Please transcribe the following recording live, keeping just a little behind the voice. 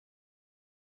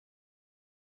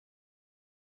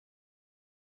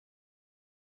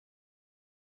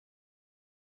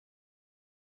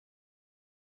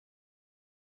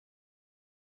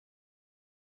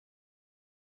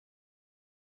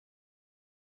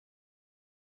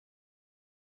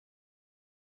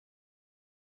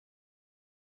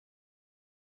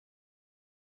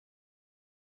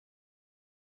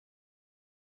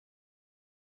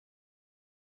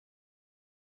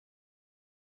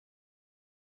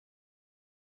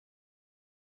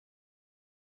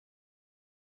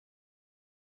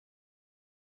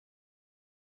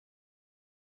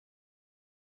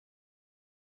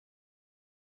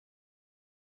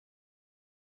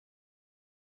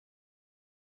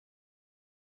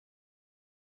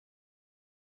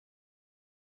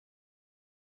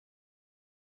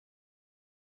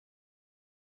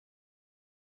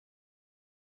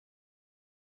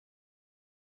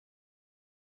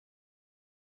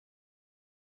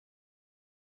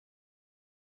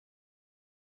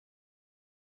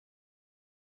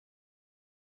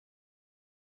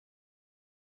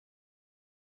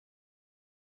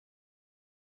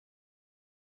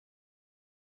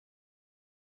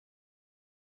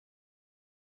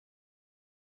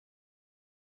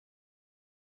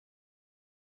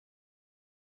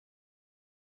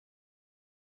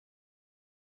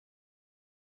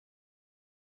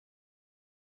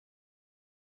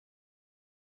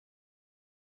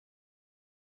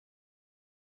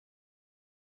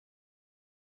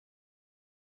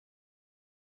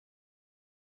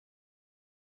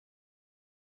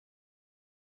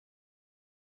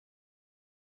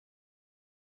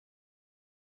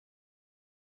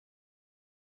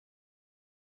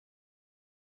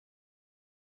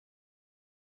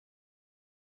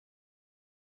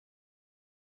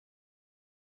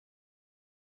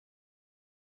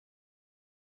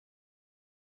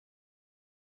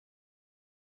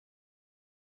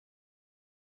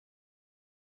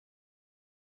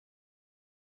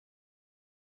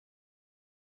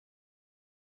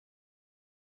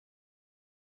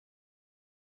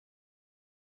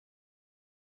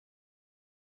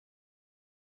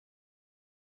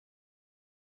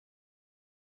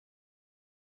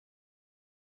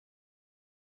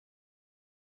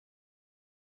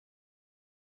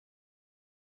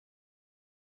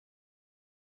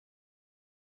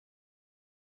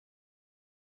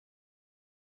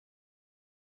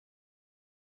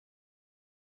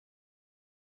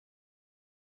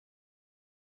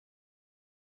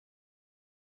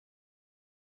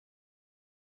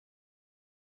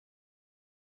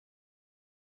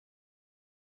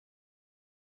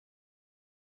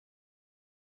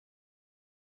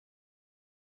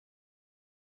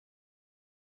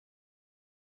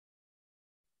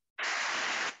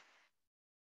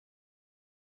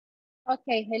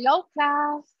Okay, hello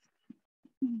class.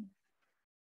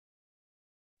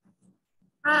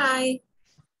 Hi.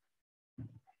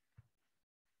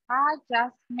 Hi,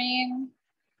 Jasmine.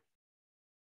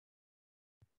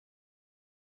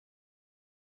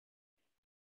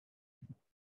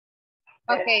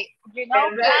 Okay, you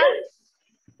know class?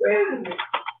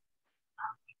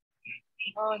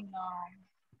 Oh no.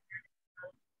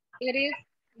 It is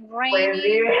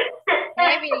raining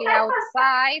heavily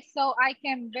outside, so I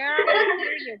can barely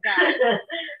hear you guys.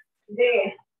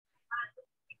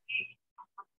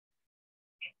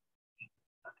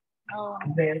 Oh.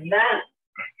 ¿Verdad?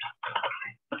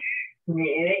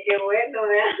 Mire qué bueno,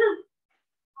 ¿verdad?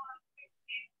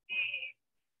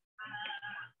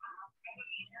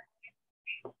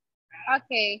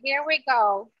 Okay, here we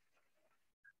go.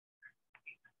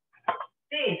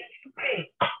 Sí,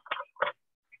 sí.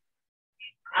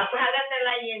 Ah, pues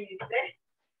háganmela ahí en usted.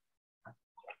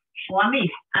 O a mí,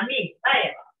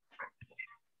 vaya.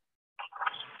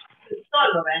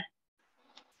 Solo, ¿verdad?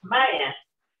 Vaya,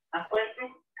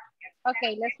 acuérdense.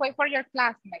 Okay, let's wait for your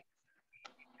classmates.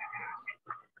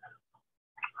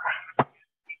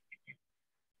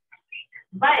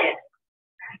 Vaya.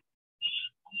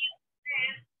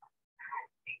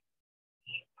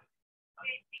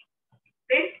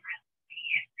 ¿Sí?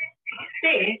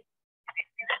 Sí.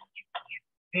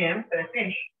 Siempre,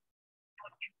 sí.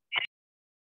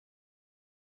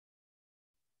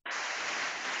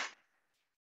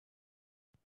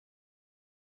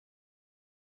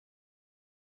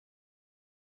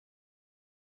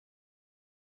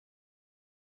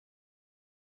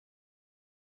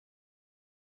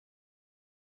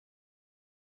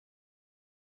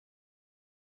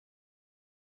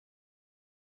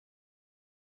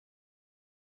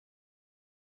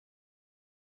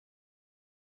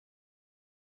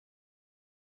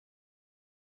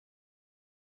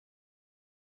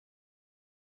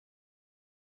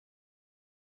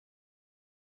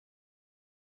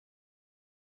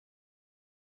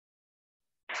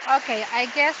 Okay, I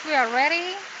guess we are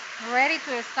ready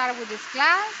to start with this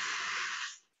class.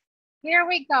 Here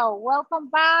we go. Welcome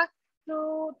back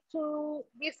to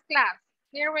this class.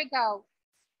 Here we go.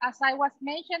 As I was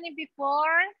mentioning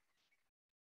before,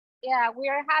 yeah, we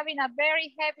are having a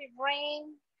very heavy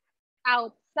rain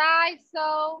outside,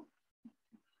 so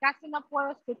casi no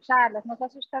puedo escucharlos. No sé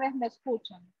si ustedes me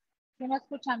escuchan. Si me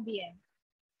escuchan bien.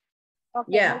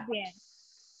 Okay, Yeah. muy bien.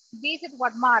 This is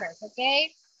what matters,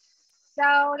 okay?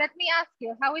 So let me ask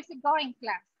you, how is it going,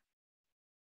 class?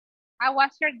 How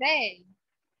was your day?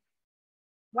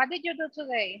 What did you do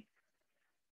today?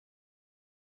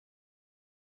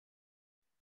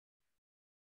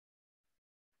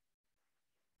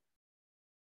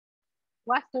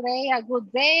 Was today a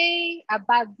good day, a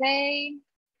bad day?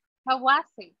 How was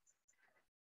it?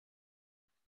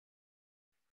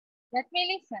 Let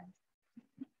me listen.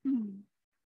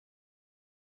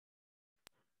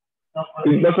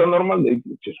 That's a normal day,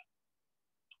 teacher.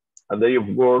 A day of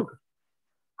work.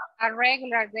 A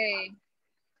regular day.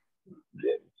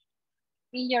 Yes.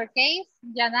 In your case,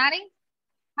 Janari,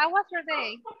 how was your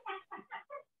day?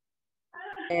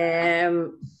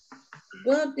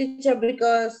 Good, teacher,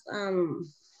 because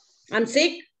I'm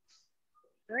sick.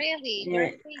 Really? You're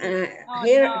sick? Oh,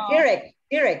 Here, no. headache.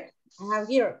 I have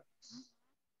here.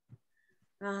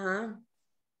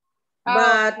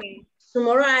 But Okay.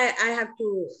 tomorrow I'm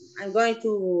going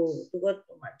to go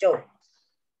to my job.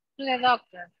 To the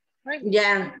doctor. Really?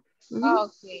 Yeah.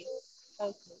 Okay.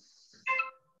 Okay.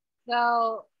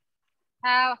 So,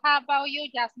 how about you,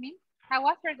 Jasmine? How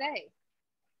was your day?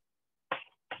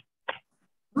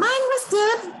 Mine was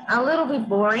good. A little bit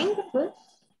boring, but good.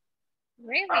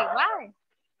 Really? Why?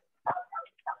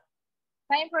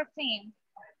 Same routine.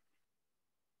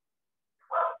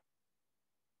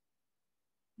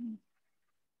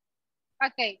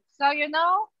 Okay, so you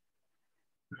know,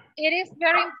 it is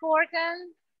very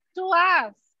important to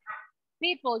ask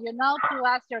people, you know, to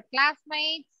ask your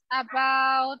classmates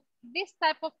about this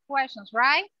type of questions,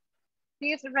 right?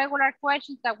 These regular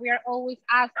questions that we are always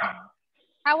asking.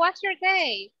 How was your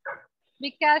day?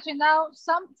 Because, you know,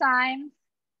 sometimes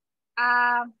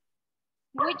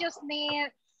we just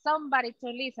need somebody to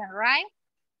listen, right?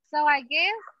 So I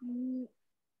guess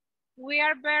we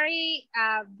are very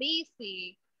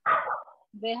busy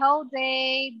the whole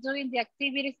day doing the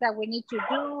activities that we need to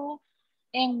do.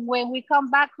 And when we come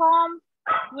back home,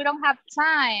 we don't have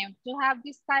time to have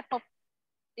this type of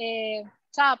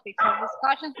topics or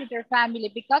discussions with your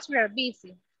family because we are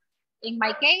busy. In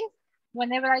my case,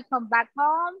 whenever I come back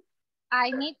home,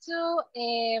 I need to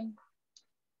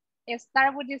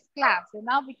start with this class, you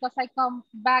know, because I come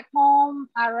back home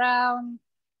around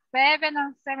 7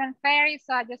 or 7:30,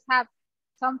 so I just have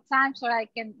some time so I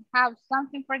can have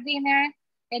something for dinner.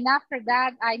 And after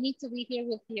that, I need to be here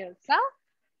with you. So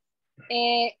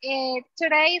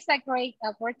today is a great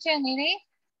opportunity.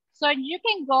 So you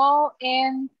can go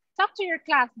and talk to your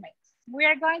classmates. We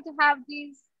are going to have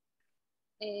this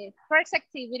first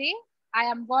activity. I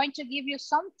am going to give you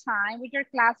some time with your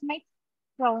classmates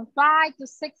from 5 to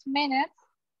 6 minutes.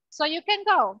 So you can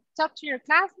go talk to your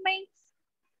classmates,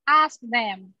 ask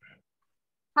them,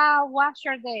 how was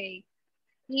your day?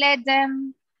 Let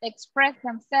them express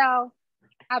themselves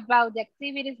about the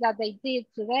activities that they did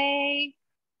today,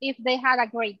 if they had a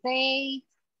great day,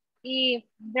 if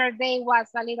their day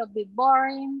was a little bit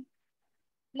boring.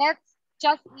 Let's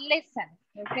just listen,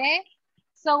 okay?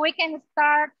 So we can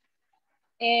start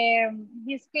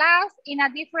this class in a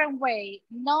different way,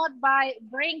 not by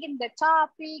bringing the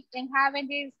topic and having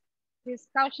this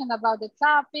discussion about the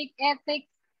topic, ethics.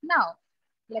 No,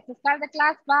 let's start the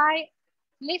class by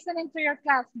listening to your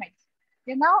classmates.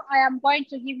 You know, I am going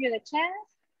to give you the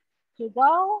chance to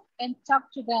go and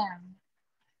talk to them.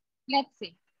 Let's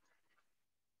see.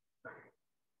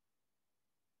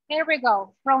 Here we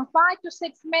go, from 5 to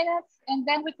 6 minutes, and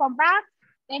then we come back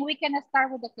and we can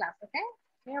start with the class, okay?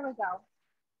 Here we go.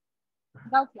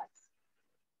 Go class.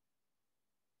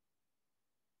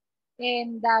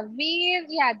 And David,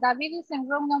 yeah, David is in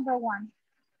room number 1.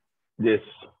 Yes,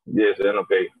 and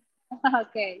okay.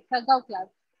 Okay, so go class.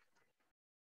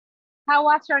 How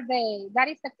was your day? That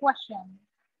is the question.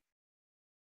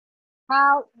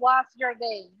 How was your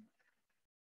day?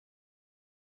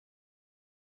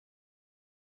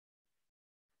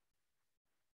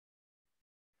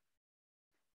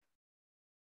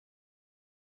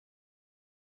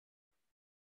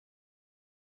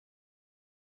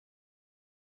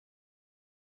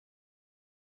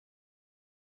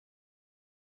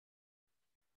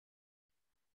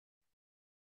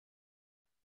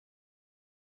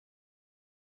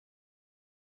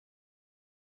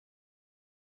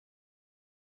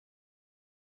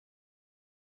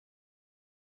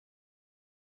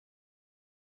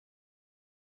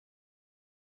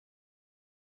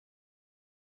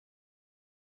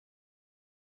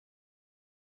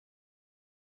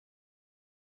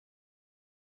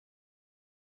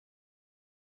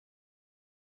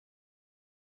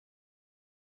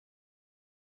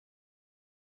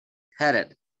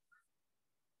 Headed.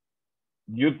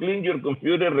 You clean your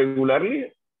computer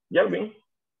regularly, Calvin?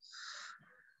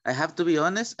 I have to be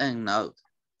honest and no.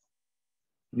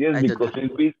 Yes, I because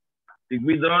don't. if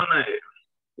we don't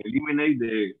eliminate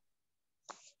the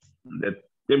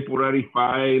temporary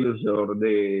files or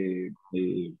the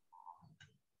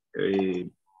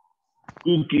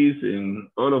cookies and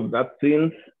all of that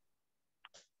things,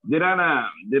 there are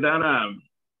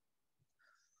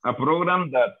a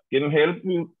program that can help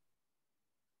you.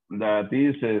 That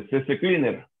is CC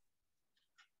Cleaner.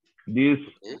 This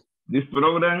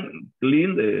program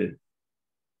clean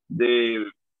the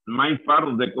main part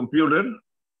of the computer,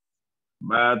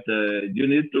 but you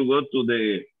need to go to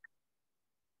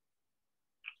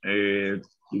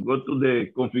the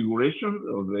configuration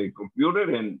of the computer,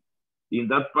 and in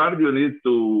that part you need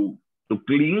to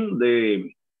clean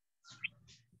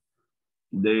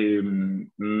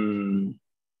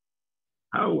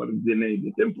what is the name?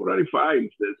 The temporary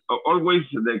files. Always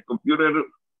the computer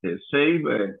save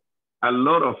a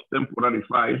lot of temporary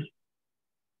files.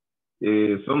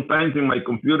 Sometimes in my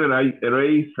computer I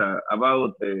erase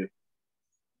about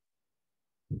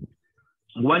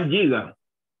 1 giga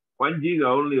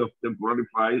only of temporary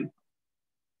files,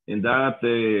 and that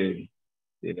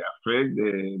affect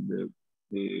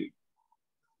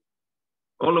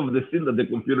all of the things that the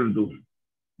computer do.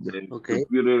 The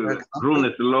computer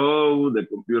runs slow, the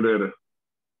computer,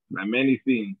 many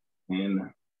things,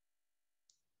 and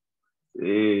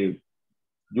you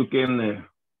can,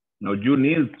 no, you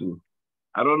need to.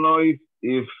 I don't know if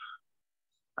it's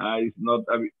not,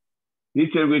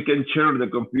 teacher, we can share the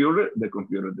computer,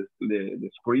 the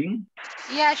screen.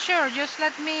 Yeah, sure, just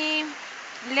let me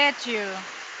let you.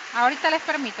 Ahorita les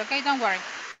permito, okay, don't worry.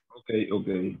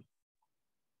 Okay.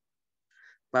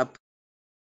 Pap.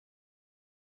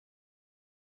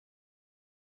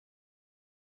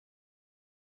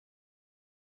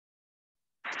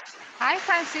 Hi,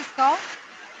 Francisco.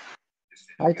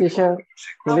 Hi, teacher.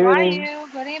 How are you?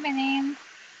 Good evening.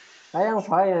 I am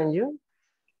fine, and you?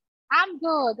 I'm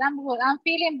good. I'm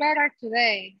feeling better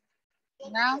today.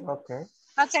 You know? Okay.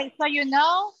 Okay, so you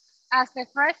know, as the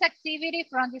first activity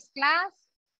from this class,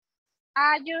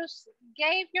 I just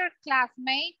gave your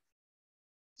classmates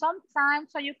some time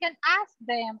so you can ask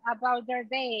them about their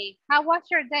day. How was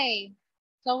your day?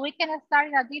 So we can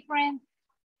start a different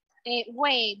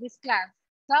way this class.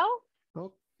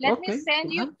 So let me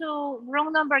send you to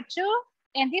room number 2.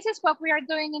 And this is what we are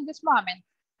doing in this moment.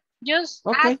 Just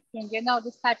asking, you know,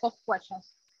 this type of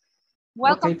questions.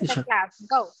 Welcome to the class.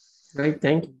 Go. Great,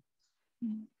 thank you.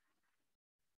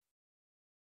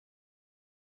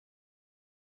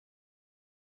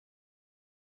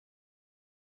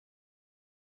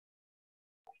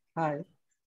 Hi.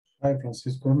 Hi,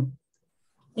 Francisco.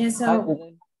 Yeah, so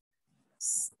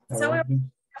we're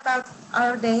about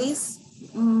our days.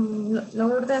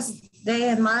 Lourdes' day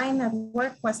and mine at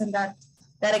work wasn't that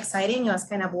exciting. It was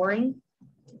kind of boring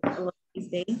these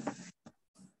days.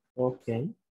 Okay.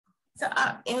 So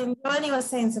and Johnny was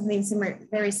saying something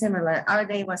very similar. Our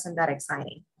day wasn't that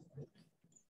exciting.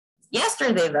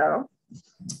 Yesterday, though,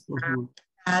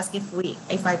 asked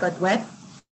if I got wet.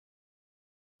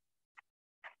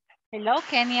 Hello,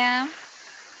 Kenya.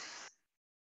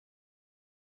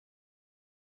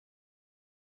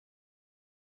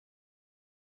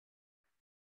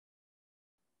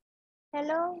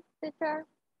 Hello, teacher.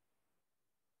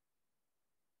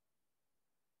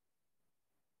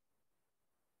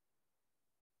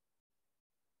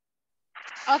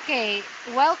 Okay,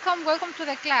 welcome to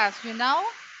the class. You know,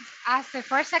 as the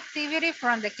first activity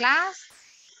from the class,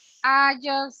 I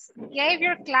just gave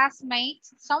your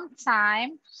classmates some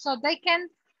time so they can,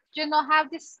 you know,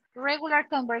 have these regular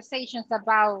conversations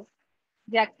about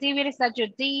the activities that you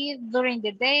did during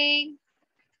the day.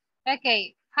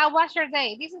 Okay, how was your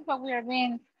day? This is what we have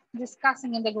been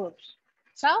discussing in the groups.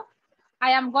 So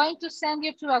I am going to send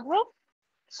you to a group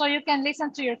so you can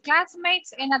listen to your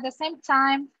classmates and at the same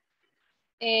time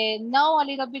know a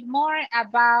little bit more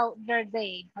about their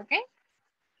day, okay?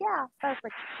 Yeah,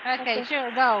 perfect. Okay,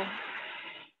 sure, go.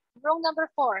 Room number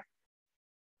 4.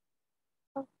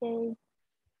 Okay.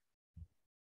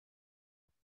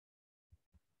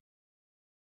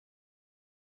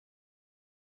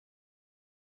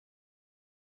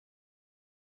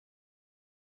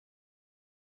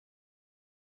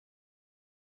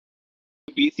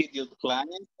 Visit your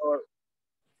client or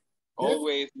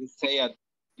always stay at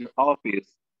your office?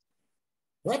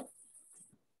 What?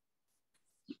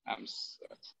 I'm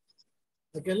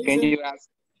sorry. Can you ask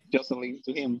Jocelyn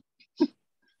to him?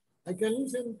 I can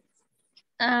listen.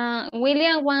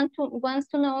 William wants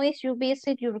to know if you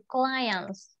visit your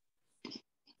clients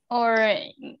or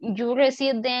you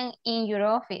receive them in your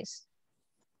office.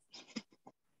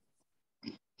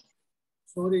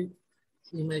 Sorry,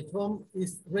 in my home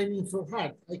it's raining so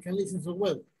hard. I can listen so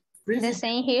well. The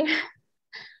same here.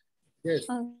 Yes.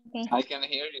 Okay. I can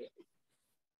hear you.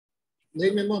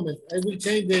 Wait a moment. I will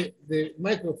change the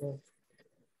microphone.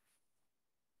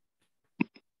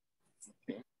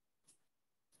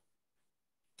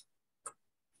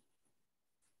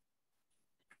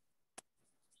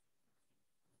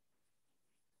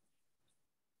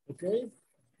 Okay.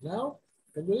 Now,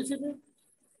 can you listen to me?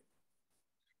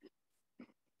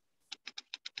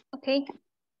 Okay.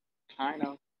 Kind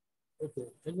of. Okay.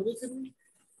 Can you listen to me?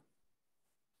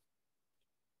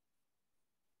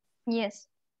 Yes.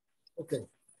 Okay.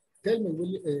 Tell me,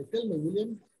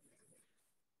 William.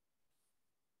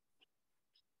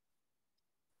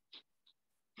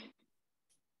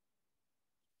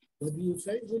 What do you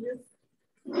say, William?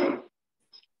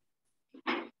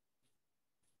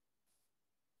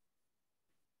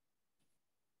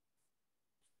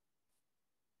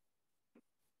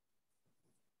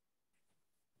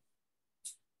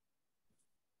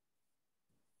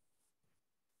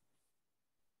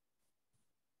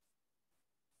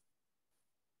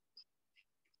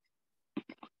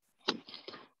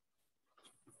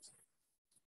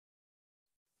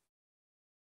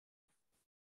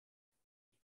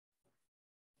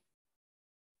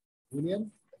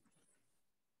 William?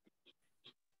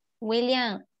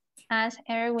 William, ask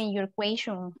Erwin your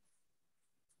question.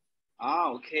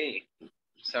 Ah, okay.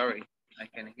 Sorry, I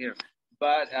can hear.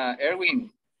 But Erwin,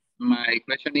 my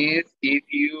question is if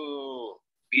you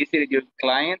visit your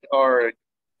client or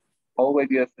always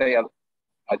you stay at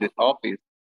the office?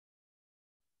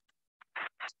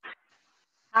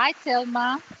 Hi,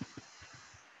 Thelma.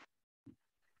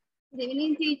 Good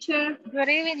evening, teacher. Good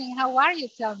evening. How are you,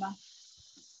 Thelma?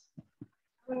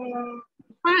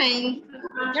 Fine.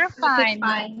 You're fine.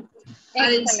 Fine.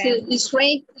 Excellent. It's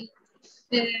rain.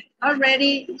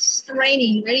 Already it's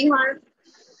raining very hard.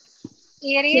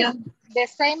 It is the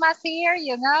same as here,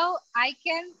 you know. I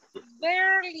can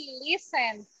barely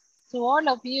listen to all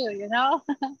of you, you know.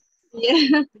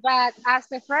 Yeah. But as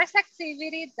the first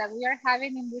activity that we are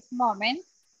having in this moment,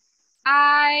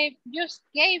 I just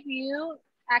gave you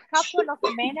a couple of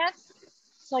minutes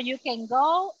so you can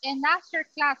go and ask your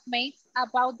classmates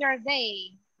about their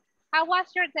day. How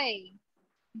was your day?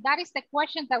 That is the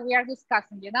question that we are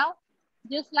discussing, you know,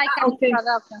 just like an Okay.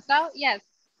 introduction. So yes,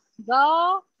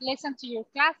 go listen to your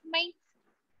classmates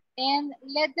and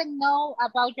let them know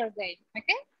about your day,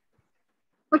 okay?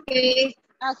 Okay.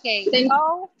 Okay, Thank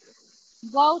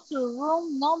go to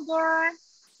room number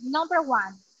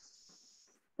 1.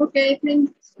 Okay,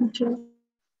 thanks, teacher.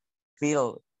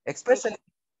 Feel, especially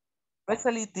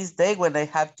this day when I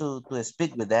have to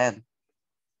speak with them.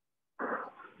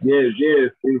 Yes,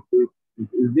 yes, it's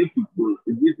difficult.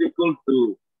 It's difficult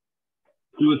to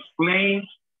explain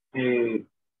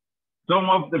some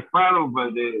of the part of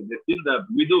the thing that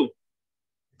we do.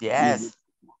 Yes.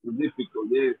 It's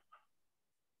difficult, yes.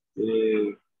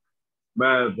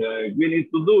 But we need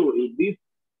to do it this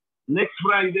next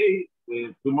Friday.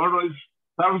 Tomorrow is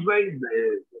Thursday.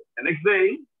 The next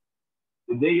day,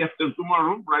 the day after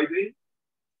tomorrow, Friday,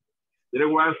 there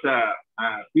was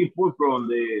people from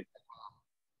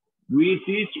we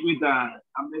teach with an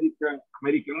American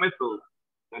method.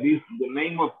 That is, the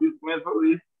name of this method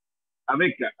is a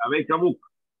book.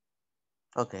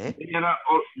 Okay.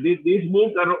 These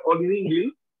books are all in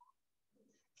English.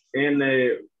 And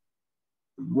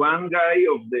one guy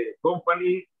of the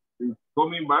company is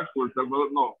coming back to El Salvador.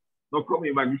 No, not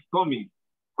coming back, he's coming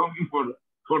for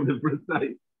the first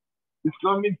time. He's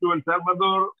coming to El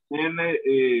Salvador, and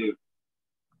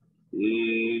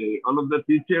all of the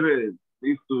teachers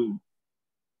is to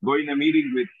go in a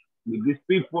meeting with these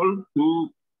people to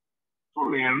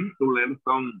learn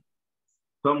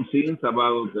some things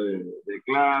about the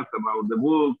class, about the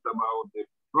books, about the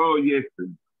projects.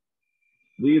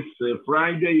 This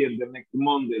Friday and the next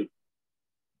Monday.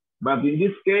 But in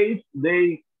this case,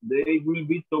 they will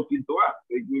be talking to us.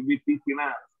 They will be teaching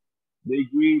us. They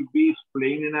will be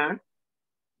explaining us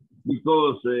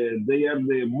because they are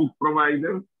the book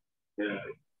provider.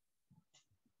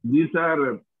 These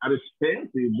are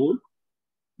expensive books,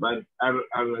 but are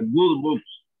good books.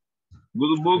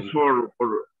 Good books for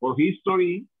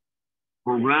history,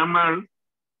 for grammar,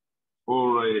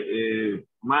 for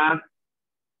math,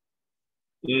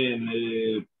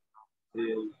 and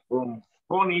from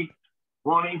phonics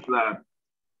that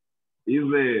is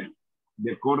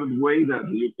the correct way that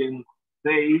you can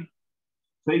say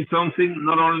something,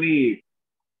 not only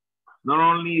the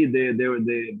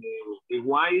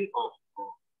why of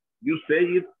you say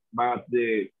it, but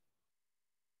the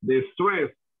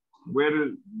stress. Where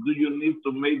do you need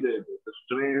to make the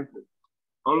stress?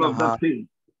 All of that thing.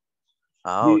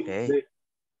 Oh, okay.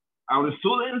 Our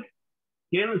students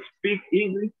can speak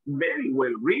English very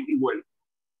well, really well.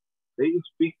 They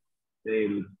speak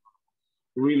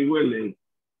really well.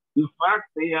 In fact,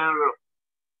 they are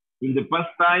in the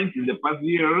past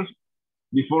years,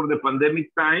 before the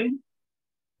pandemic time,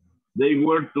 they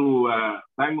were to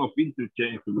time of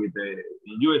interchange with the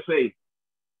USA.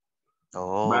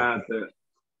 Oh. But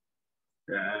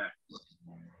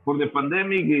for the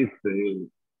pandemic, it's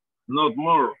not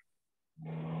more.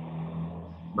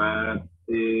 But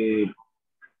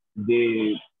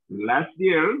the last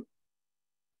year,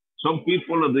 some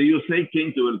people of the USA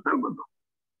came to El Salvador.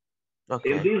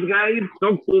 Okay. And these guys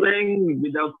talk to them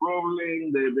without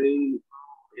problem.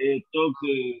 They talk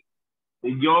the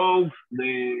jokes,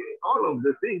 all of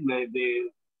the things.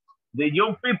 The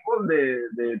young people,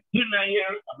 the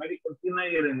teenager, American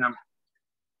teenager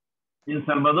in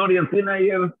Salvadorian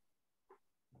teenagers,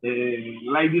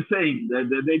 like the same,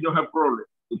 they don't have problem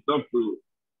to talk to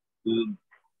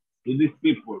these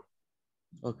people.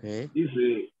 Okay.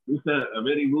 It's a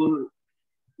very good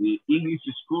English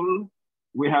school.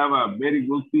 We have a very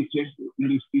good teacher,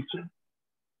 English teacher,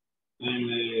 and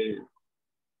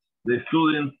the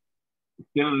students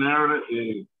can learn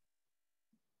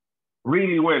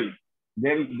really well.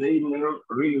 They learn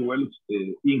really well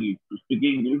English, to speak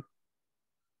English.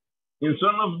 And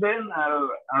some of them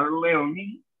are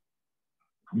learning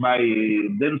by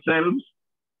themselves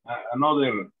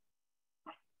another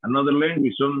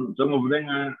language. Some of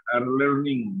them are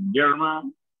learning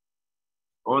German.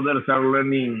 Others are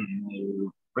learning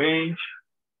French.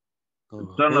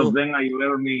 Some of them are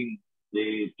learning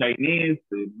Chinese,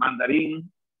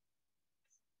 Mandarin.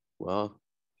 Wow.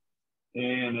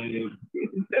 And it's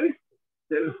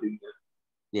interesting.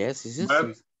 Yes, it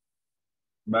is.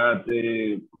 But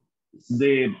the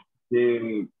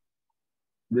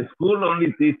school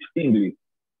only teach English.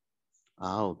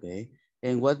 Ah, okay.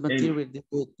 And what material do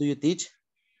you teach?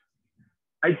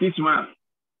 I teach math.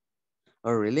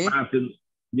 Oh, really? Math,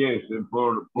 yes,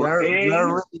 for you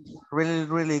are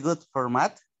really good for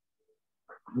math?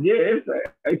 Yes,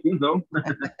 I think so.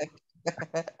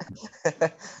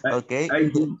 Okay. I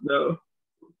think so.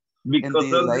 Because and do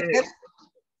you like it?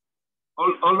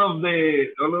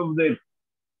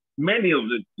 many of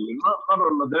the, not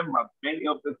all of them, but many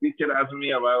of the teachers asked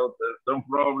me about some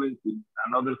problems in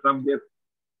another subject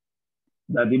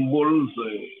that involves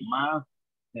math,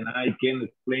 and I can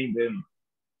explain them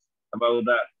about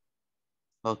that.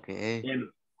 Okay. And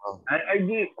I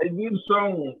give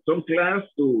some class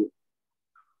to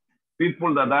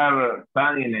people that are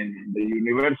studying in the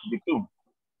university too,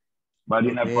 but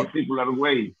in a particular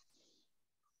way.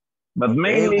 But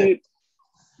mainly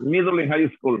middle and high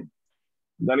school.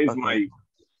 That is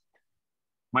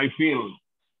my field.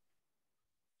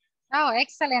 Oh,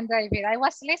 excellent, David. I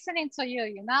was listening to you,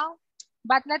 you know.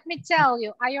 But let me tell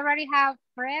you, I already have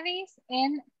Freddy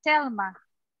and Telma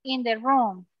in the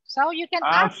room. So you can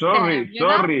ask them, you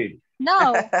know?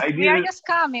 No, we are just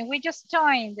coming. We just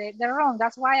joined the room.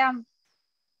 That's why I'm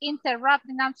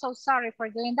interrupting. I'm so sorry for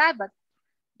doing that, but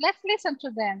let's listen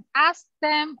to them. Ask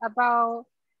them about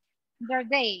their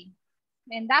day.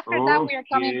 And after that, we are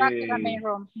coming back to the main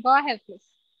room. Go ahead, please.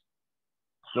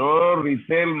 Sorry,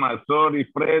 Telma. Sorry,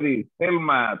 Freddy.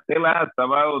 Telma, tell us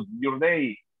about your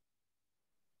day.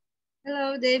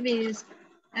 Hello, David.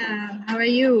 How are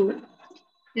you?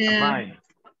 Fine.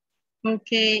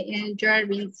 Okay, and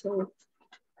driving, so.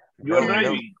 You are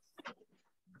driving?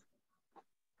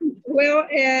 Well,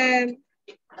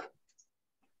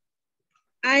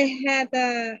 I had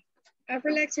a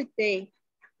relaxed day.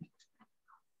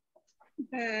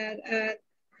 At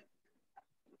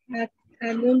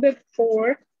noon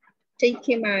before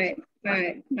taking my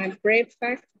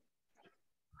breakfast,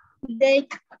 they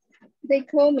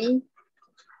call me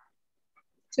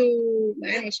to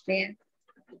management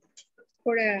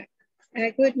for a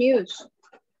good news.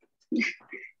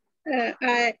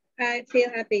 I feel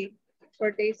happy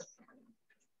for this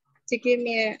to give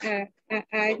me a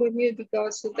good news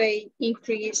because they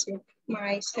increase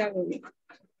my salary.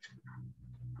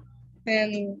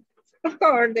 And of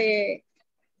course, the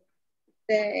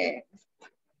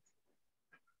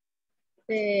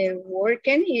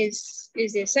working is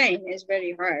the same. It's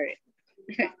very hard.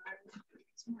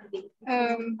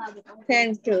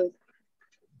 Thank you.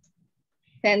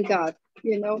 Thank God,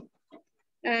 you know.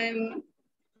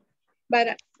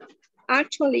 But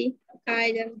actually,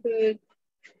 I am good,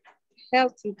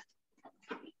 healthy.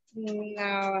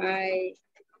 Now I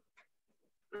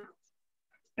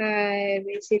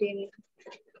visiting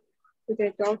to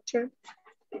the doctor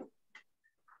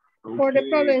for the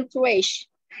problem to age.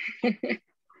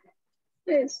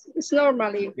 It's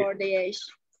normally for the age.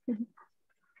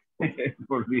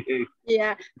 For the age.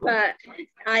 Yeah, but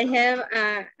I have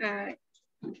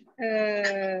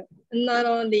not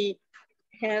only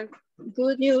have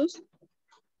good news,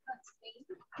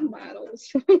 but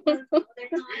also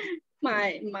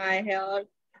my health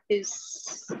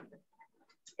is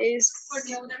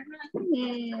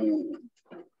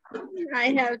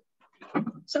I have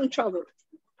some trouble,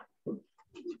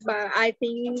 but I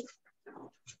think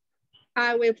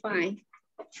I will find.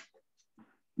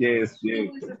 Yes,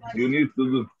 yes. You need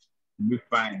to be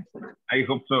fine. I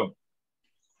hope so.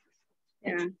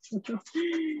 Yeah.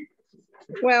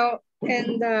 Well,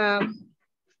 and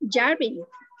Jarvin.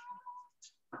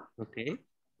 Okay.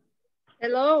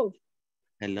 Hello.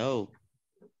 Hello.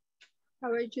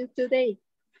 How are you today?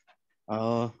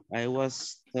 I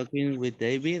was talking with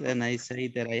David and I say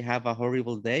that I have a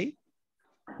horrible day.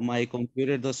 My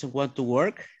computer doesn't want to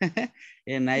work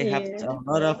and I have a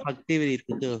lot of activity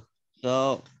to do.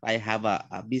 So I have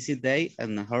a busy day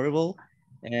and horrible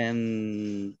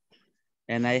and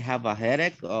I have a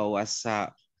headache. Oh, it was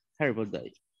a horrible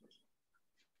day.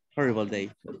 Horrible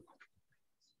day.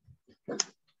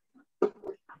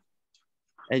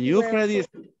 And you, Freddy?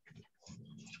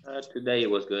 Today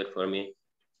was good for me.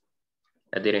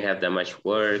 I didn't have that much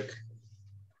work.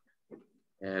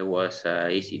 It was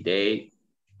an easy day.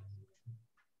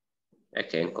 I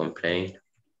can't complain.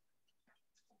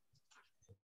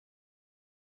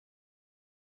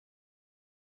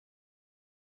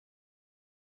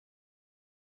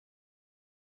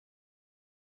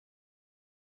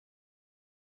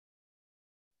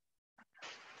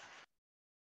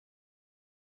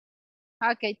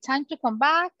 Okay, time to come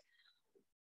back.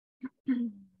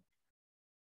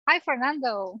 Hi,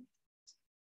 Fernando.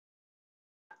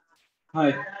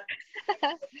 Hi.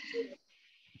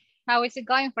 How is it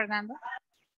going, Fernando?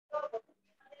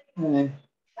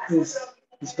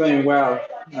 It's going well.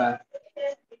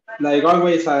 Like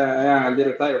always, I am a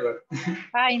little tired, but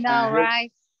I know,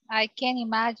 right? I can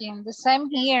imagine. The same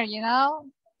here, you know.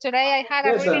 Today I had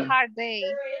a really hard day.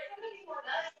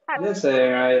 Yes,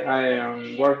 I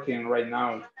am working right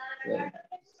now.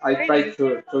 I try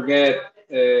to get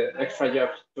extra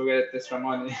jobs to get extra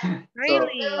money. So I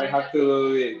Really? have to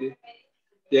do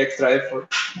the extra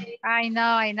effort. I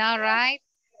know, right?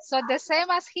 So the same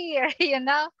as here, you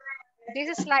know,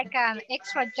 this is like an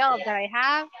extra job that I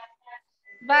have,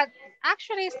 but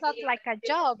actually it's not like a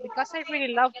job because I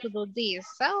really love to do this.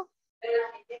 So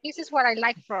this is what I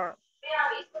like for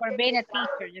being a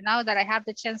teacher, you know, that I have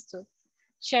the chance to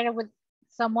share it with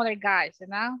some other guys, you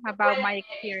know, about my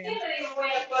experience.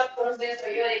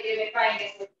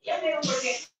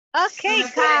 Okay,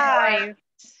 guys,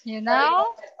 you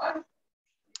know,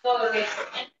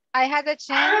 I had a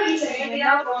chance, you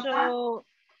know, to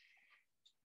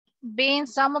be in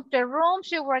some of the rooms.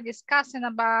 We were discussing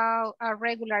about our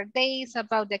regular days,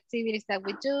 about the activities that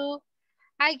we do.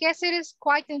 I guess it is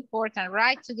quite important,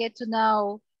 right, to get to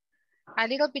know a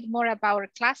little bit more about our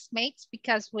classmates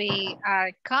because we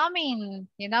are coming,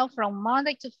 you know, from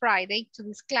Monday to Friday to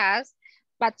this class,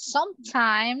 but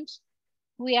sometimes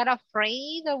we are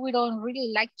afraid or we don't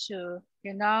really like to,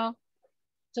 you know,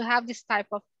 to have this type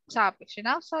of topics, you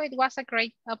know, so it was a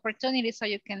great opportunity so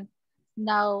you can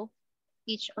know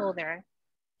each other.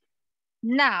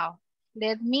 Now,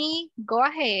 let me go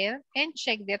ahead and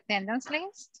check the attendance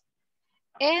list.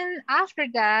 And after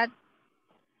that,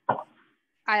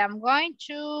 I am going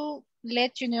to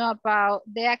let you know about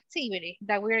the activity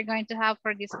that we're going to have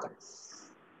for this class.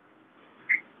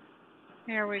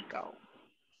 Here we go.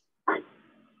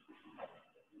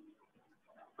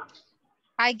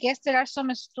 I guess there are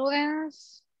some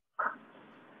students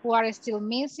who are still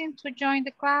missing to join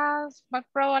the class, but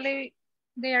probably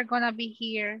they are gonna be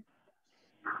here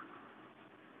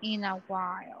in a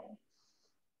while.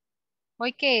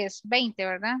 Hoy que es 20,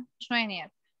 ¿verdad? 20th.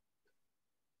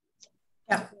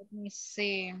 Yeah. Let me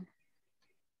see.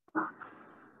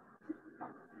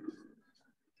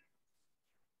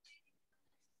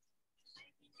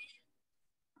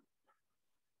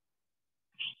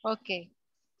 Ok.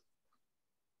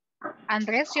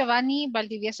 Andrés Giovanni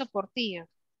Valdivieso Portillo.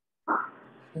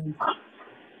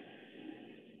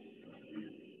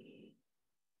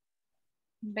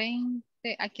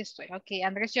 Aquí estoy. Ok,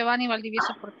 Andrés Giovanni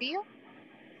Valdivieso Portillo.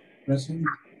 Present.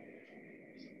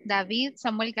 David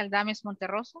Samuel Galdames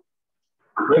Monterroso.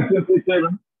 Present, teacher.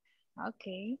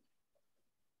 Ok.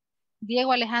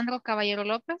 Diego Alejandro Caballero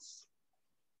López.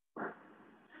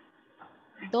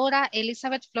 Dora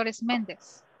Elizabeth Flores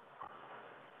Méndez.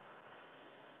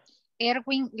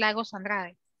 Erwin Lagos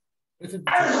Andrade.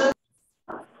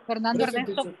 Fernando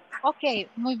Ernesto. Ok,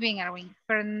 muy bien, Erwin.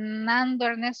 Fernando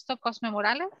Ernesto Cosme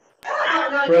Morales.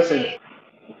 Present.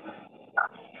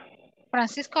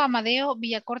 Francisco Amadeo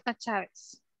Villacorta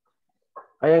Chávez.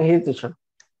 I am here, teacher.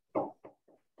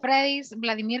 Fredis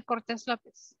Vladimir Cortés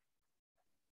López.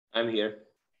 I'm here.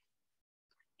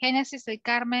 Génesis del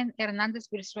Carmen Hernández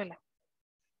Virzuela.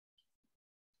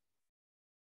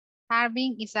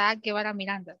 Harvin Isaac Guevara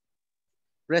Miranda.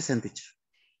 Present, teacher.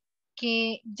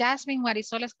 Que Jasmine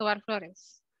Marisol Escobar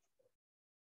Flores.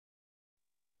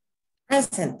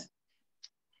 Present.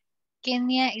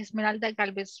 Kenia Esmeralda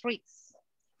Galvez Ruiz.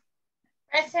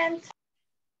 Present.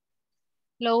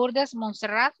 Lourdes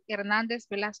Montserrat Hernández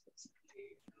Velázquez.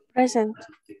 Present.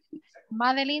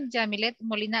 Madeline Yamilet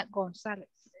Molina González.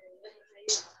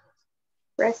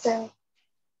 Present.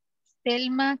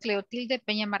 Telma Cleotilde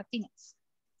Peña Martínez.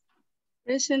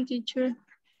 Present, teacher.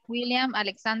 William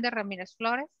Alexander Ramírez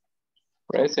Flores.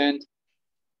 Present.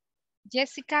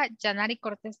 Jessica Yanari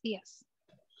Cortés Díaz.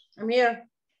 I'm here.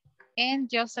 And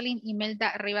Jocelyn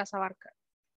Imelda Rivas Abarca.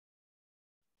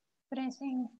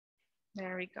 Present.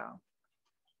 There we go.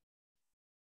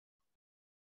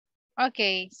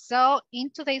 Okay, so in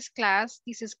today's class,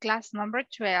 this is class number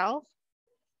 12.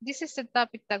 This is the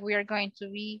topic that we are going to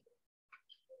be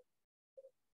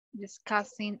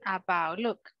discussing about.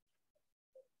 Look,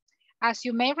 as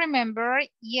you may remember,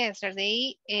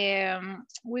 yesterday,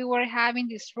 we were having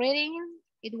this reading.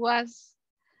 It was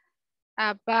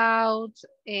about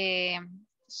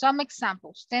some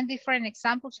examples, 10 different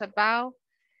examples about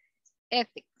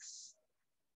ethics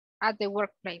at the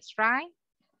workplace, right?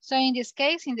 So in this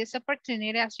case, in this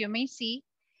opportunity, as you may see,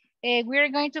 we're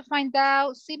going to find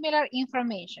out similar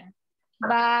information,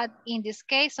 but in this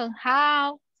case on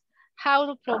how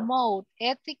to promote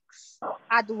ethics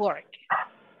at work.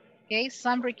 Okay,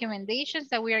 some recommendations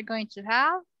that we are going to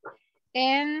have.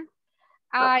 And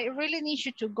I really need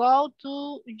you to go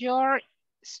to your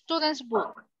student's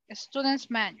book, a student's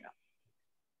manual.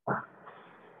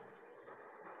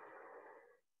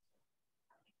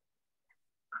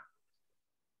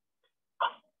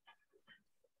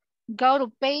 Go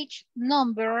to page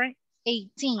number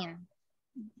 18.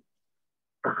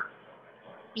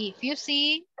 If you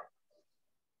see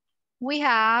we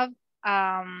have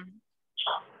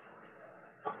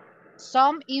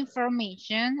some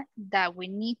information that we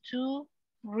need to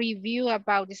review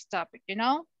about this topic, you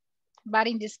know? But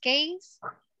in this case,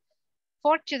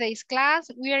 for today's class,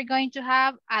 we are going to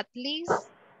have at least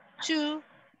 2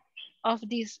 of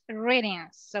these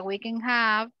readings. So we can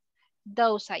have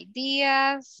those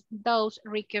ideas, those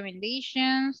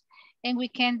recommendations, and we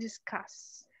can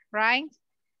discuss, right?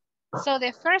 So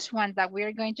the first one that we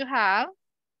are going to have,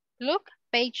 look,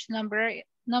 page number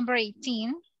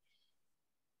 18,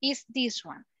 is this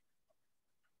one.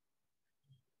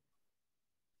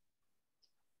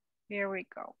 Here we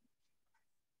go.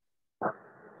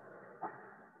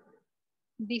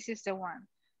 This is the one.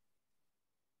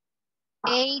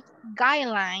 8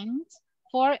 guidelines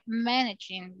for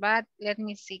managing, but let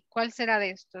me see. ¿Cuál será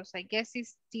de estos? I guess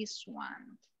it's this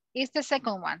one. It's the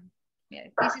second one. Yeah,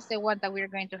 this is the one that we're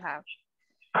going to have.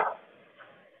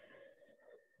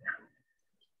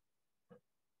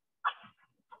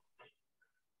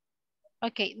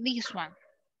 Okay, this one.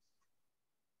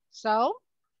 So,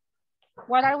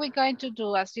 what are we going to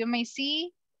do? As you may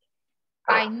see,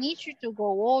 I need you to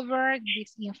go over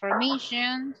this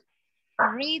information,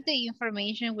 read the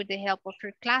information with the help of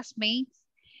your classmates,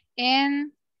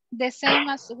 and the same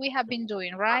as we have been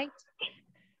doing, right?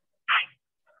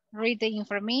 Read the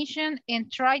information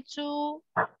and try to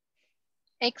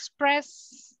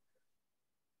express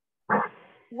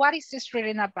what is this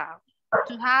reading about.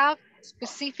 To have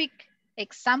specific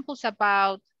examples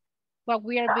about what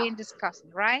we are being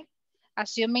discussing, right?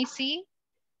 As you may see,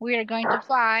 we are going to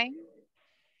find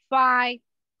 8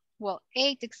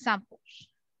 examples.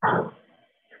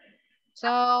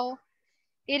 So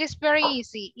it is very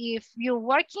easy. If you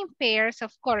work in pairs,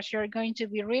 of course, you're going to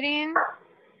be reading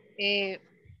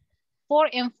 4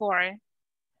 and 4.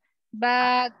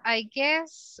 But I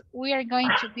guess we are going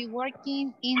to be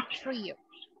working in trios.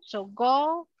 So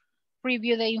go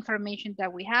review the information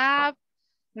that we have,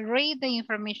 read the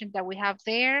information that we have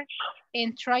there,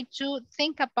 and try to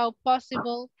think about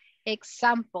possible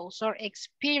examples or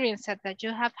experiences that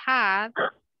you have had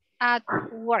at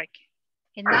work.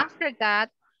 And after that,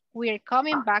 we are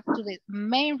coming back to the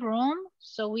main room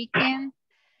so we can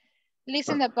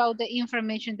listen about the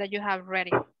information that you have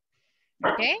ready.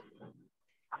 Okay?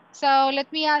 So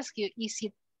let me ask you, is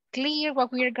it clear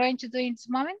what we are going to do in this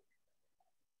moment?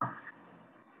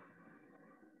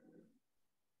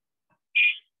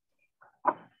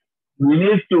 We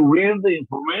need to read the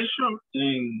information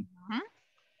and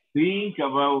think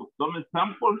about some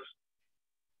examples.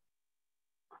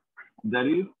 That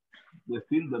is the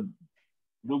thing that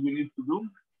we need to do.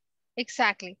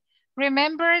 Exactly.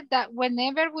 Remember that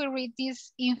whenever we read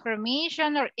this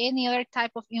information or any other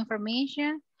type of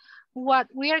information, what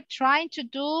we are trying to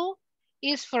do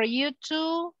is for you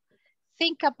to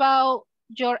think about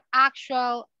your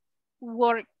actual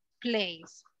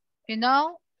workplace, you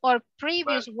know, or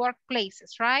previous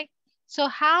workplaces, right? So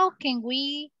how can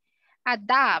we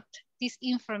adapt this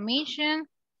information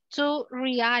to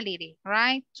reality,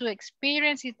 right? To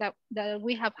experiences that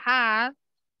we have had,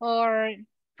 or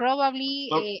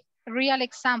probably real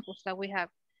examples that we have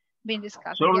been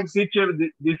discussing. Sorry, yes. Teacher,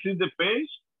 this is the page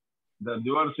that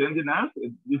you are sending us.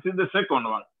 This is the second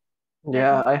one.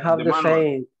 Yeah, I have the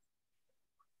same.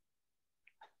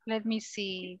 Let me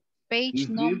see. Page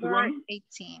number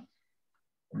 18.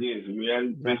 Yes, we are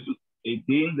in page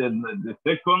 18. Then the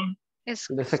second.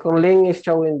 The second link is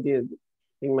showing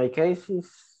in my case,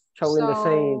 is showing the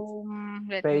same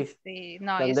let page. me see.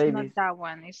 No, it's not that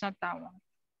one. It's not that one.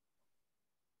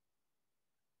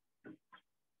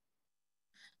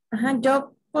 Ajá,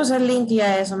 yo puse el link y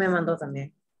a eso me mandó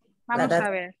también. Vamos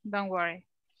a ver, don't worry.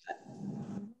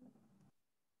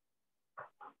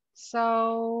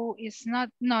 So it's not,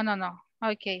 no.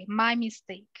 Okay, my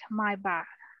mistake, my bad.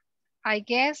 I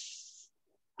guess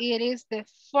it is the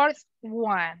fourth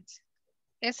one.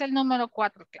 Es el número 4,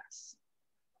 class.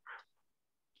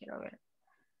 Quiero ver.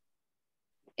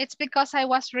 It's because I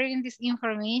was reading this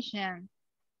information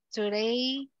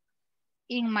today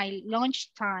in my lunch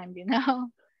time, you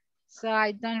know? So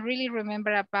I don't really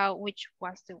remember about which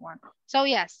was the one. So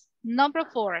yes, number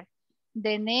 4,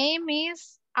 the name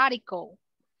is article,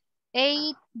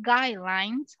 8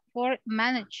 guidelines for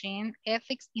managing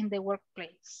ethics in the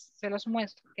workplace. Se los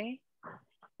muestro, ¿ok?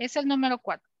 Es el número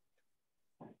 4.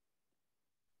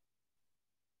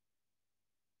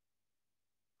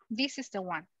 This is the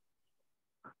one.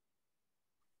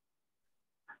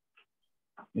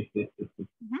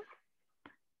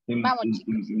 Vamos,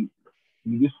 chicos.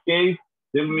 In this case,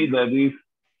 tell me that is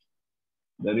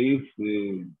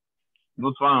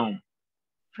not found.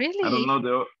 Really? I don't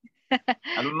know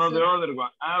I don't know So, the other one.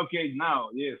 Ah, okay, now,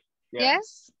 yes.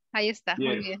 yes, ahí está,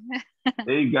 muy Yes. bien. A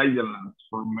guidelines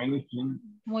for managing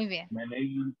Muy bien.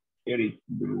 areas.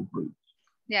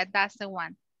 Yeah, that's the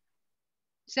one.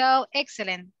 So,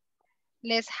 excellent.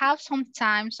 Let's have some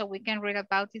time so we can read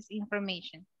about this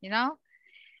information, you know?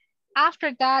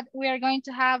 After that, we are going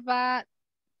to have a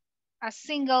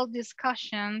single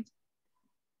discussion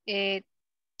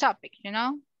topic, you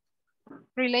know,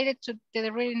 related to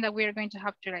the reading that we are going to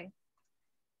have today.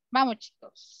 Vamos,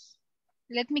 chicos.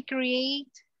 Let me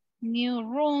create new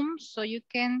rooms so you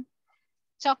can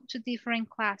talk to different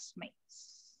classmates.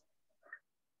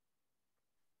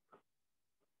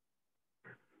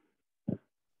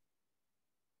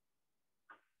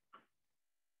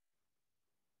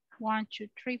 1, 2,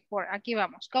 3, 4. Aquí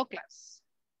vamos. Go class.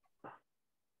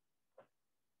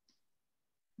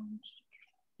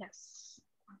 Yes.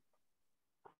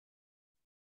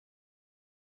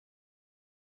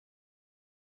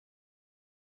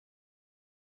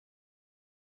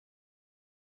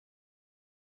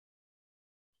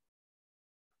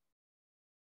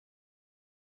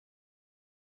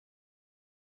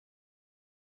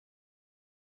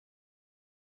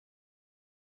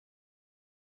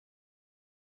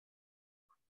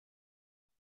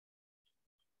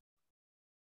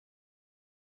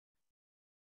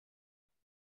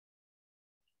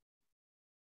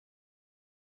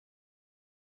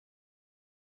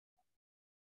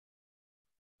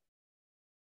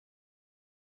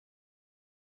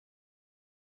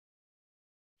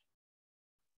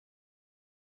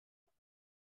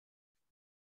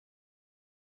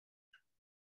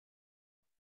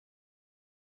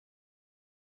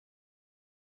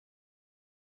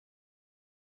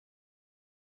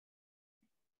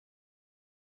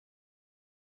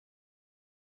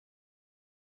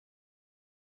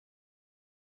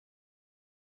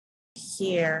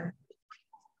 Here.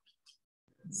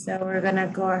 So we're gonna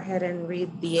go ahead and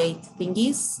read the 8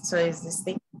 thingies. So is this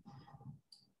thing.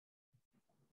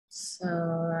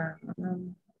 So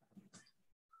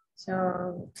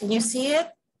can you see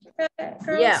it,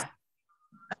 girls? Yeah.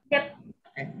 Yep.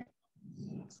 Okay.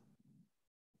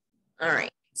 All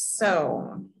right.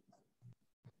 So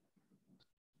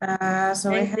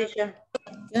we have Teacher.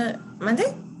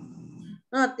 Monday?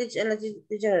 No,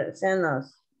 teacher send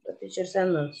us. The teacher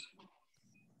send us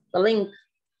the link.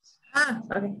 Ah,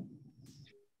 okay.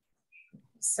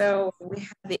 So we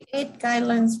have the 8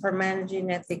 guidelines for managing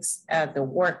ethics at the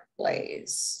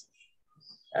workplace.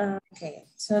 Okay,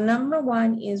 so number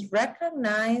 1 is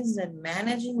recognize that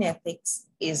managing ethics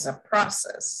is a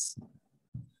process.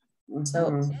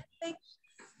 So ethics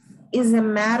is a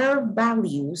matter of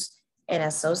values and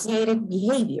associated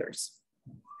behaviors.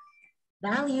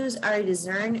 Values are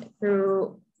discerned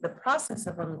through the process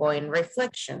of ongoing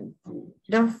reflection.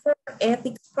 Therefore,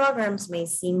 ethics programs may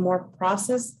seem more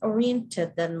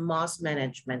process-oriented than most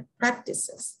management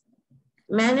practices.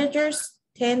 Managers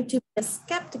tend to be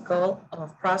skeptical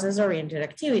of process-oriented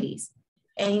activities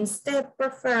and instead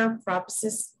prefer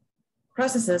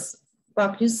processes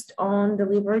focused on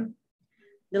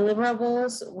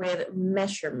deliverables with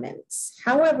measurements.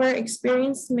 However,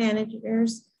 experienced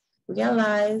managers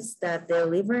realize that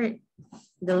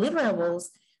deliverables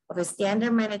of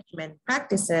standard management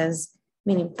practices,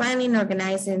 meaning planning,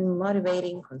 organizing,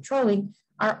 motivating, controlling,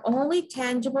 are only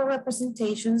tangible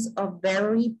representations of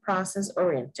very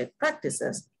process-oriented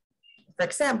practices. For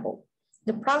example,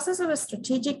 the process of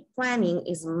strategic planning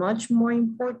is much more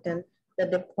important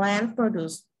than the plan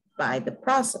produced by the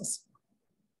process.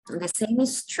 The same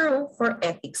is true for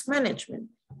ethics management.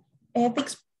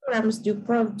 Ethics programs do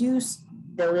produce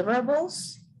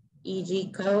deliverables,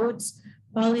 e.g. codes,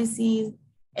 policies,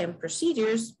 and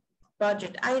procedures,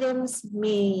 budget items,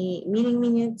 meeting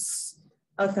minutes,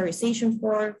 authorization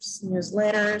forms,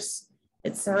 newsletters,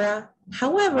 etc.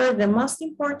 However, the most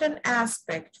important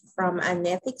aspect from an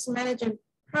ethics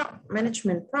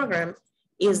management program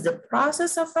is the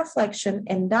process of reflection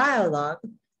and dialogue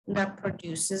that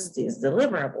produces these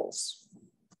deliverables.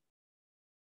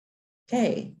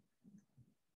 Okay.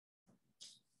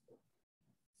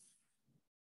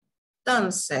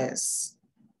 Entonces,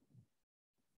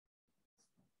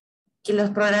 que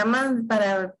los programas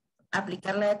para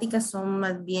aplicar la ética son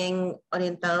más bien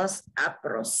orientados a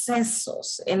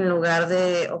procesos en lugar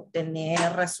de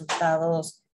obtener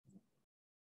resultados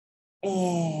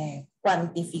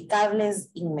cuantificables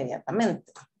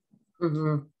inmediatamente.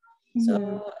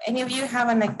 So, any of you have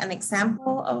an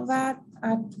example of that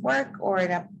at work or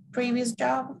in a previous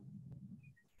job?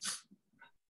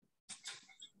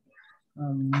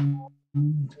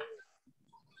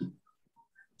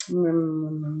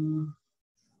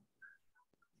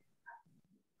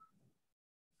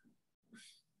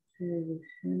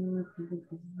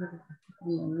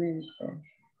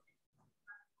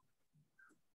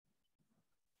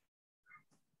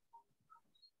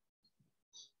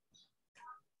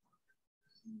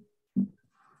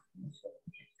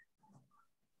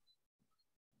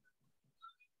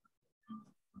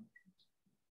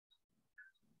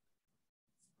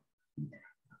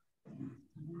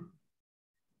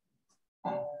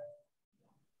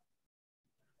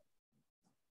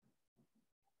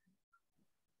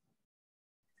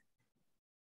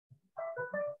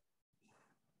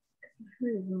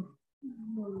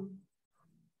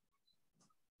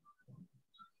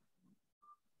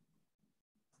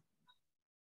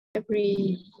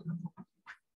 Every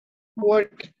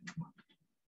work.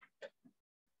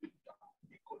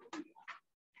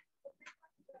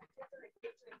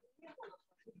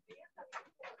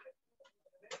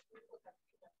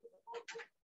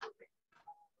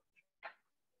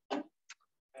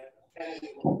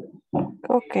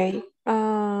 Okay.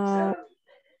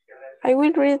 I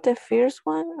will read the first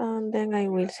one and then I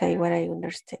will say what I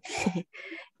understand.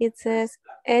 It says,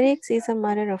 ethics is a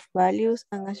matter of values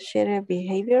and associated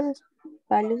behaviors.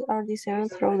 Values are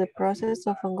discerned through the process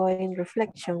of ongoing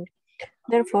reflection.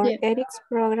 Therefore, ethics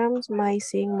programs might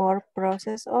seem more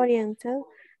process-oriented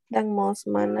than most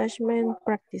management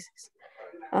practices.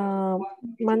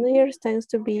 Managers tend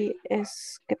to be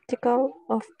skeptical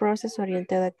of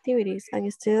process-oriented activities and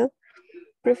instead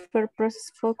prefer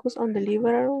process focus on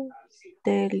deliverables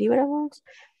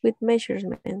with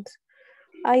measurements.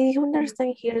 I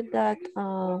understand here that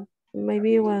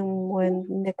maybe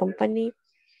when the company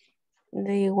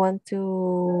they want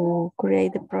to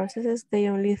create the processes, they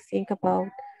only think about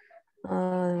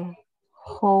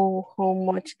how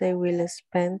much they will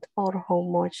spend or how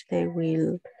much they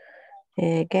will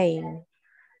gain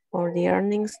or the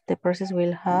earnings the process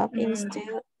will have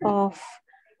instead of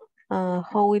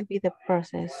how will be the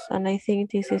process. And I think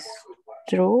this is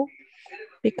true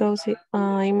because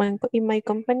in my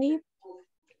company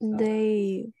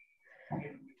they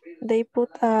put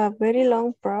very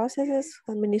long processes,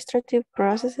 administrative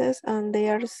processes, and they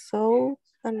are so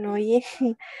annoying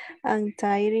and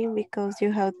tiring because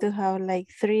you have to have like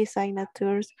 3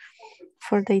 signatures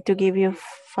for they to give you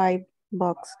 $5.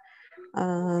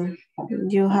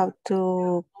 You have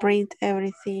to print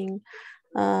everything,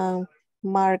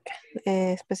 mark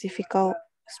specific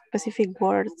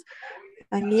words,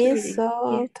 and it's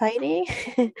so tiring.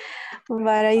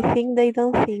 But I think they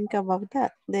don't think about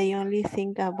that. They only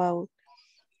think about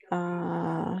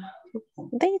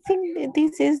they think that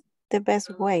this is the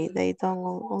best way. They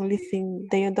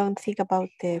don't think about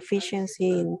the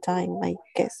efficiency in time, I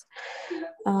guess.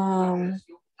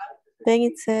 Then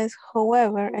it says,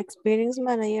 however, experienced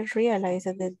managers realize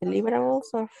that the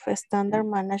deliverables of standard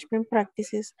management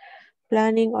practices,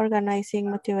 planning,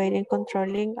 organizing, motivating,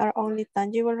 controlling, are only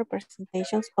tangible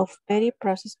representations of very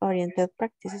process-oriented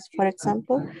practices. For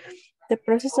example, the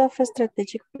process of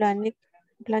strategic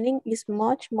planning is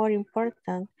much more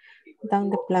important than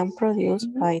the plan produced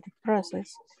by the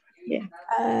process.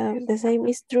 The same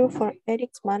is true for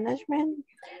ethics management.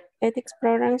 Ethics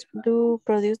programs do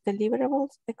produce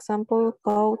deliverables, example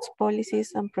codes,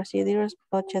 policies, and procedures,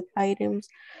 budget items,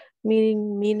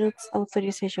 meeting minutes,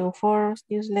 authorization forms,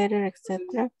 newsletter,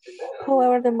 etc.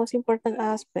 However, the most important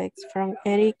aspects from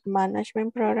ethics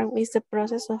management program is the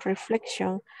process of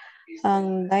reflection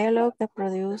and dialogue that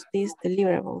produce these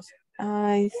deliverables.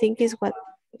 I think is what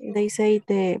they say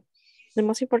the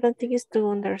most important thing is to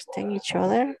understand each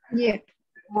other.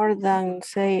 More than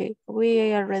say,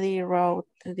 we already wrote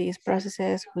these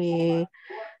processes, we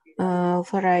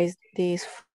authorized this.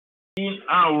 In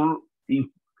our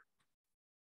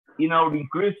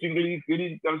increasingly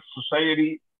critical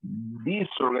society, these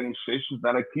organizations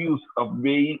are accused of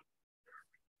being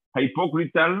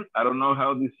hypocritical. I don't know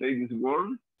how they say this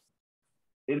word.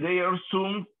 And they are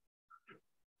assumed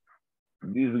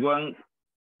this one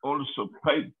also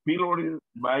piloted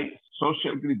by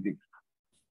social critics.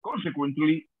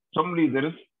 Consequently, some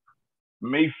leaders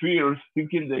may fear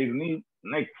speaking their need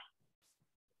next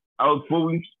out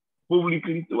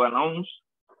publicly to announce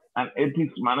an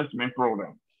ethics management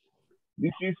program.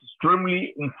 This is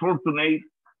extremely unfortunate.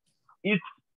 It's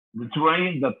the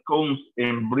train that comes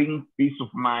and brings peace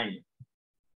of mind,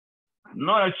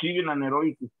 not achieving an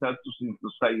heroic status in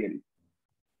society.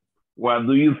 What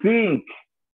do you think?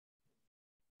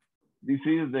 This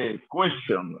is the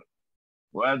question.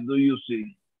 What do you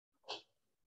see?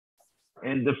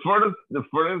 And the first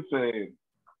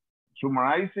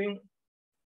summarizing,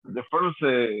 the first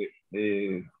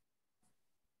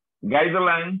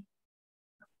guideline,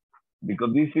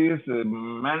 because this is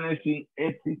managing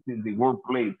ethics in the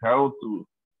workplace, how to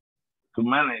to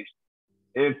manage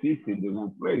ethics in the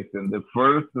workplace. And the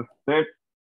first step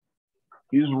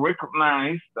is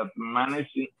recognize that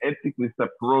managing ethics is a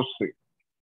process.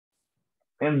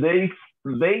 And they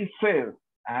said,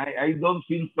 I don't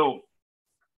think so.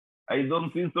 I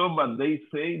don't think so, but they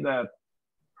say that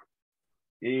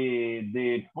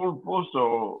the purpose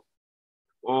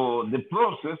or the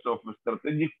process of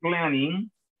strategic planning,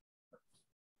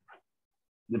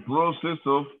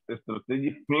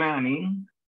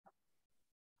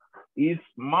 is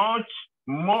much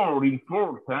more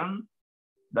important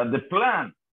than the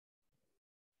plan.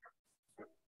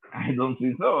 I don't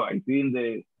think so. I think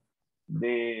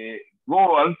the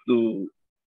goal to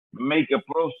make a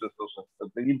process of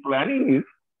strategic planning is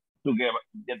to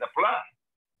get a plan.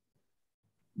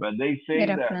 But they say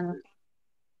that,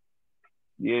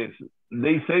 yes,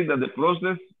 they say that the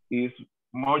process is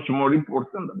much more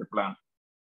important than the plan.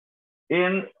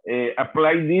 And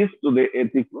apply this to the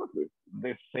ethics process.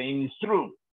 The same is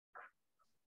true.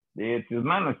 The ethics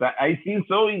management. I think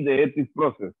so in the ethics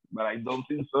process, but I don't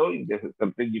think so in the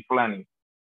strategic planning.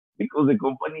 Because the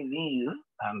company needs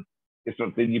a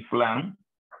strategic plan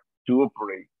to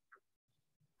operate.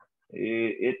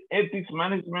 Ethics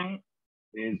management,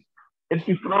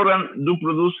 ethics program do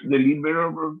produce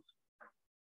deliverables,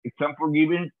 example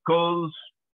given, codes,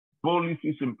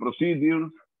 policies and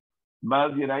procedures,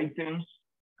 budget items,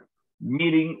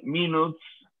 meeting minutes,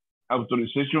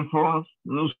 authorization forms.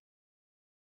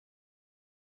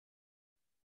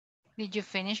 Did you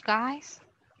finish, guys?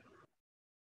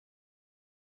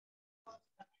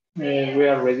 We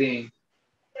are ready.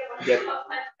 Yep.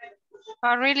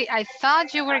 Oh, really? I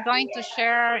thought you were going to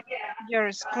share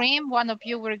your screen. One of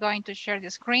you were going to share the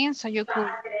screen so you could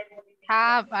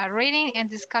have a reading and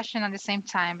discussion at the same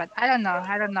time. But I don't know.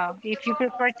 I don't know. If you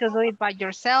prefer to do it by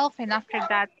yourself and after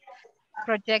that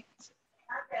project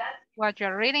what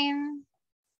you're reading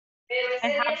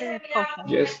and have the discussion.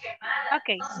 Yes.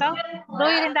 Okay, so do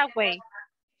it in that way.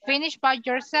 Finish by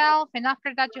yourself and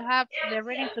after that you have the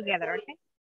reading together, okay?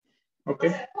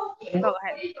 Okay. Go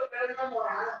ahead.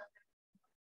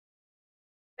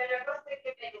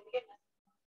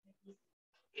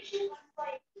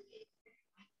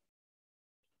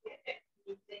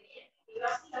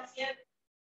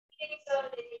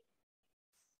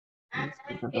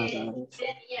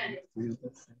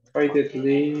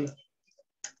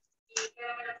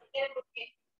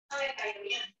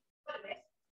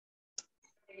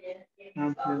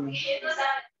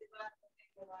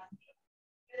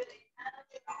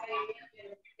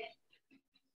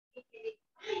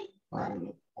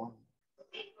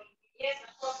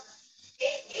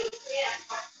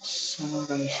 Some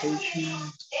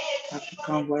organizations have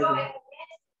become ready.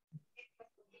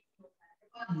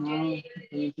 No, I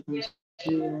need to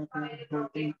consider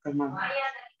command.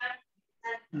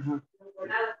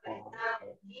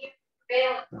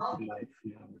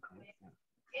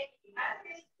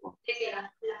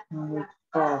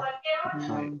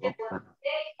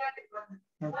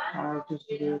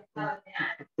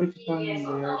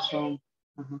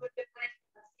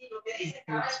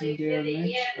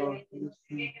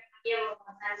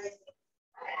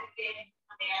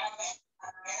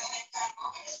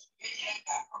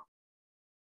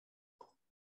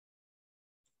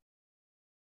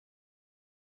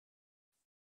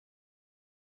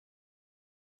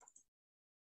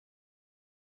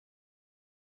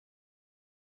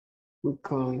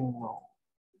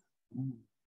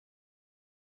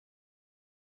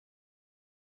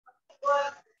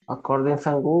 According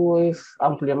to Google es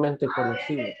ampliamente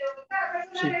conocido.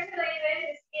 Sí.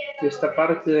 Esta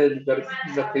parte de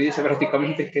lo que dice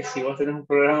prácticamente es que si vos tenés un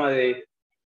programa de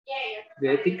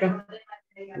ética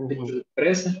de tu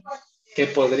empresa, que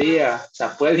podría, o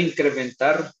sea, puede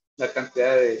incrementar la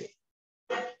cantidad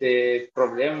de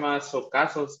problemas o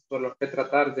casos por los que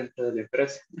tratar dentro de la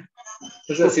empresa.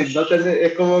 Entonces, si no tenés,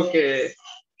 es como que...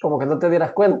 Como que no te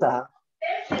dieras cuenta.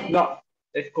 No,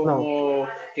 es como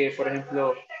que, por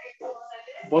ejemplo,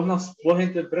 vos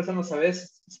en tu empresa no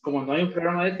sabes, como no hay un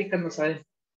programa de ética, no sabes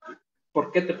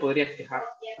por qué te podrías quejar.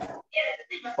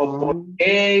 O por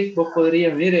qué vos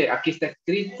podrías, mire, aquí está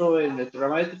escrito en el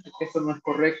programa de ética que esto no es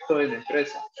correcto en la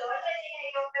empresa.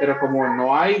 Pero como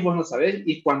no hay, vos no sabés.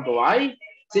 Y cuando hay,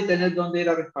 sí tenés donde ir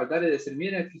a respaldar y decir,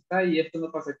 mire, aquí está y esto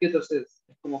no pasa aquí. Entonces,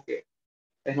 es como que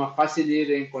es más fácil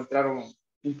ir a encontrar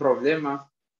un problema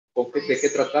de qué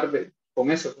tratar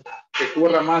con eso. Que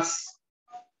ocurra más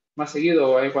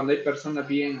seguido cuando hay personas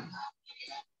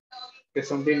que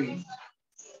son bien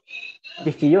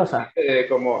quisquillosa.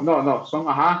 Como, no, son,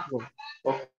 ajá.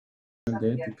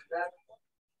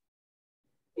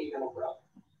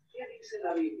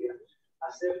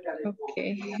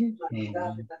 Okay.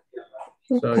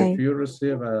 So if you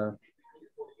receive a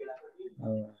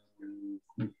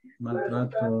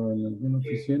maltrato en alguna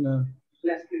oficina,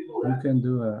 you can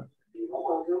do a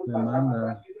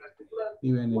demanda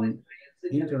even in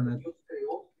internet.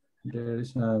 There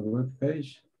is a web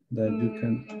page that you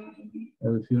can,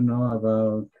 if you know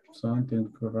about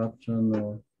something, corruption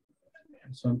or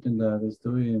something that is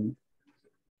doing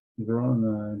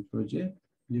wrong project,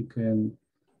 you can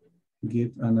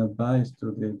give an advice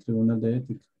to the Tribunal de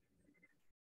Ética.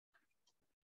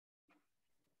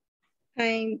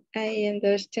 I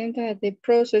understand that the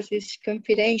process is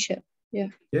confidential. Yeah.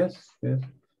 Yes, yes.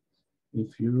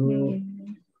 If you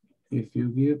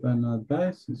give an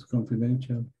advice, it's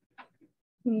confidential.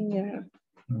 Yeah.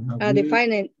 The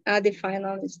final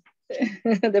is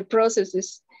the process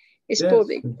is yes,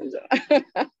 public.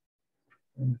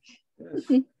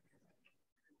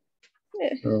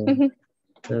 Yes. So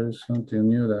there is something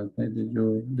new that maybe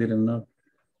you didn't know.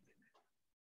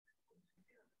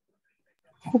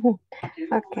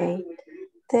 Okay.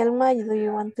 Thelma, do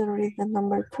you want to read the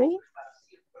number 3?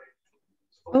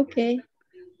 Okay.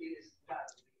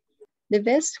 The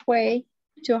best way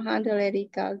to handle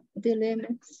ethical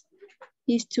dilemmas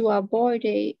is to avoid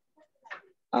a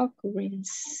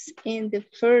occurrence in the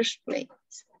first place.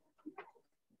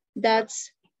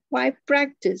 That's why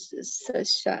practices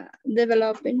such as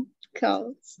developing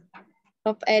codes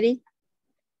of ethics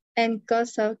and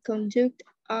codes of conduct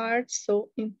are so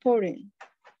important.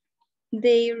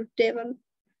 Their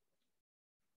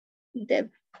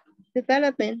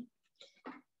development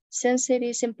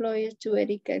sensitives employees to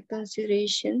ethical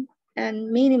consideration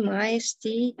and minimize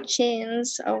the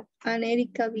chance of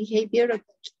unethical behavior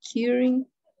occurring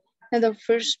in the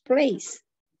first place.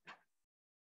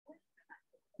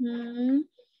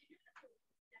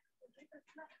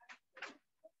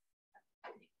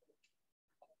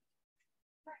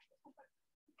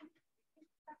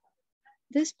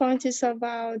 This point is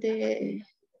about the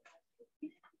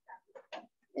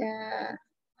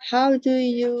how do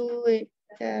you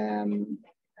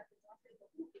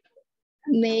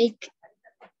make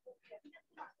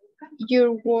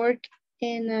your work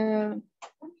and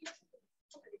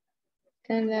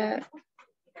the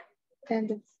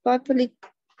public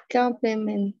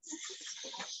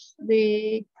complements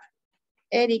the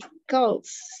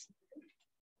ethicals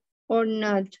or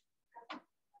not?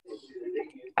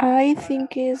 I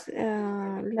think it's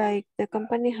like the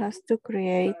company has to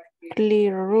create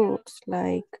clear rules,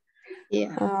 like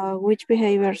which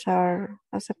behaviors are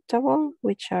acceptable,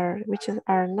 which are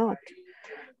not.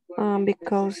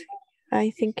 Because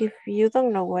I think if you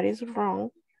don't know what is wrong,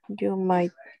 you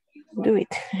might do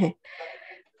it.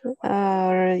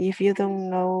 Or if you don't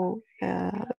know,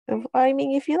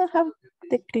 if you don't have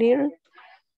the clear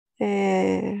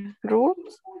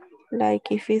rules,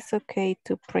 like if it's okay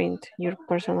to print your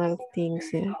personal things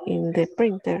in the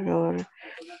printer, or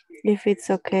if it's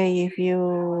okay if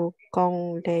you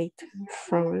come late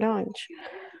from lunch.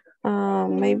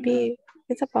 Maybe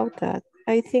it's about that.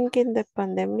 I think in the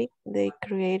pandemic, they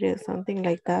created something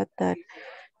like that, that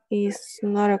is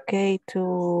not okay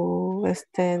to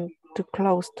stand too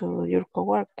close to your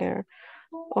coworker.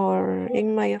 Or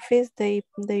in my office, they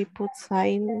put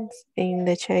signs in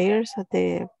the chairs at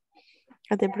the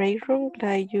break room,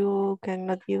 like you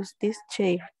cannot use this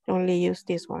chair, only use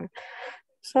this one.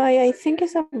 So I think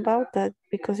it's about that,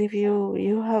 because if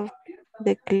you have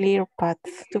the clear path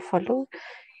to follow,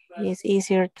 it's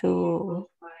easier to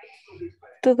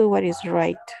do what is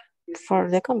right for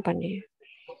the company.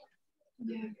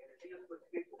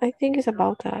 I think it's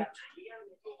about that.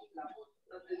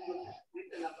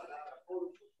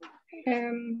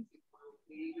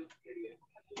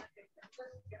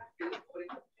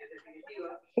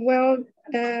 Well,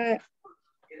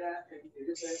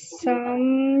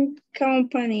 some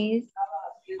companies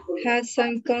have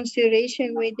some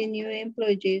consideration with the new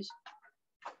employees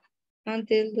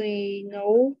until they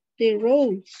know the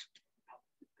rules.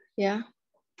 Yeah.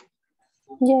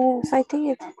 Yes, I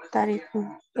think that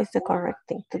is the correct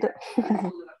thing to do.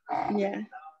 Yeah.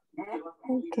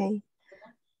 Okay.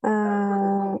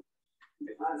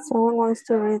 Someone wants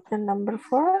to read the number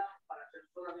 4?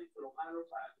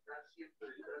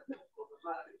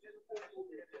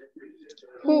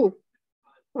 Who?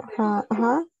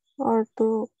 Or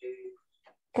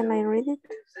can I read it?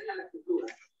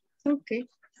 Okay.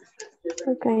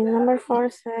 Okay, number 4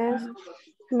 says,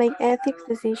 make ethics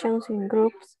decisions in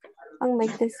groups and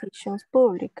make decisions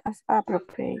public as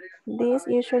appropriate. This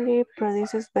usually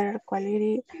produces better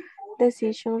quality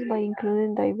decisions by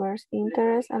including diverse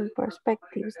interests and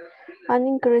perspectives, and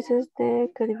increases the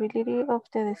credibility of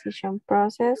the decision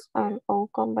process and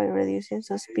outcome by reducing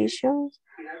suspicions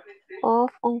of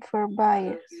unfair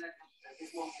bias.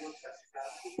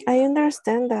 I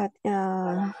understand that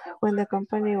when the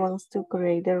company wants to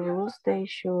create the rules, they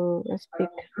should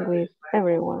speak with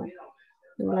everyone,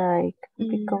 like,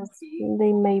 because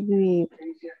they may be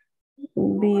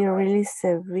really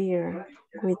severe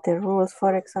with the rules.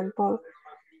 For example,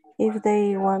 if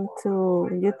they want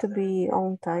you to be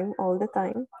on time all the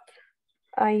time,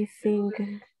 I think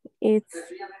it's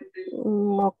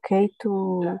okay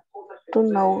to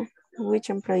know which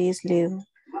employees live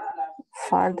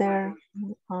farther,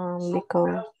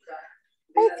 because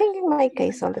I think in my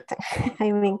case all the time.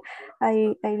 I mean,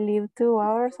 I live 2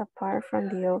 hours apart from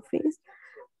the office,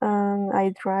 and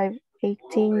I drive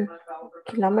 18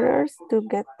 kilometers to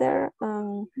get there.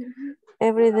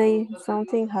 Every day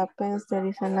something happens. There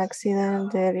is an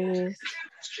accident, there is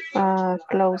a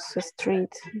closed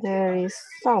street, there is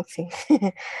something.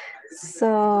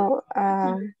 So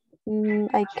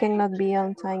I cannot be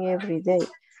on time every day.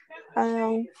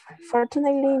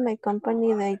 Fortunately, my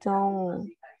company, they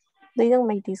don't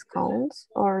make discounts,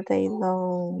 or they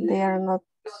are not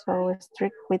so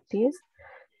strict with this.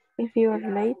 If you are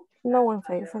late, no one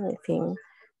says anything.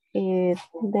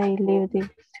 They leave it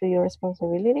to your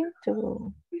responsibility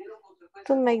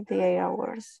to make the 8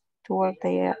 hours, to work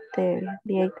the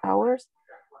 8 hours.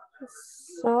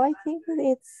 So I think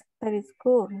that it's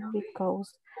good, because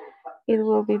it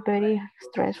will be very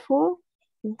stressful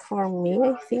for me,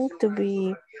 I think, to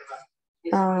be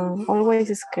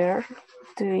always scared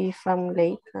if I'm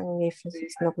late and if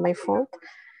it's not my fault.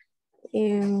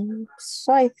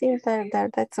 So I think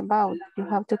that's about, you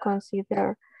have to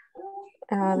consider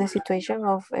the situation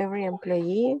of every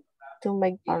employee to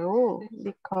make a rule,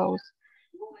 because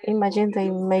imagine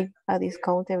they make a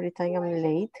discount every time I'm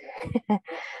late.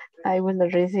 I will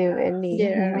not receive any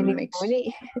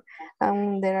money.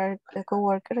 There are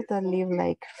co-workers that live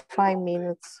like 5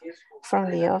 minutes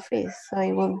from the office. So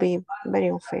it will be very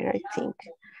unfair, I think,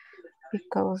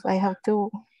 because I have to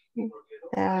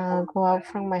go out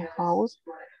from my house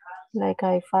like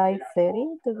at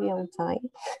 5:30 to be on time.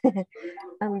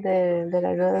 And there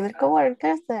are other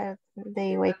co-workers that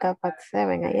they wake up at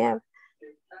 7 a.m.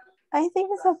 I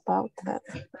think it's about that.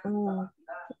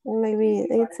 Maybe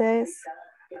it says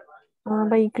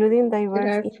by including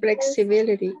diverse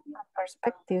flexibility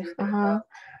perspectives,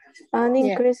 and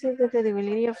increases the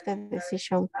credibility of the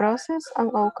decision process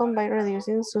and outcome by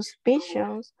reducing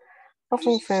suspicions of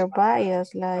unfair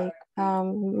bias. Like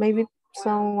maybe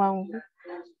someone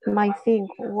might think,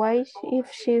 why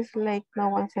if she's late, no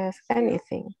one says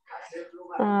anything.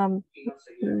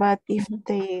 But if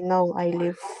they know I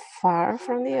live far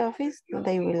from the office,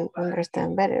 they will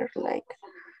understand better. Like,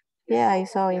 yeah, I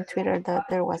saw in Twitter that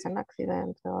there was an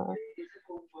accident or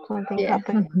something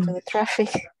happened to the traffic.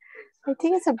 I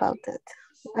think it's about that.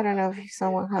 I don't know if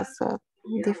someone has a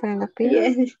different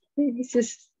opinion.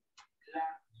 Yes,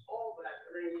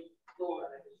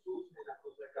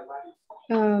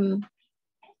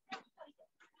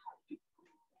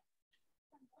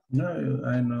 No,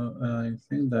 I know. I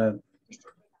think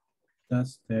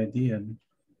that's the idea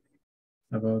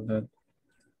about that.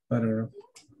 Better.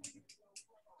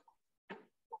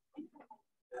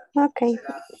 Okay,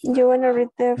 you want to read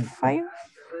the 5?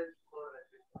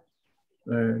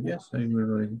 Yes, I will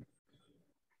read.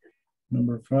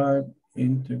 Number 5,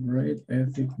 integrate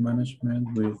ethic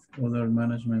management with other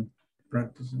management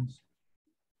practices.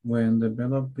 When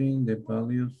developing the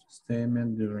values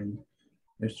statement during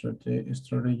strategic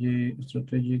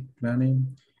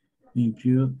planning,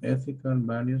 include ethical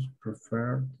values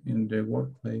preferred in the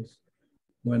workplace.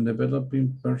 When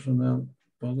developing personnel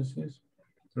policies,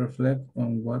 reflect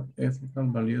on what ethical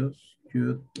values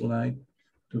you'd like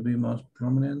to be most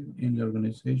prominent in the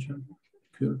organization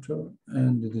culture,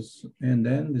 and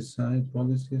then decide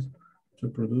policies to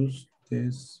produce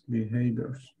these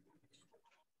behaviors.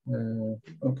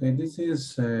 Okay, this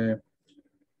is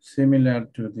similar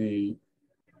to the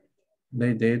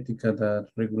ley de ética that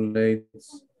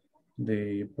regulates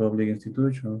the public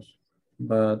institutions,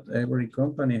 but every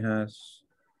company has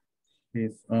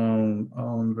his own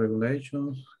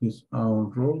regulations, his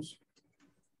own rules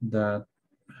that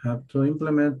have to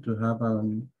implement to have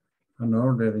an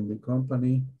order in the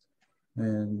company.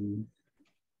 And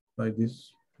by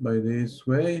this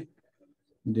way,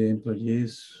 the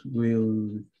employees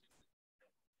will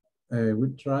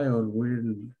try or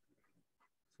will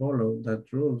follow that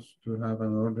rules to have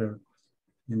an order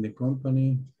in the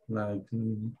company, like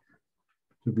to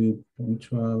be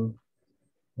punctual,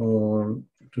 or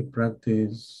to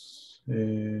practice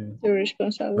The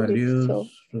responsibility. values, So,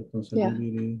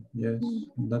 responsibility, yes,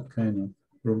 that kind of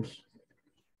rules.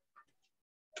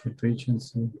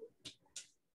 Efficiency.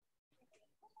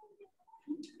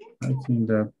 I think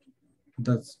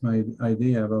that's my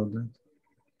idea about that.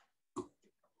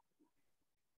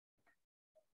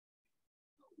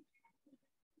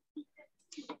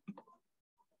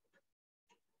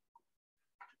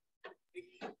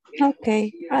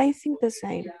 Okay, I think the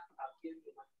same.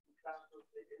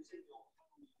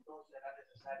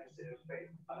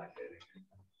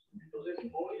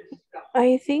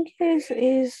 I think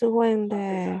is when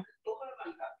the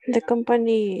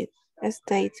company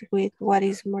states with what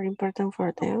is more important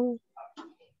for them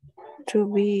to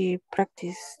be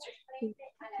practiced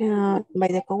by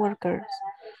the coworkers.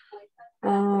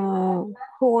 Who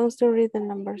wants to read the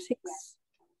number 6?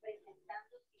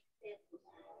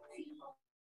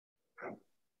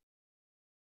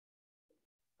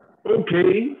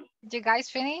 Okay. You guys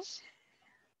finish?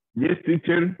 Yes,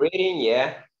 teacher. Reading,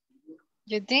 yeah.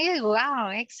 You did? Wow,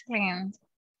 excellent.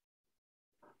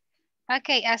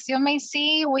 Okay, as you may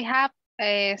see, we have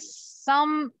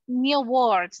some new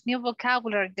words, new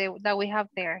vocabulary that we have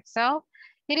there. So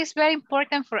it is very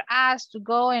important for us to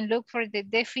go and look for the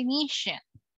definition,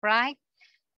 right?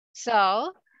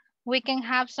 So we can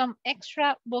have some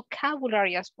extra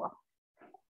vocabulary as well.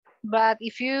 But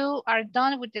if you are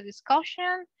done with the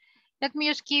discussion, let me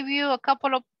just give you a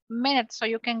couple of minutes so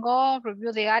you can go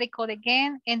review the article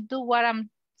again and do what I'm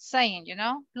saying, you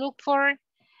know? Look for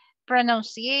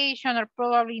pronunciation or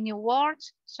probably new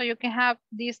words so you can have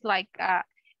this like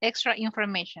extra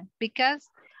information, because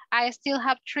I still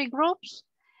have 3 groups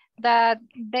that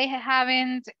they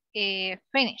haven't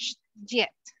finished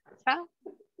yet. So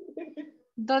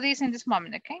do this in this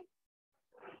moment, okay?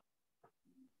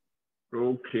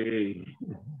 Okay.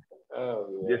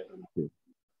 Oh, yes.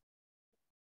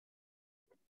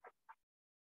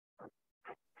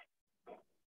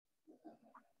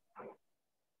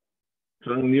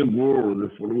 Some new words, the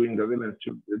following elements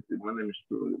should manage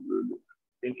to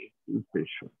meaningful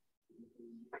fashion.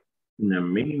 In a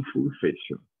meaningful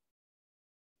fashion.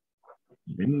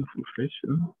 Meaningful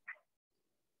fashion.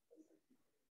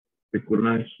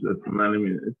 Recognize that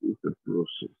management is a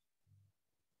process.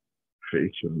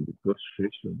 Fashion, because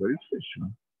fashion, very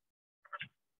fashion.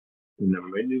 In a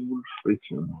meaningful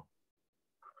fashion.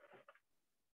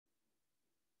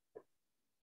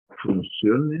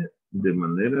 Funcione de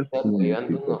manera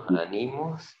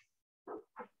significativa.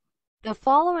 The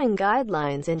following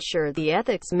guidelines ensure the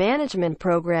ethics management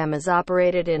program is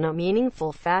operated in a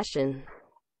meaningful fashion.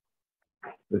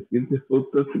 Las siguientes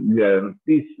pautas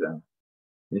garantizan,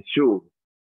 ensure,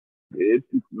 the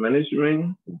ethics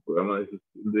management, el programa de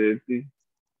gestión de ethics,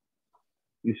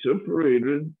 is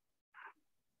operated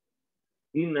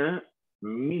in a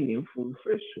meaningful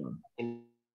fashion.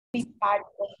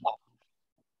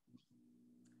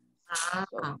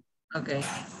 Okay.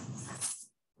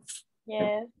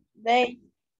 Yes, they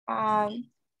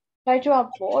try to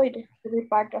avoid to be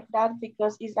part of that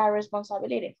because it's a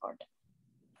responsibility for them.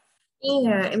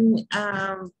 Yeah,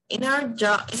 in our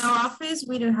job, in our office,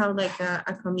 we do have like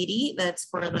a committee that's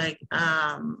for like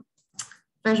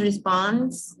first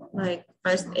response, like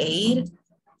first aid.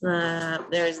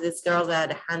 There's this girl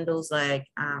that handles like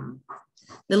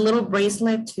the little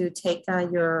bracelet to take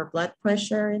your blood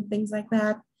pressure and things like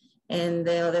that. And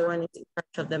the other one is in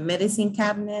charge of the medicine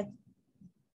cabinet.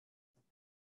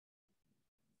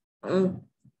 And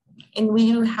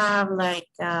we do have like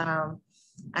a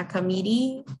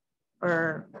committee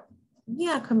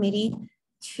committee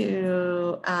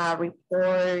to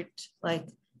report like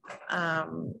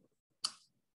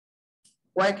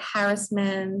work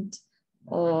harassment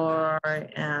or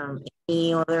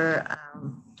any other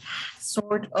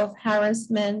sort of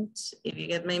harassment, if you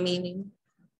get my meaning,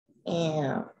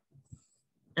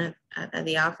 at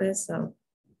the office. So,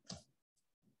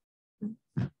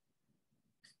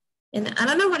 and I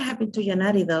don't know what happened to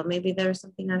Yanari though. Maybe there's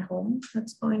something at home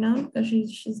that's going on because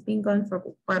she's been gone for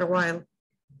quite a while.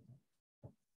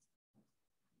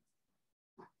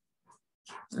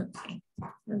 Okay,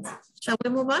 shall we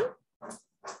move on?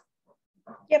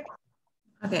 Yep.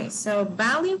 Okay, so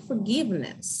value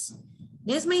forgiveness.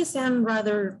 This may sound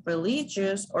rather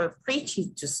religious or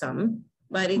preachy to some,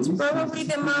 but it's probably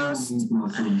the most,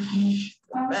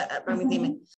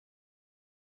 permíteme.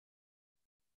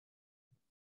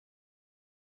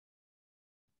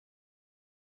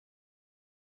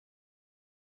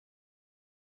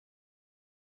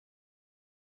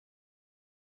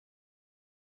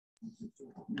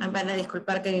 Van a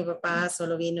disculpar que mi papá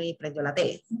solo vino y prendió la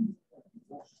tele.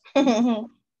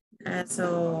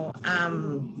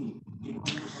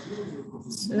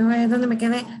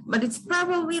 But it's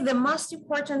probably the most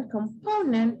important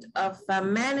component of a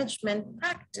management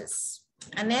practice.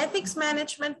 An ethics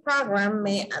management program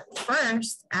may at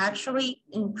first actually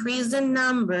increase the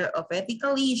number of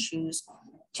ethical issues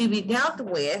to be dealt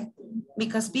with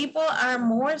because people are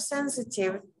more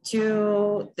sensitive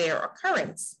to their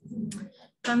occurrence.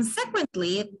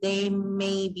 Consequently, there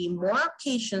may be more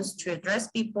occasions to address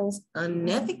people's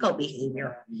unethical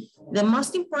behavior. The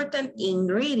most important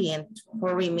ingredient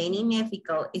for remaining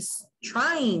ethical is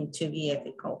trying to be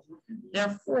ethical.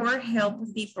 Therefore,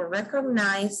 help people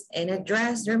recognize and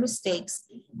address their mistakes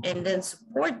and then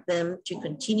support them to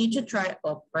continue to try to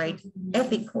operate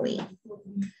ethically.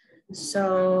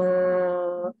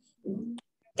 So,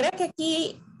 creo que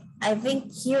aquí I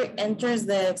think here enters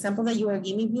the example that you were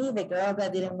giving me, the girl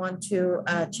that didn't want to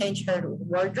change her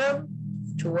wardrobe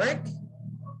to work.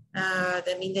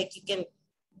 That means that you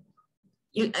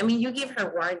give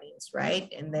her warnings,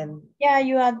 right? And then. Yeah,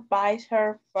 you advise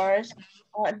her first.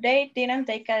 They didn't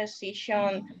take a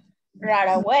decision right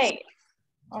away.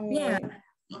 I mean, yeah,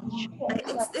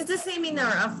 it's the same in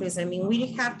our office. I mean,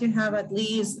 we have to have at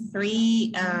least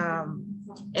 3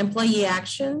 employee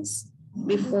actions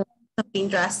before something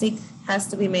drastic has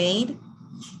to be made,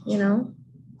 you know?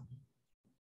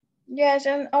 Yes,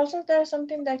 and also there's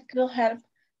something that could help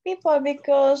people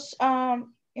because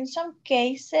in some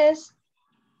cases,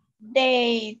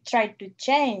 they try to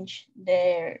change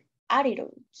their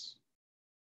attitudes.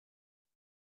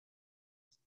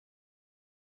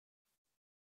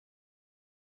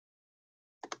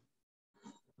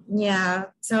 Yeah,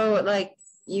 so like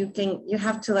you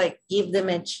have to like give them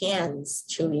a chance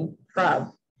to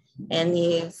improve. And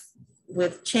if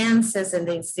with chances and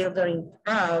they still don't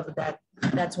improve,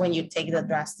 that's when you take the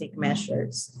drastic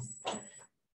measures.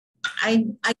 I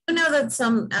do know that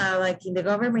some like in the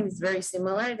government is very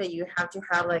similar, that you have to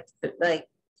have like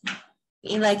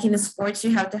in the sports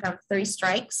you have to have 3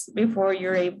 strikes before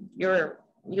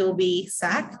you'll be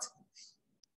sacked.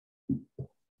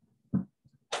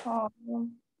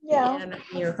 Yeah. And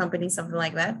your company, something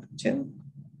like that too?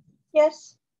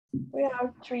 Yes, we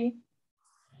have 3.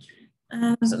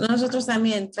 Nosotros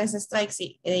también 3 strikes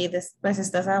y después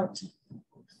estás out.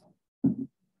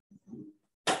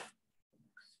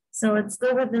 So let's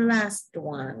go with the last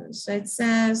one. So it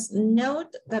says,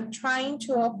 note that trying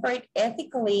to operate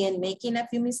ethically and making a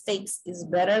few mistakes is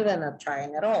better than not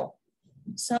trying at all.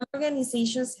 Some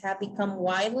organizations have become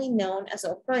widely known as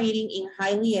operating in a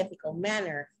highly ethical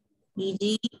manner,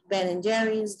 e.g. Ben &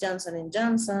 Jerry's, Johnson &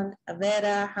 Johnson,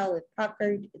 Aveda,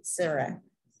 Hewlett-Packard, etc.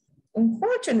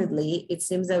 Unfortunately, it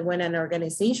seems that when an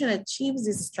organization achieves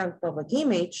this strong public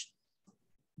image,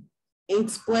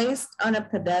 it's placed on a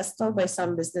pedestal by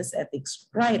some business ethics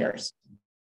writers.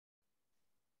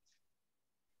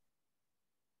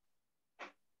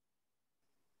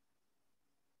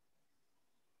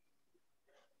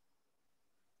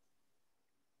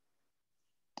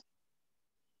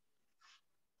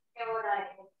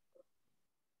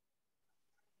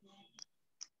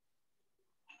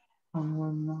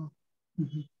 No.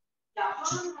 Okay.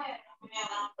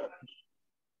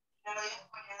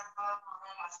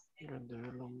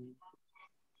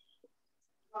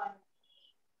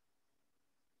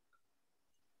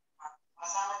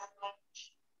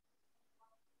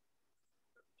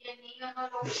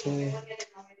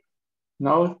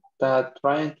 Note that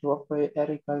trying to operate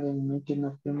ethically and making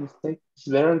a few mistakes is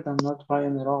better than not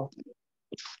trying at all.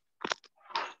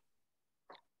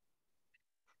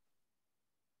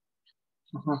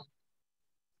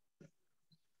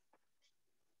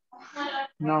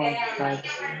 No,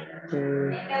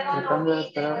 tratando de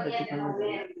esperar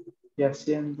éticamente y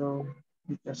haciendo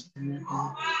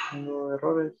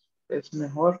errores es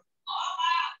mejor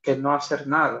que no hacer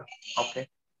nada. Ok.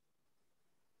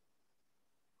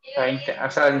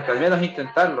 O sea, al menos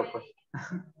intentarlo, pues.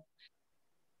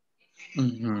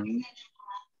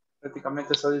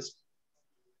 Prácticamente eso es.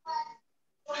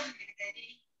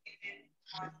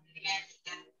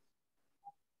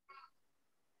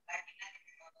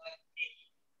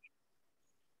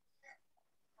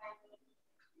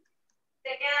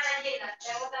 Te quedan allí,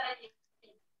 te botan allí.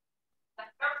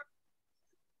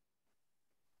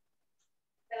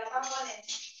 Te la van a poner.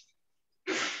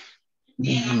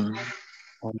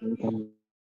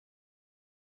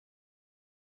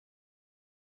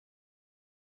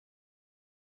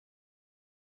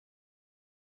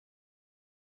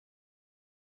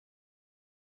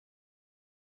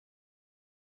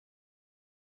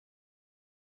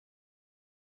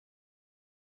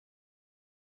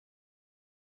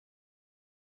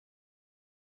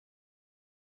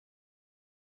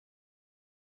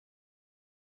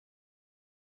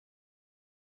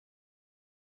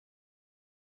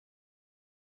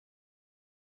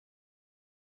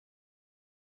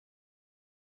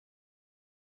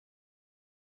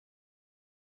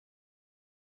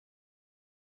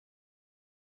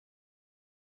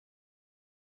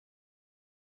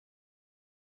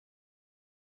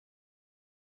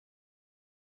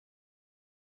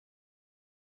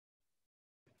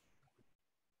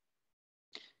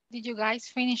 Did you guys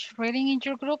finish reading in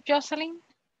your group, Jocelyn?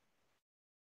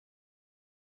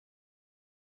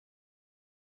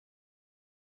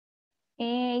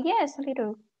 Yes, a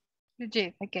little. You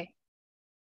did, okay.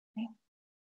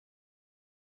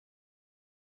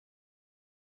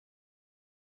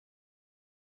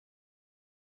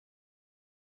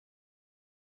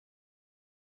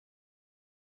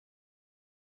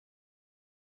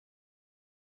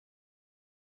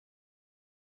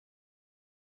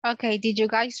 Okay, did you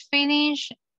guys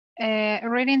finish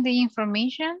reading the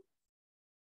information?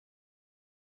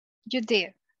 You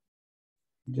did.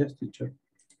 Yes, teacher.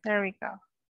 There we go.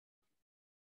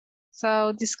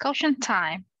 So discussion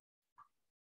time.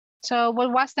 So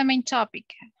what was the main topic?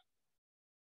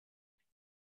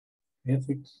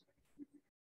 Ethics.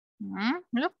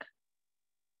 Look.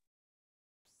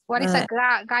 What is a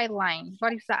guideline?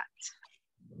 What is that?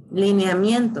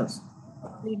 Lineamientos.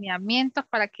 Lineamientos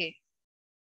para qué?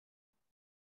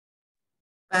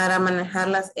 Para manejar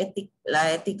la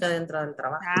ética dentro del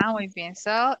trabajo. Ah, muy bien.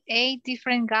 So 8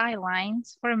 different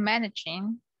guidelines for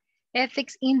managing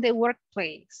ethics in the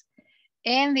workplace.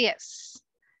 And yes,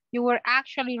 you were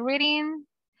actually reading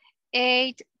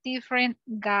 8 different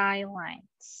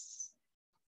guidelines.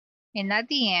 And at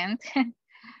the end,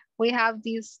 we have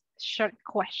this short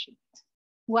question.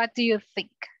 What do you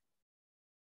think?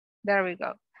 There we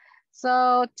go.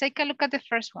 So take a look at the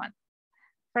first one.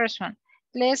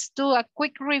 Let's do a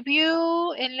quick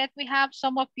review and let me have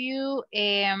some of you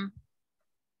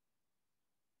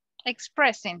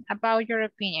expressing about your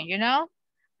opinion, you know?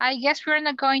 I guess we're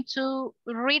not going to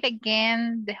read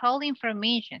again the whole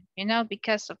information, you know,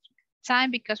 because of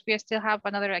time, because we still have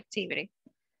another activity.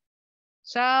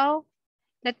 So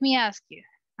let me ask you,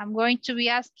 I'm going to be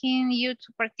asking you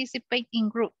to participate in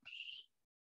groups.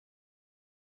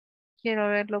 Quiero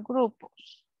ver los grupos.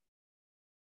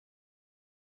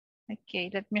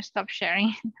 Okay, let me stop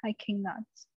sharing. I cannot.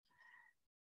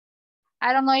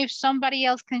 I don't know if somebody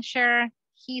else can share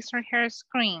his or her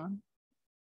screen.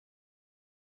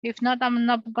 If not, I'm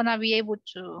not gonna be able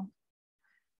to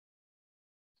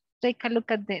take a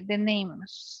look at the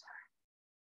names.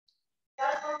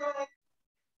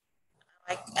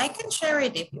 I can share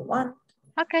it if you want.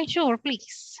 Okay, sure,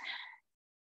 please.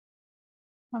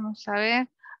 Vamos a ver.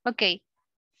 Okay,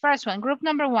 first one, group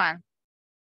number 1.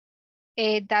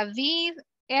 David,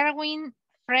 Erwin,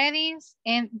 Fredis,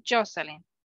 and Jocelyn.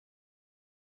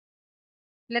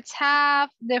 Let's have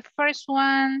the first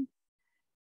one.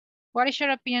 What is your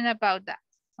opinion about that?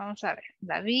 Vamos a ver.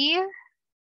 David,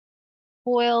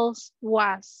 who else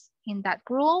was in that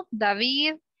group?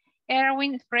 David,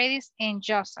 Erwin, Fredis, and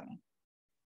Jocelyn.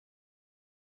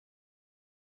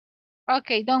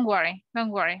 Okay, don't worry, don't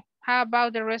worry. How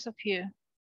about the rest of you?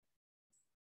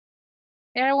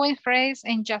 Erwin, Fredis,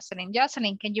 and Jocelyn.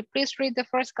 Jocelyn, can you please read the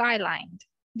first guideline?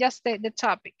 Just the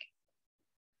topic.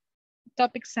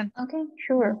 Topic sentence. Okay,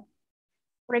 sure.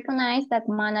 Recognize that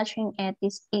managing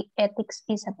ethics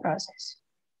is a process.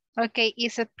 Okay,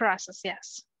 it's a process,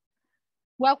 yes.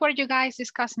 What were you guys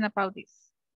discussing about this?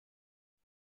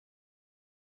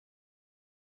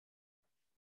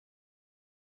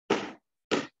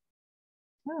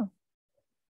 Oh.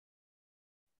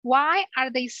 Why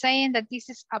are they saying that this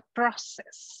is a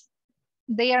process?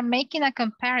 They are making a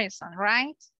comparison,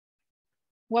 right?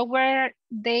 What were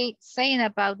they saying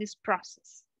about this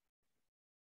process?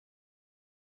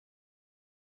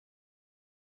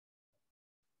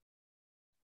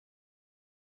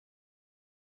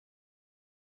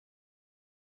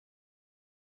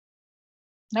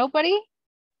 Nobody?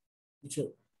 Sure.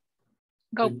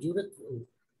 Go.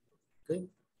 Okay.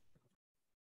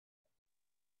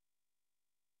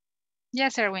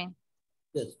 Yes, Erwin.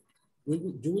 Yes.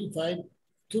 You will find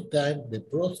 2 times the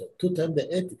process, 2 times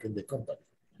the ethic in the company.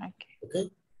 Okay.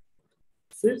 Okay.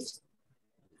 First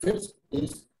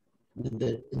is with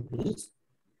the employees.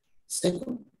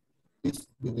 Second is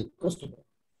with the customer.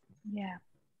 Yeah.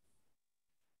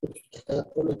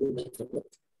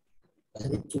 I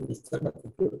need to restart my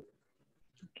computer.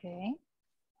 Okay.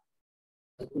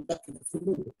 I go back to the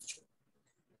full.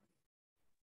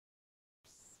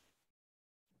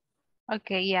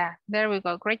 Okay, yeah, there we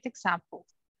go. Great example.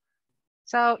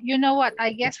 So you know what?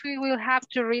 I guess we will have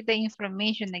to read the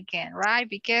information again, right?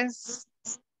 Because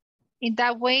in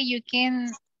that way you can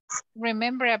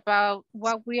remember about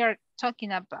what we are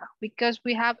talking about, because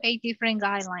we have 8 different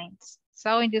guidelines.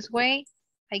 So in this way,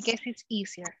 I guess it's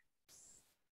easier.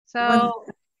 So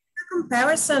the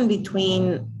comparison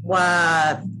between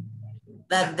what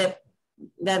that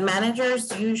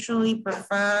managers usually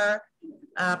prefer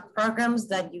programs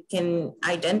that you can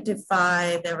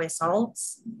identify the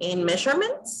results in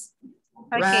measurements.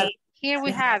 okay, Here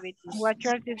we have it. What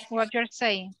you're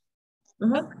saying.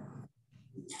 Mm-hmm.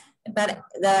 But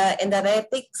the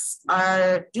ethics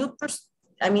are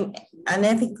an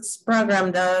ethics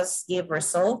program does give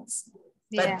results,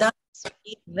 but doesn't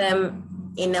give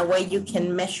them in a way you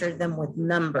can measure them with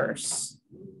numbers.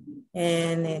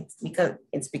 And it's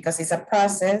because it's a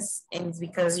process, and it's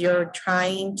because you're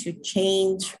trying to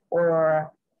change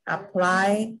or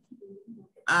apply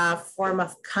a form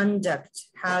of conduct,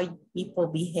 how people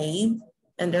behave,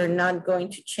 and they're not going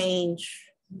to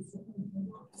change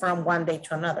from one day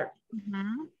to another.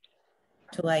 Mm-hmm.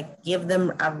 To like give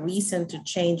them a reason to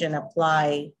change and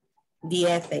apply the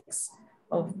ethics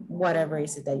of whatever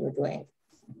is it that you're doing.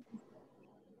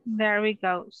 There we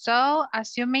go. So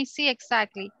as you may see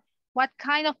exactly, what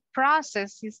kind of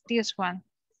process is this one?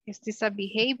 Is this a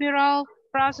behavioral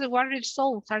process? What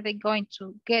results are they going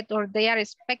to get or they are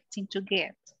expecting to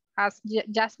get, as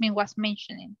Jasmine was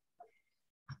mentioning?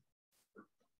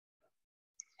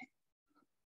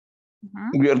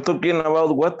 We are talking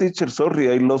about what, teacher?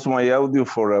 Sorry, I lost my audio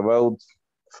for about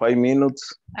 5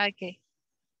 minutes. Okay.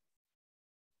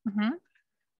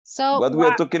 So what we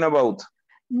are talking about?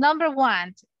 Number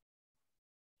one,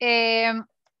 it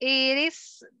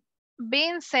is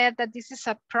being said that this is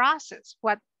a process.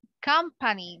 What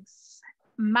companies,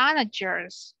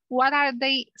 managers, what are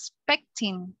they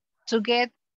expecting to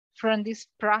get from this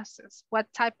process? What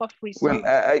type of results? Well,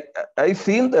 I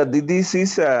think that this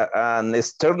is an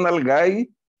external guide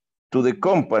to the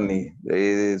company.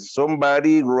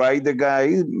 Somebody write the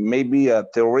guide, maybe a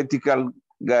theoretical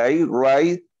guide,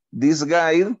 write this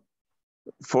guide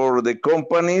for the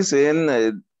companies,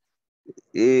 and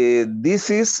this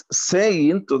is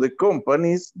saying to the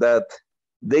companies that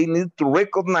they need to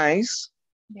recognize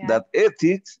that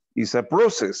ethics is a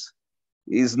process.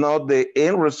 It's not the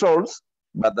end results,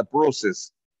 but the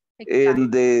process.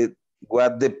 Exactly. And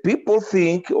what the people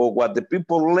think or what the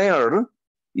people learn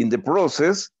in the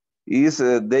process is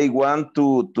they want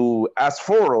to ask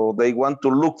for or they want to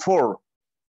look for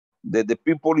the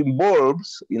people involved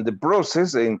in the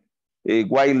process, and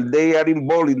while they are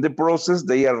involved in the process,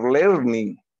 they are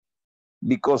learning.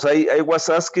 Because I was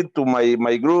asking to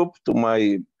my group, to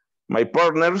my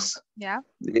partners,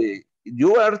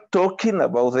 you are talking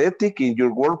about ethics in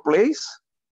your workplace,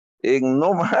 and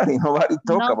nobody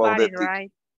talk about ethics.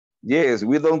 Right? Yes,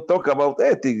 we don't talk about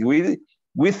ethics.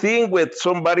 We think when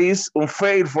somebody is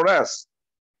unfair for us.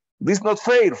 This is not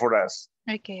fair for us.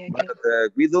 Okay. But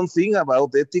we don't think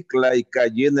about ethics like a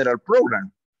general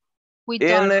program. We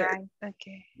don't, right?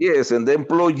 Okay. Yes, and the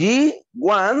employee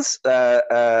wants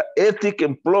ethic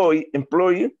employee.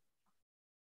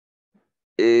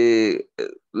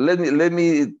 Let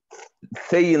me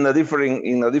say in a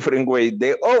different way.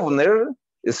 The owner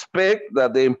expect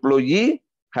that the employee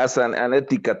has an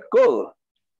ethical code,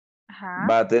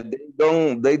 but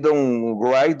they don't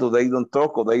write, or they don't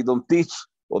talk, or they don't teach,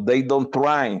 or they don't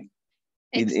try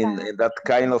in that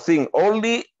kind of thing.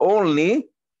 Only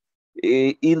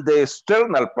in the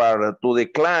external part to the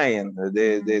client,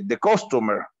 the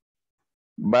customer,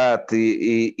 but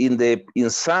in the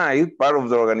inside part of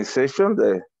the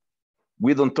organization,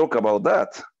 we don't talk about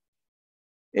that.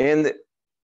 And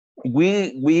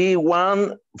we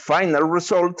want final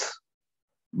results,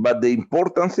 but the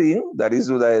important thing that is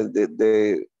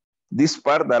this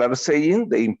part that I'm saying,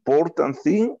 the important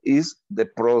thing is the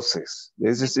process.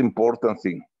 This is important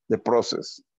thing, the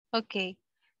process. Okay.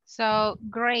 So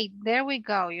great, there we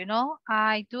go.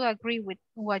 I do agree with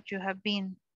what you have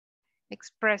been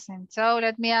expressing. So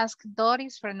let me ask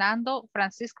Doris, Fernando,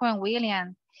 Francisco, and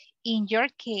William. In your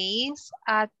case,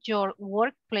 at your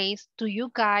workplace, do you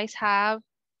guys have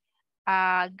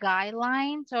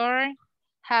guidelines, or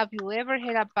have you ever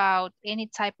heard about any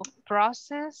type of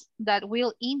process that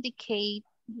will indicate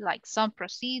like some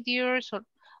procedures, or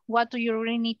what do you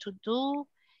really need to do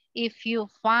if you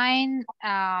find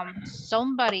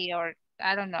somebody, or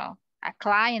I don't know, a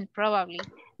client probably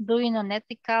doing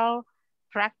unethical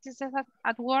practices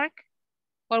at work?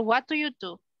 Or what do you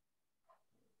do?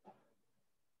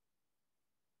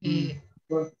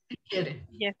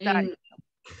 Yes,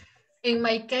 in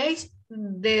my case,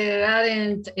 there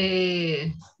aren't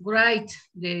write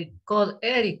the code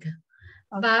ethic,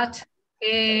 but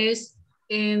is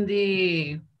in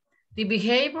the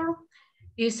behavior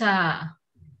is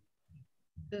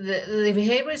the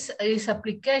behavior is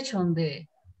application the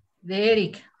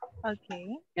ethic.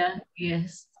 Okay. Yeah.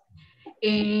 Yes.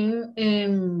 In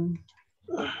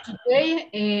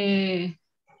today,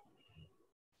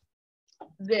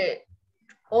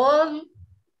 all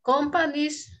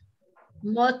companies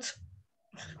must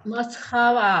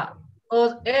have a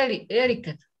code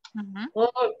etiquette.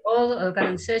 All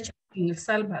organizations in El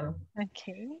Salvador.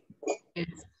 Okay.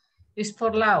 It's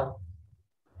for Lao.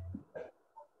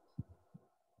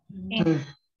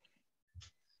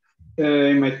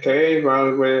 In my case,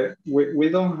 well, we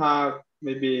don't have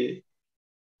maybe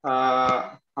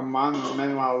a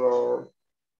manual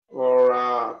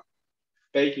or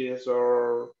pages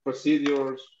or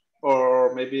procedures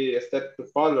or maybe a step to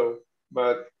follow.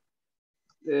 But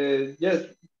yes,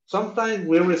 sometimes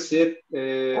we receive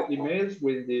emails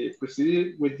with the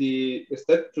procedure, with the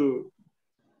step to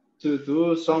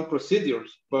do some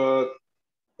procedures, but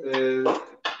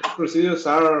procedures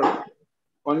are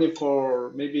only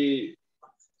for maybe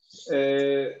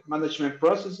management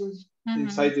processes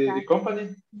inside the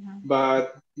company,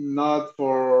 but not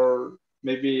for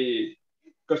maybe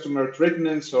customer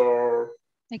treatments or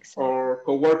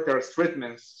co-workers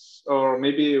treatments, or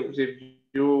maybe if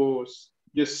you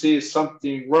see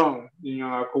something wrong in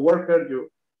your co-worker,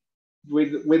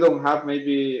 we don't have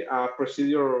maybe a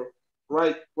procedure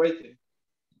writing.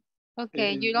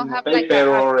 Okay, you don't have a like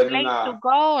paper a or place to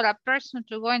go or a person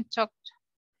to go and talk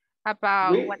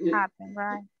about what happened,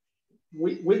 right?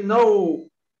 We know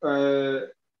to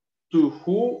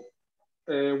who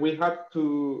we have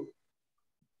to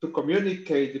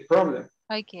communicate the problem.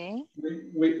 Okay.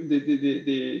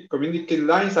 The communication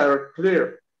lines are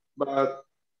clear, but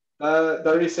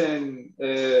there isn't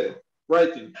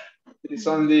writing. It's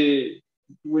only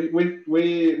we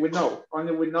know.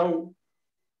 Only we know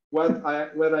what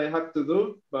I have to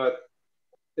do, but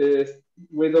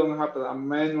we don't have a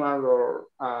manual or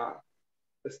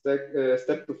a step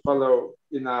to follow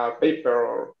in a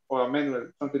paper or a manual,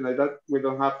 something like that. We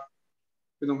don't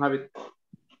have it.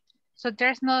 So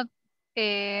there's not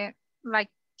like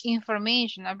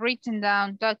information, a written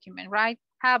down document, right?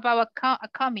 How about a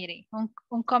committee, un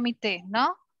comité,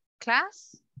 no?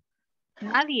 Class?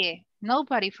 Nadie,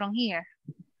 nobody from here.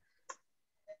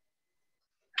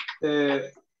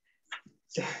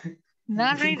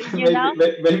 Not really, you know?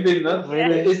 Maybe not. Yeah.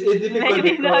 It's difficult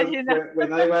Maybe because not, you know?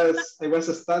 when I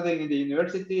was studying in the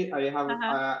university, I have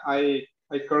I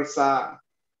course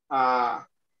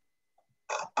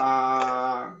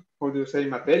how do you say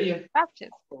materia?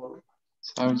 Subject.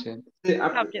 Subject.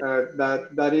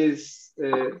 That is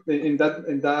in that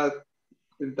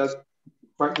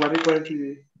what is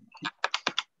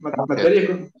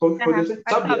materia? How do you say?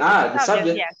 Subject. The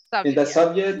subject. Yes, subject. In that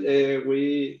subject,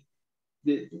 we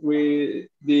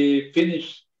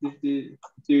finish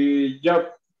the job,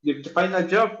 the final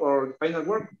job or the final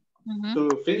work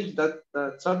to finish that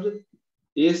subject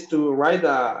is to write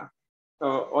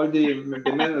all the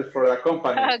manuals for the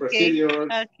company, procedures,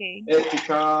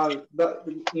 ethical.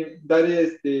 That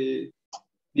is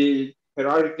the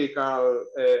hierarchical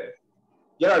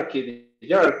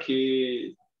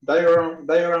hierarchy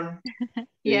diagram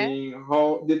in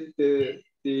how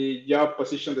the job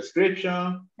position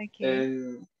description,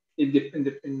 and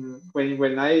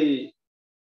when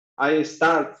I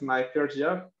start my first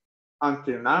job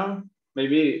until now,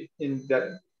 maybe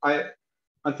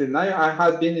until now I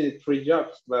had been in 3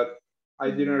 jobs, but I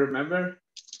didn't remember.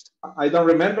 I don't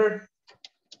remember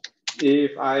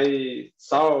if I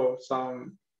saw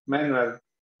some manual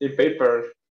in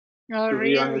paper. Oh, to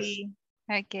really? be honest.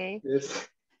 Okay. Yes.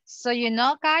 So, you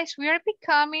know, guys, we are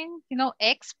becoming, you know,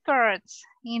 experts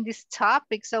in this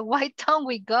topic. So why don't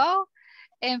we go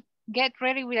and get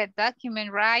ready with a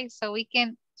document, right? So we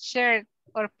can share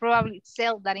or probably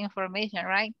sell that information,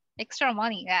 right? Extra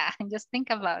money, yeah, just think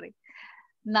about it.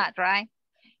 Not, right?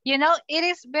 You know, it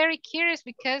is very curious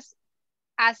because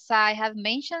as I have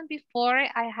mentioned before,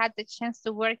 I had the chance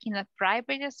to work in a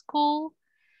private school.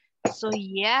 So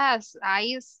yes,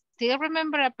 I still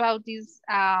remember about this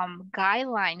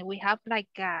guideline. We have like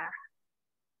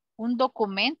un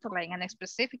documento, like a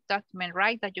specific document,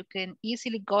 right? That you can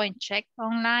easily go and check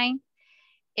online.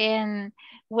 And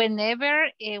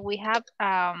whenever we have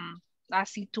a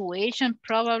situation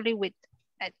probably with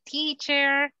a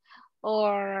teacher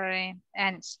or a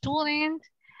student,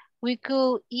 we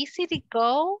could easily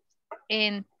go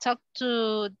and talk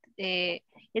to it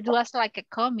was like a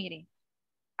committee.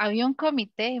 Había un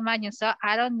comité, imagine. So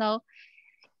I don't know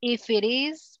if it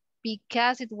is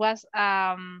because it was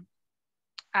an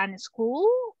school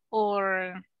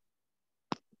or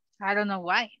I don't know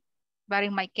why. But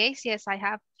in my case, yes, I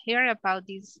have heard about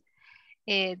these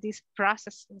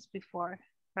processes before,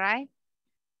 right?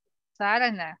 So I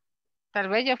don't know. Tal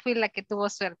vez yo fui la que tuvo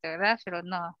suerte, ¿verdad? Pero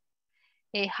no.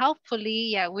 Hopefully,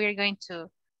 yeah, we're going to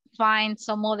find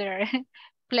some other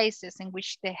places in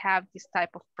which they have this type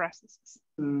of processes.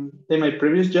 In my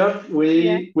previous job,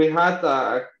 we had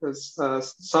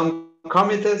some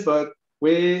committees, but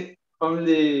we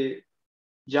only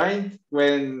join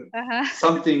when Uh-huh.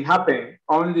 something happened.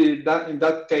 Only that in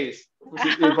that case,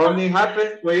 if only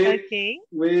happened, Okay.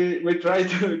 we try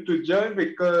to join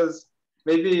because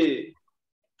maybe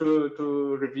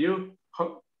to review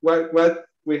what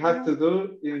we have to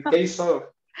do in case of.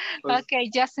 Okay,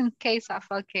 just in case of,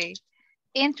 okay.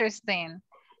 Interesting.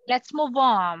 Let's move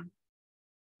on.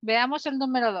 Veamos el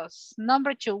número 2.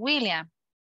 Number 2, William.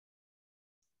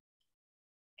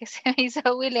 ¿Qué se me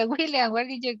hizo William? William, where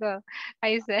did you go?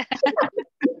 Ahí se.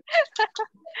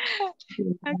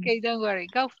 Okay, don't worry.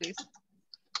 Go, please.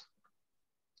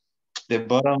 The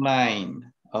bottom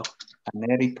line of an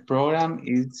ethic program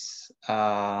is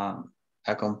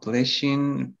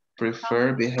accomplishing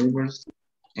preferred behaviors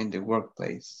in the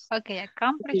workplace. Okay,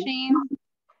 accomplishing.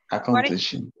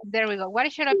 Accomplishing. There we go. What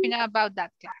is your opinion about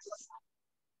that class?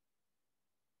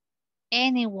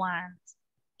 Anyone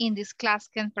in this class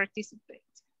can participate.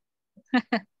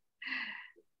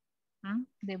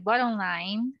 The bottom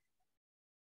line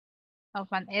of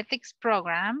an ethics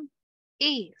program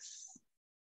is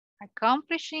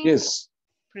accomplishing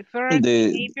preferred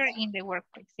behavior in the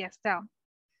workplace. Yes, tell.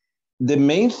 The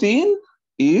main thing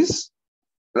is,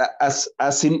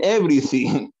 as in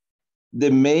everything, the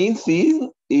main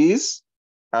thing is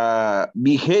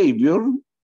behavior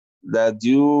that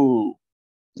you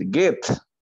get.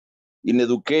 In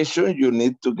education, you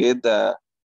need to get the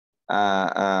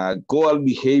goal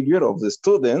behavior of the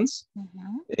students.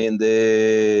 In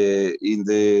the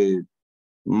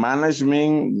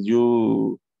management,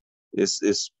 you is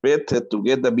expected to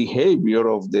get the behavior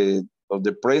of the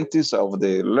apprentice, of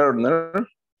the learner,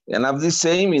 and of the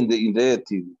same in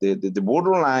the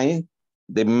borderline.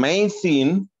 The main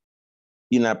thing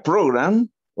in a program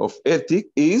of ethics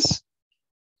is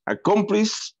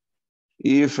accomplish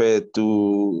if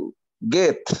to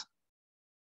get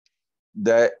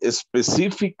the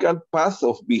specific path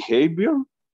of behavior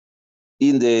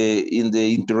in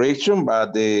the interaction by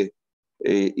the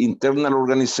internal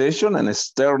organization and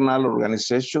external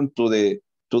organization to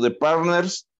the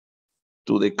partners,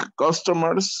 to the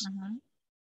customers.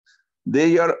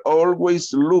 They are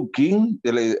always looking.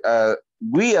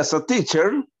 We as a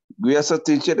teacher, they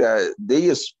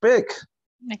expect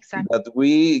that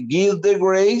we give the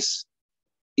grades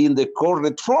in the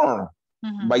correct form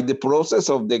by the process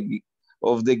of the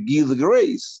give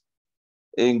grades,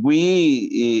 and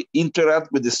we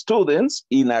interact with the students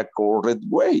in a correct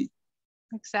way.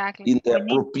 Exactly. In the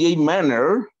appropriate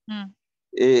manner.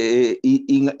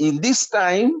 In this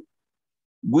time,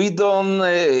 we don't.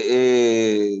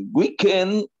 We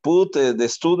can put the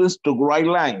students to write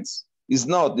lines. It's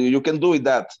not. You can do it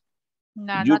that.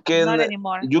 No, not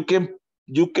anymore. You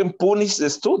can punish the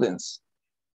students.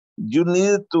 You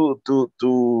need to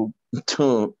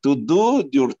do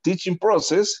your teaching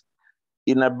process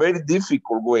in a very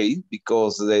difficult way,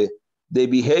 because the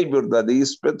behavior that they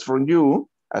expect from you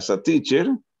as a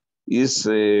teacher is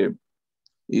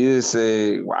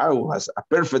wow, as a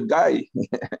perfect guy,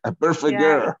 a perfect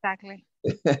girl. Exactly.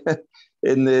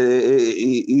 And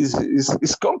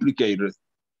it's complicated.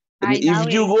 And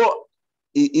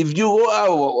if you go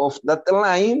out of that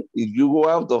line, if you go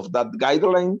out of that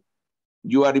guideline,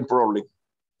 you are in problem.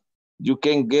 You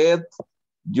can get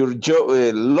your job,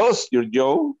 lost your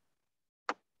job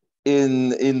in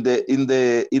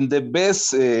the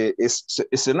best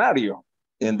scenario.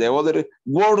 And the other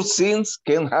worst things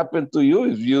can happen to you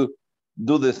if you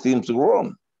do the things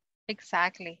wrong.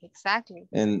 Exactly.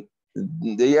 And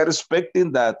they are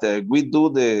expecting that we do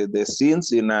the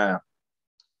things in a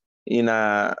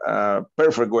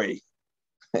perfect way.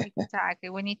 Exactly.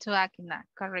 We need to act in a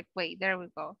correct way. There we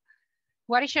go.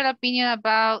 What is your opinion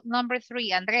about number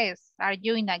 3, Andres? Are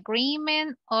you in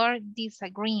agreement or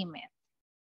disagreement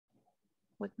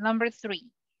with number 3?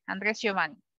 Andres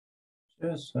Giovanni.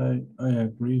 Yes, I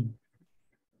agree.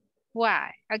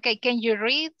 Why? Okay, can you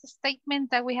read the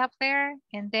statement that we have there,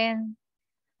 and then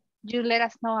you let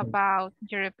us know about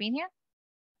your opinion?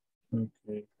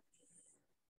 Okay.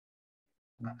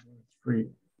 3.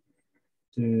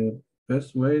 The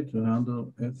best way to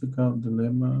handle ethical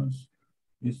dilemmas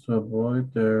is to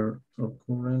avoid their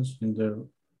occurrence in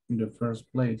the first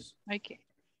place. Okay.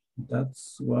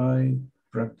 That's why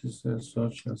practices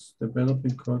such as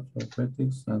developing code of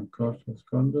ethics and code of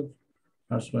conduct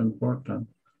are so important.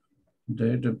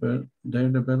 Their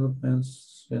development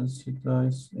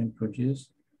sensitize employees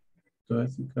to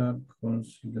ethical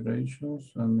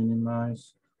considerations and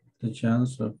minimize the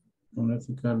chance of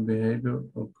unethical behavior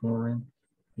occurring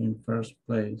in first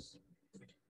place.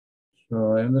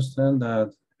 So I understand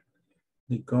that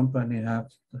the company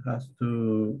has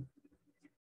to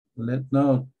let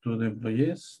know to the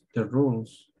employees the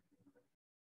rules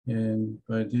And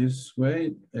by this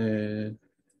way,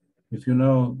 if you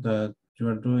know that you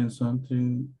are doing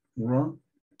something wrong,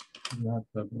 you have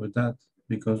to avoid that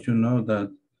because you know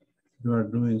that you are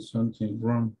doing something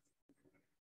wrong.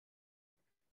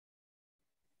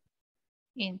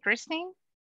 Interesting.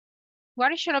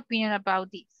 What is your opinion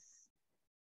about this?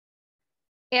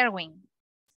 Erwin,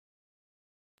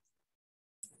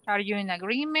 are you in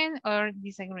agreement or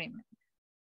disagreement?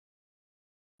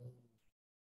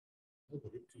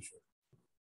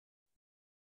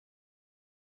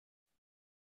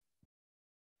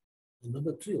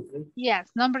 Number 3, okay? Yes,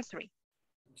 number 3.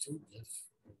 Yes.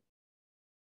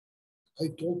 I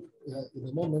talked in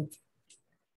a moment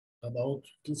about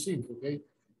 2 things, okay?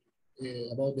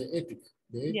 About the ethic.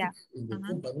 The ethic in the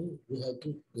company, we have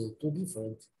two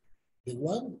different. The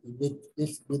one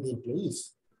is with the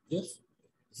employees, yes?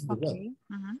 This is the one.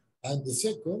 And the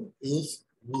second is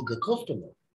with the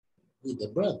customer, with the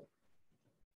brand.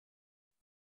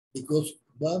 Because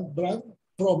one brand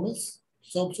promise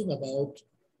something about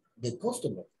the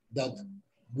customer that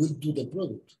will do the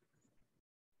product.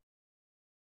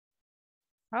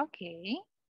 Okay.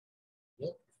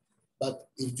 Yeah. But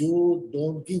if you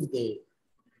don't give the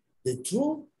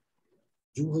truth,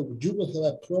 you will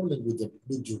have a problem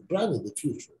with your brand in the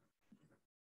future.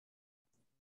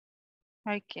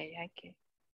 Okay, okay.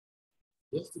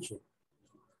 Yes, teacher.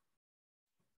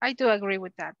 I do agree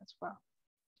with that as well.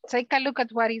 Take a look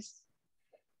at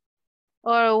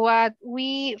what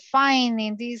we find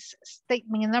in this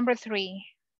statement number 3.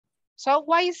 So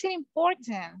why is it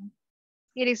important?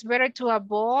 It is better to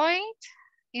avoid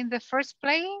in the first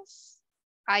place,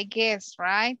 I guess,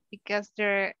 right? Because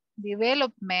the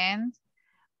development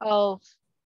of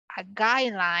a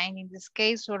guideline, in this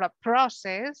case, or a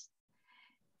process,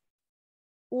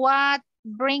 what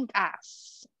bring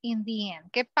us in the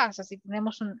end? ¿Qué pasa si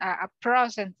tenemos a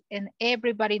process and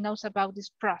everybody knows about this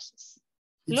process?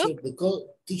 Teacher,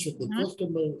 the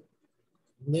customer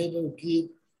never give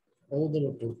other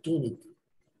opportunity.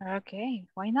 Okay,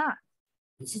 why not?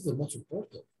 This is the most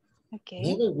important. Okay.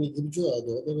 Never will give you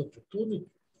other opportunity.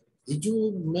 If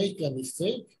you make a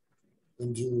mistake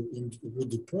with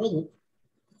the product,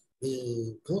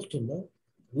 the customer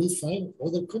will find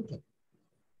other company.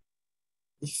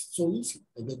 It's so easy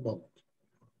at that moment.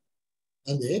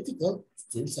 And the ethical,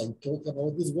 since I talk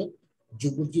about this one,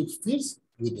 you will use first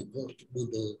with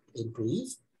the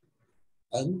employees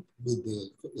and with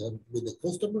the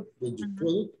customer, with your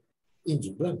product in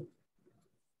your brand.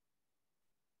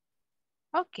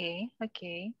 Okay,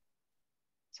 okay.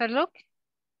 So look,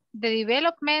 the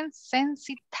development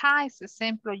sensitizes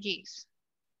employees.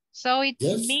 So it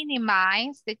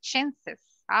minimizes the chances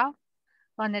of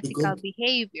unethical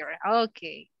behavior.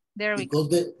 Okay, there we go.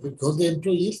 Because the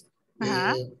employees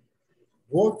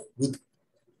work with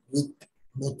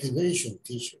motivation,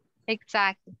 teacher.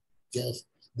 Exactly. Yes,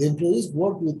 the employees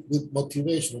work with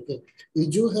motivation. Okay,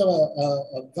 if you have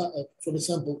for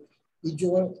example, if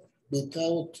you are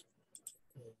without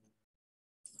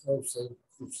how to say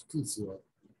justicia.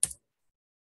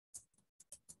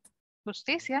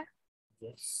 Justicia.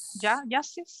 Yes.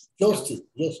 Justice. Justice.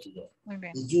 Yeah. Muy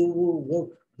bien. If you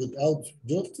work without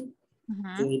justice,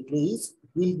 your employees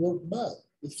will work bad.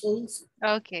 It's so easy.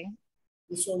 Okay.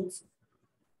 It's so easy.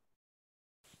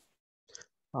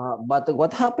 But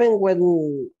what happens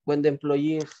when the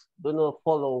employees do not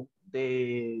follow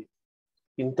the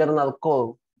internal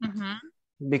code?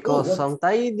 Because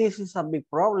sometimes this is a big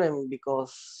problem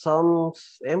because some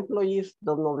employees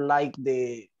do not like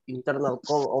the internal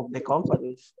code of the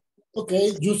companies.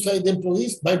 Okay, you say the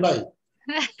employees, bye-bye.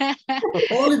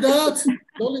 Only that. Yeah.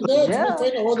 You will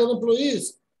find other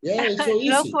employees. Yeah, it's so easy.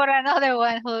 Look for another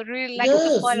one who really likes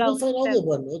to follow. Yes, you will find another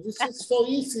one. This is so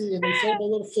easy and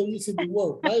it's so easy to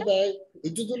work. Bye-bye.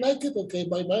 If you don't like it, okay,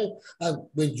 bye-bye. And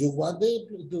when you want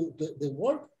the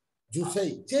work, you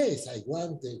say, yes, I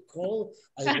want the call,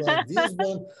 I want this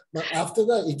one. But after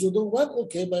that, if you don't want,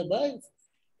 okay, bye-bye.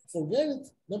 Forget it,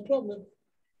 no problem.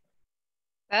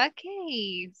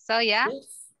 Okay, so yeah.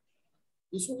 Yes.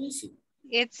 It's so easy.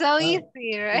 It's so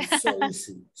easy, right? It's so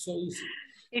easy, so easy.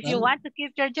 If you want to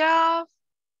keep your job,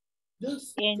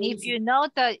 yes, and so if easy. you know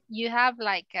that you have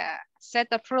like a set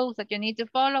of rules that you need to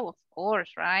follow, of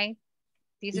course, right?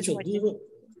 This Teacher, is what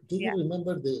do you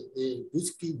remember the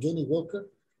whiskey Johnny Walker?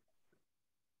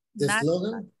 The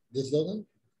slogan?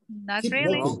 Not keep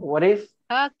really. Walking. What is?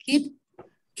 Keep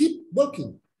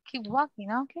walking. Keep walking,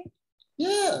 okay.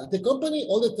 Yeah, the company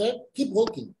all the time keep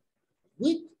walking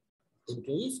with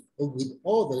employees or with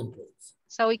other employees.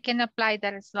 So we can apply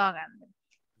that slogan.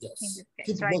 Yes. In this case,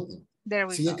 Keep right? walking. There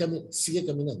we go. Sigue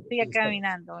caminando. Sigue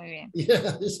caminando, muy bien.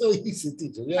 Yeah, it's so easy,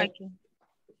 teacher. Yeah. Okay.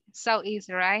 So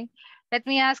easy, right? Let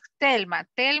me ask Telma.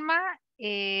 Telma,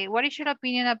 what is your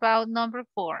opinion about number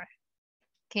 4?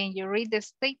 Can you read the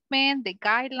statement, the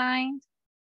guidelines,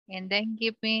 and then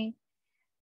give me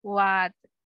what,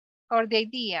 or the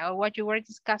idea, or what you were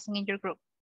discussing in your group?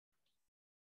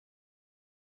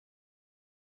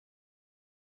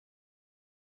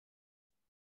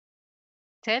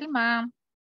 Telma.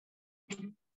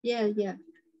 Yeah.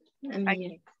 I'm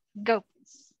here. Go.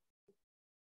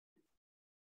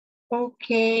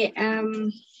 Okay.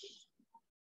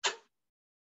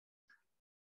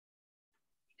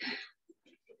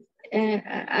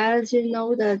 As you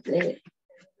know that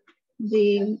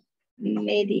the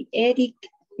mediatic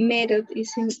method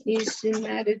is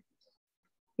method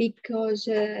because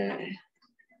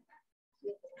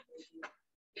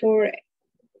for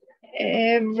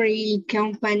every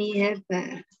company have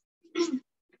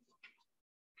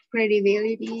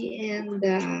credibility and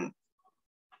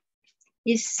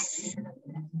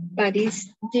but it's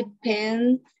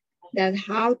depend that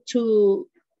how to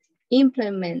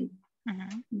implement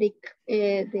the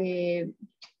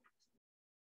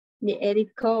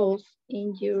edit codes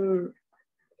in your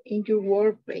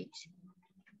workplace.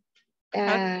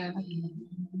 But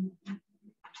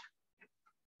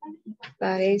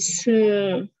it's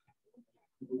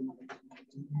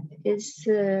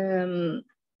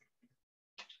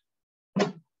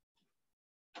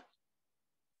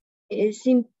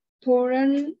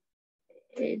important.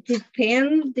 It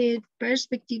depends the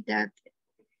perspective that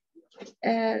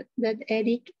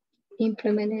Eric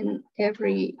implement in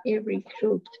every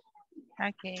group.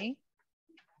 Okay.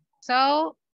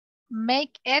 So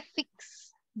make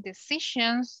ethics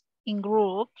decisions in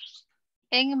groups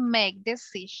and make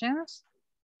decisions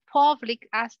public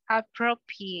as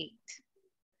appropriate.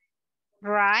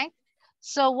 Right?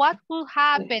 So what will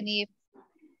happen if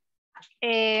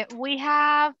we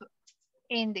have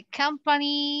in the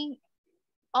company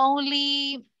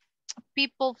only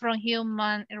people from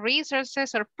human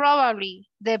resources, or probably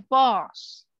the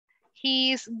boss?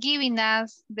 He's giving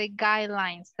us the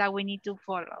guidelines that we need to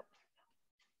follow.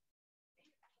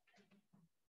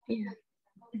 Yeah.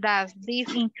 Does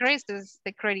this increases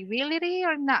the credibility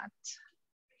or not?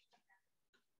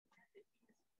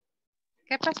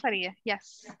 ¿Qué pasaría?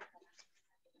 Yes.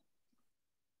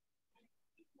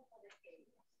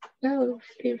 No,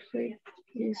 feel free.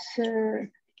 It's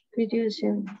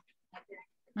reducing.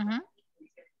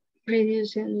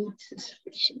 Reducing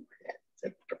suspicion. That's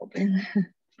a problem.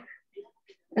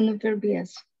 And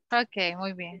pervious. Ok,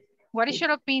 muy bien. What is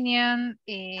your opinion?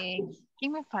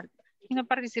 ¿Quién me falta? ¿Quién no ha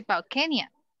participado? Kenia.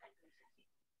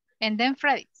 And then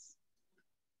Freddy.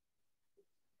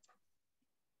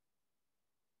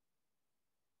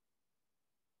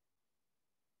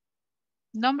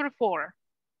 Number 4.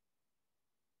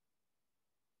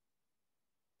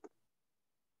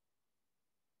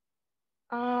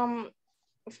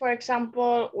 For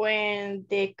example, when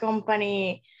the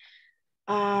company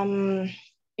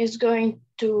is going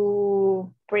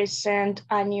to present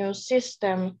a new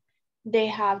system, they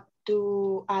have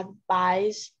to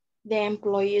advise the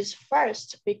employees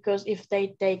first, because if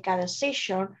they take a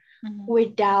decision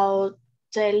without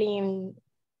telling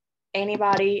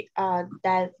anybody,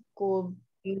 that could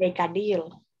make a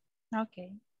deal. Okay.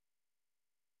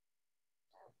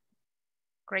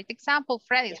 Great example,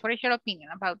 Freddy. What is your opinion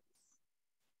about?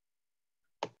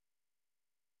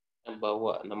 About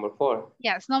what? Number 4?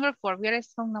 Yes, number 4. We are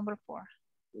still number 4.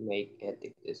 Make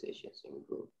ethic decisions in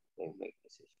group and make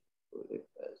decisions for the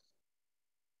best.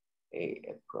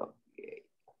 Appropriate.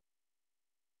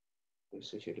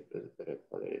 Decision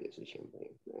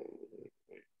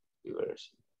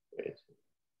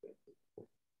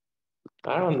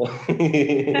I don't know.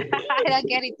 I don't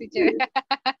get it, teacher.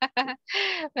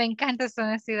 Me encanta su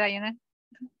honestidad, you know?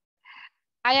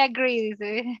 I agree,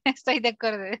 dice. Estoy de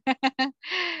acuerdo.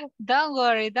 Don't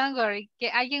worry. Que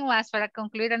alguien más para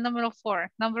concluir el número 4.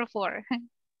 Number 4.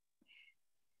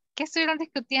 ¿Qué estuvieron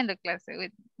discutiendo,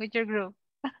 clase, with your group?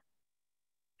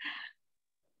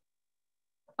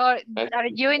 Or are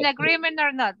you in agreement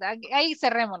or not? Ahí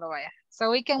cerrémoslo, vaya. So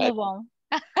we can move on.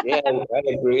 Yeah, I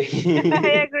agree.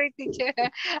 I agree, teacher.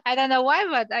 I don't know why,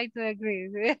 but I do agree.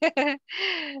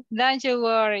 Don't you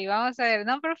worry. Vamos a ver.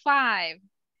 Number 5.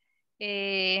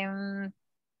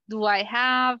 Do I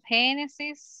have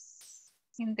Genesis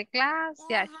in the class?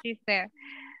 Yeah, she's there.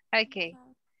 Okay.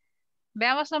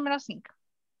 Veamos número 5.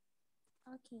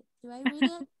 Okay, do I read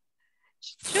it?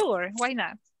 Sure, why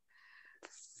not?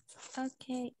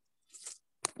 Okay.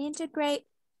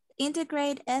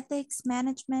 Integrate ethics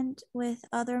management with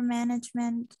other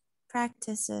management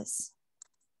practices.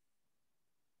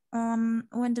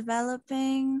 When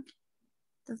developing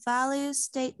The value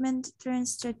statement during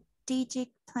strategic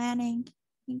planning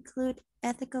include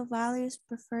ethical values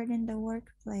preferred in the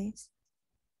workplace.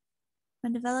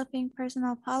 When developing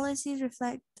personal policies,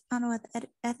 reflect on what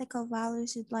ethical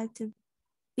values you'd like to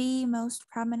be most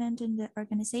prominent in the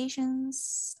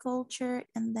organization's culture,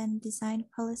 and then design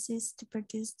policies to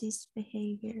produce these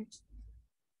behaviors.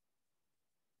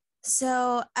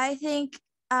 So I think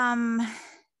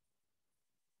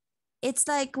it's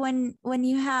like when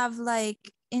you have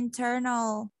like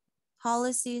internal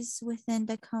policies within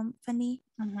the company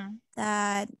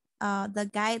that the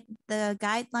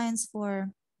guidelines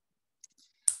for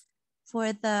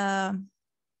the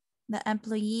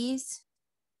employees.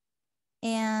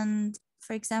 And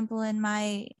for example, in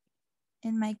my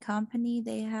company,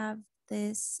 they have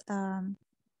this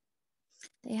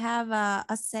they have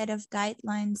a set of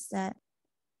guidelines that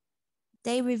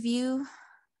they review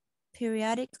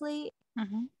periodically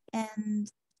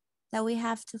and that we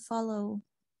have to follow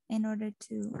in order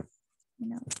to,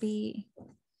 be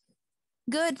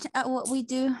good at what we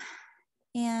do.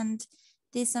 And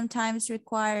this sometimes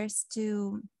requires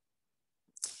to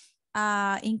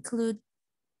include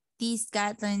these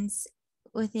guidelines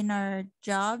within our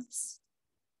jobs.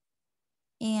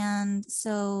 And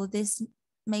so this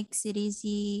makes it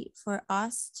easy for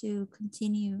us to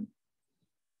continue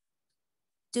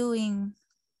doing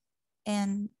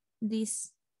and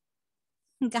these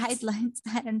guidelines.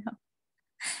 I don't know.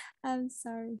 I'm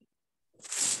sorry.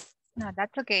 No,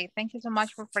 that's okay. Thank you so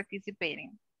much for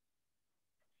participating.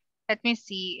 Let me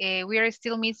see. We are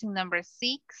still missing number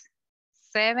 6,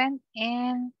 7,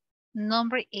 and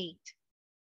number 8.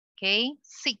 Okay,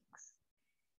 6.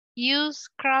 Use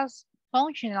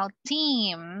cross-functional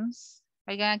teams.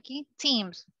 Oigan aquí,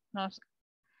 teams. Nos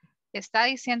está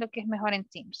diciendo que es mejor en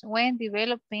teams. When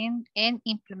developing and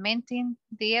implementing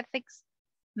the ethics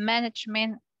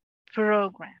management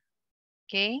program.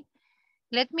 Okay,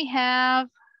 let me have.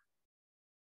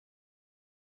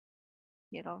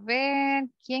 Quiero ver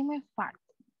quién me falta.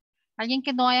 Alguien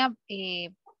que no haya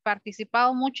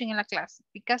participado mucho en la clase.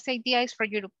 Because the idea is for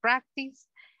you to practice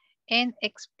and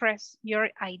express your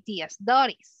ideas.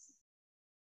 Doris,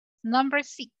 number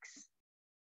 6.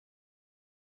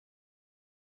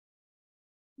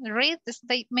 Read the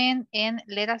statement and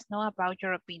let us know about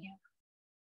your opinion.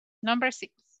 Number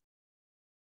 6.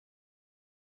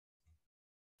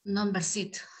 Number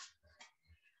 6.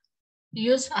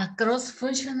 Use a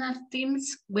cross-functional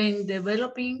teams when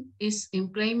developing is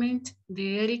implement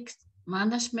the ethics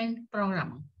management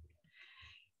program.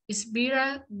 It's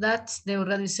vital that the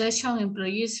organization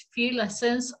employees feel a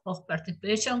sense of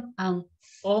participation and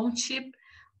ownership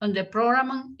on the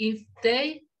program if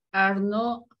they are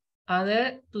not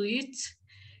adhere to its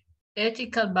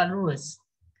ethical values.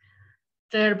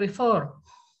 Therefore,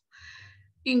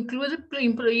 include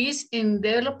employees in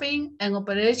developing and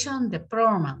operation the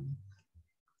program.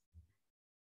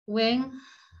 When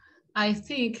I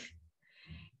think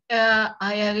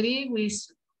I agree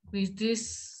with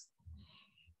this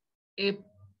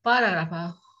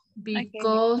paragraph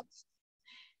because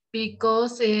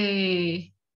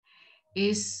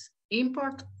it's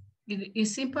important.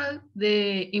 It's simple.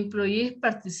 The employees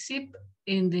participate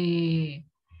in the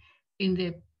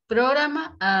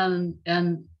program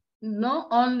and not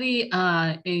only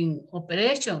in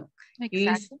operation.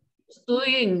 Exactly. It's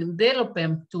doing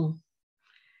development too.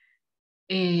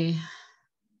 Yes.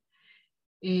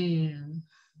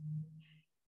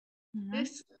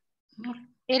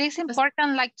 It is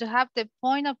important like to have the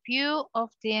point of view of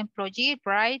the employee,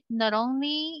 right? Not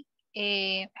only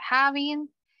having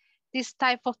this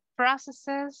type of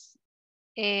processes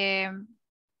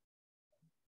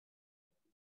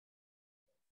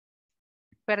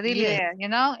perdí la idea, you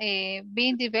know,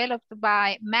 being developed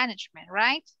by management,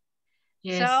 right?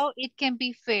 Yes. So it can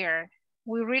be fair.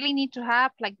 We really need to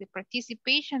have like the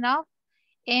participation of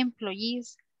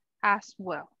employees as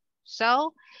well.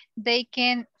 So they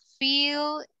can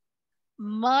feel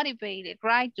motivated,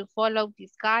 right? To follow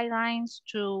these guidelines,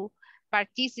 to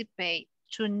participate,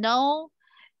 to know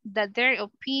that their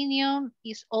opinion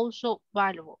is also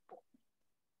valuable.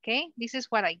 Okay, this is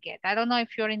what I get. I don't know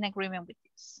if you're in agreement with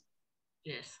this.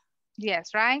 Yes.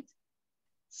 Yes, right?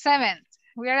 7th,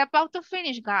 we are about to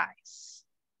finish, guys.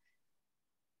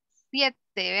 7,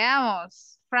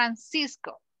 veamos.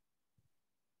 Francisco.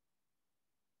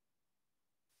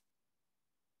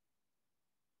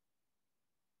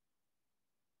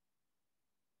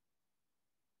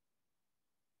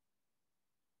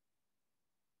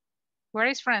 Where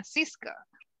is Francisco?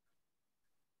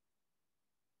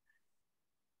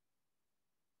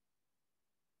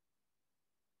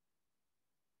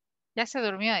 Ya se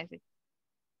durmió, dice.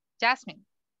 Jasmine.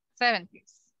 7,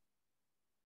 please.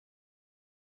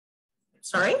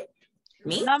 Sorry?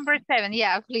 Me? Number 7,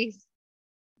 yeah, please.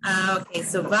 Okay,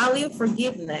 so value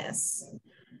forgiveness.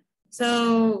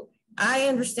 So I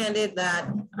understand it that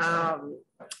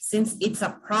since it's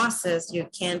a process, you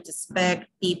can't expect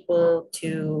people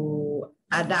to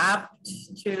adapt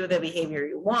to the behavior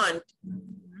you want.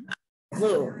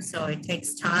 So it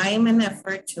takes time and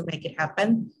effort to make it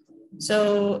happen.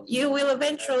 So you will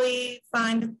eventually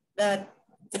find that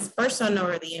this person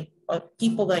or the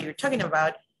people that you're talking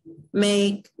about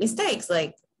make mistakes.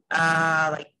 Like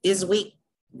this week,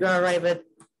 you arrive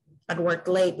at work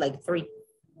late, like three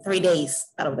days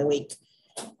out of the week.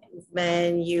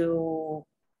 Then you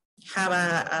have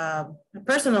a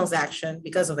personal action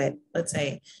because of it, let's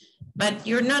say, but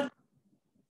you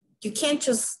can't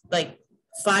just like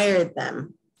fire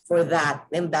them for that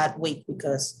in that week,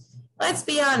 because let's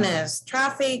be honest,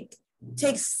 traffic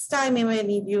takes time even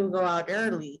if you go out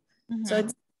early. So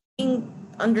it's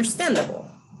understandable.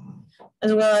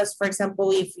 As well as, for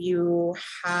example, if you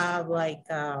have like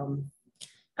a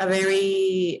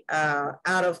very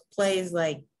out of place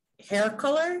like hair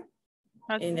color,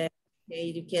 and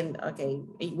you can,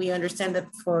 we understand that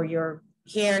for your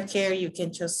hair care, you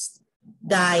can just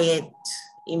dye it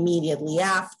immediately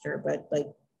after, but like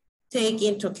take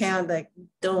into account like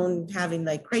don't having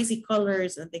like crazy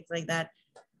colors and things like that.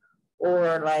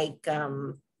 Or like,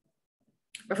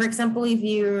 for example, if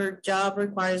your job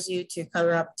requires you to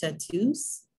cover up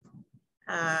tattoos,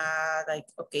 like,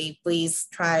 okay, please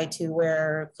try to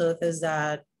wear clothes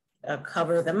that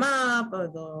cover them up,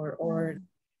 or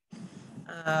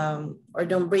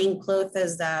don't bring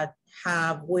clothes that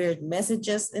have weird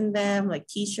messages in them, like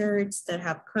t-shirts that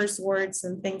have curse words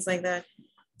and things like that.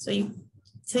 So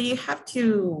you have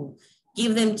to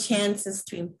give them chances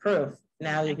to improve.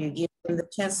 Now, if you give them the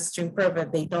chances to improve,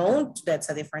 if they don't, that's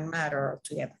a different matter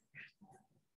altogether.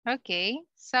 Okay,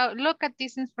 so look at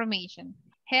this information.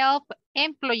 Help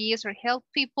employees or help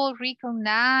people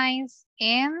recognize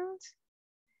and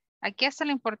aquí está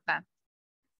lo importante.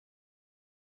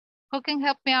 Who can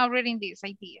help me out reading this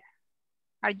idea?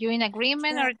 Are you in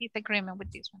agreement or disagreement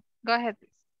with this one? Go ahead, please.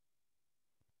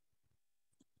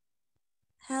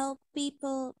 Help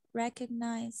people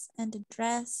recognize and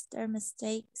address their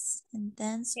mistakes and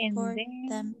then support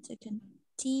them to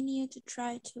continue to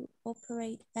try to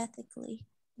operate ethically.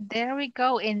 There we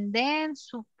go. And then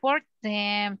support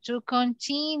them to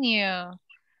continue.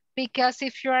 Because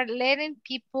if you are letting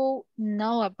people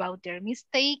know about their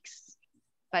mistakes,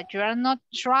 but you are not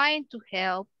trying to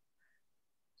help,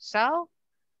 so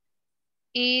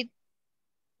it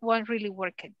won't really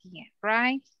work at the end,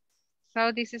 right?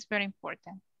 So this is very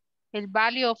important. El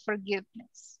value of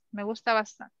forgiveness. Me gusta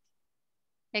bastante.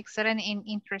 Excellent and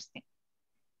interesting.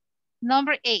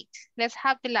 Number 8. Let's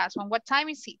have the last one. What time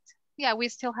is it? Yeah, we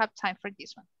still have time for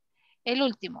this one. El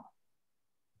último.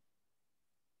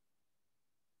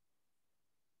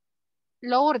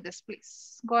 Lourdes,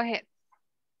 please. Go ahead.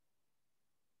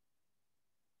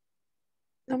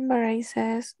 Number 8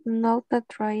 says, note that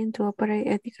trying to operate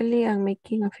ethically and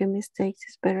making a few mistakes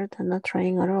is better than not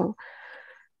trying at all.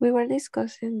 We were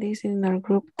discussing this in our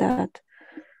group that,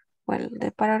 well,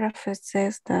 the paragraph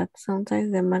says that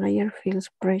sometimes the manager feels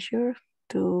pressure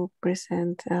to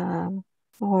present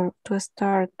or to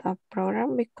start a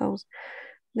program because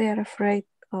they are afraid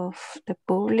of the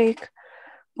public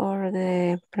or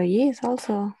the employees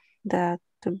also, that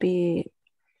to be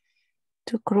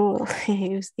too cruel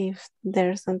if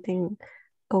there's something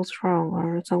goes wrong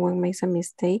or someone makes a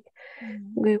mistake.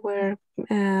 We were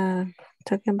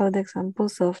talking about the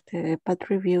examples of the bad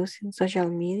reviews in social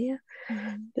media.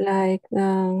 Like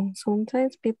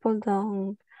sometimes people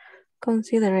don't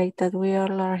consider that we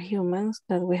all are humans,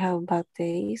 that we have bad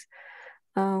days.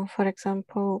 For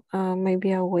example,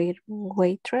 maybe a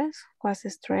waitress was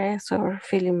stressed or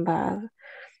feeling bad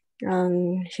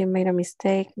and she made a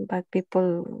mistake, but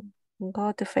people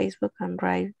go to Facebook and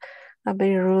write a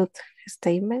very rude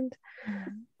statement.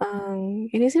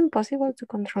 It is impossible to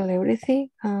control everything.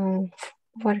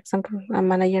 For example, a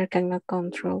manager cannot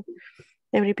control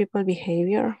every people's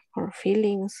behavior or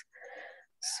feelings.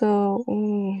 So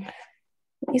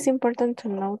it's important to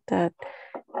note that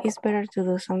it's better to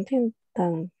do something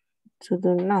than to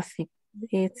do nothing.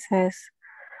 It says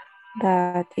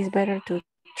that it's better to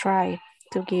try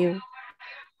to give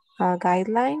a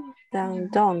guideline than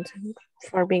don't,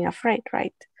 for being afraid,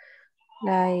 right?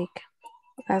 Like,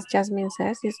 as Jasmine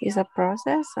says, it's a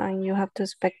process and you have to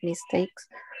expect mistakes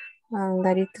and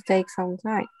that it takes some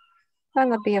time. Do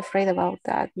not be afraid about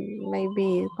that.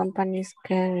 Maybe companies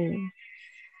can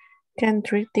can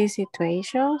treat these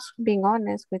situations, being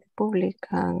honest with the public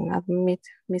and admit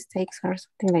mistakes or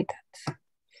something like that.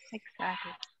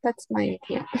 Exactly. That's my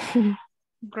idea.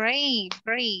 Great,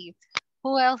 great.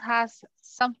 Who else has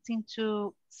something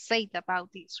to say about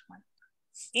this one?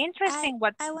 Interesting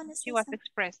what I want to say she was something.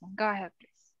 expressing. Go ahead,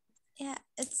 please. Yeah,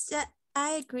 it's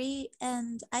I agree,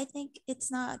 and I think it's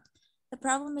not the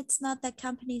problem. It's not that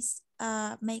companies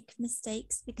make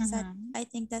mistakes, because I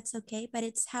think that's okay, but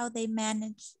it's how they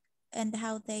manage and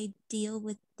how they deal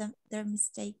with their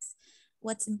mistakes.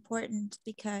 What's important,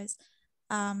 because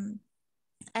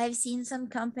I've seen some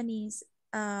companies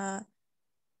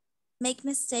make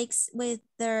mistakes with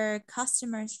their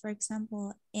customers, for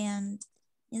example, and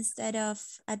instead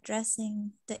of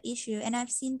addressing the issue, and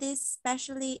I've seen this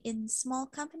especially in small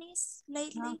companies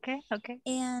lately. Okay.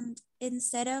 And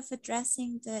instead of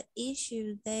addressing the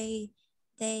issue, they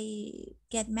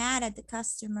get mad at the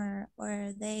customer,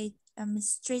 or they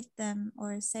mistreat them,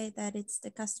 or say that it's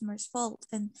the customer's fault,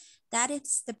 and that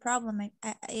is the problem.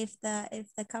 If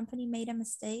the company made a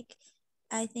mistake,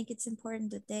 I think it's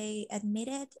important that they admit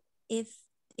it if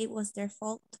it was their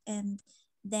fault, and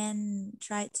then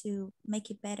try to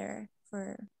make it better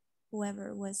for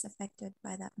whoever was affected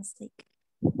by that mistake.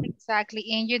 Exactly.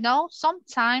 And you know,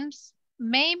 sometimes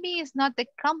maybe it's not the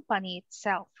company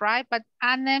itself, right? But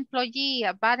an employee,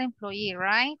 a bad employee,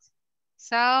 right?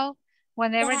 So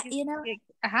whenever Yeah, you know,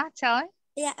 tell me.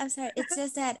 Yeah, I'm sorry. It's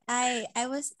just that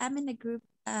I'm in a group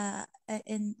on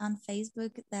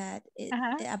Facebook that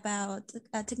about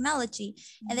technology,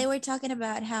 and they were talking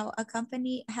about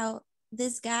how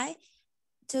this guy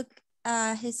took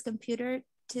his computer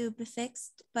to be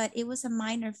fixed, but it was a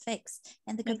minor fix,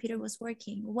 and the computer was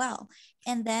working well.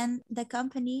 And then the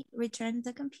company returned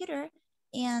the computer,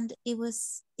 and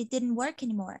it didn't work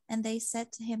anymore. And they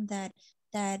said to him that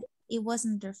it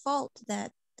wasn't their fault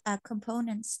that a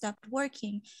component stopped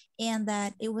working, and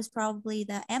that it was probably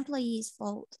the employee's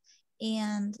fault,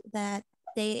 and that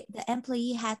the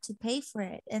employee had to pay for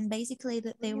it. And basically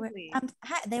that they were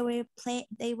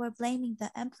blaming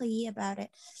the employee about it,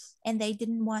 and they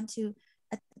didn't want to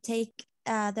take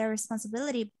their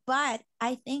responsibility. But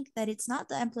I think that it's not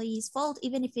the employee's fault,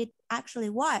 even if it actually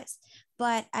was.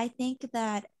 But I think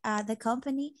that the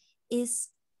company is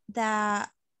the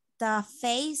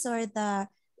face, or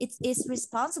it's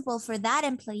responsible for that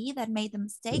employee that made the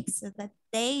mistake, so that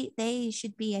they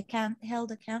should be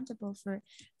held accountable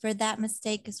for that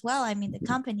mistake as well. I mean, the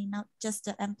company, not just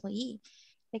the employee.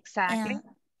 Exactly.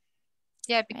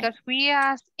 Yeah, because we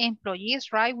as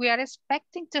employees, right, we are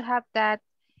expecting to have that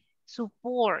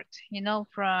support, you know,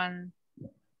 from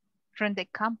the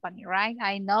company, right?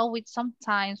 I know we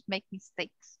sometimes make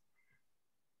mistakes,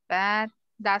 but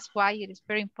that's why it is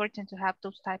very important to have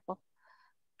those type of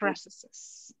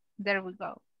processes. There we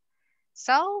go.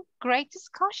 So great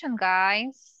discussion,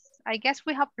 guys. I guess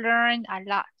we have learned a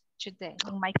lot today.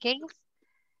 In my case,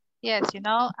 yes, you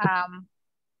know,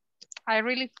 I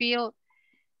really feel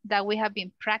that we have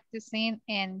been practicing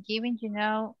and giving, you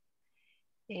know,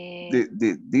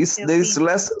 this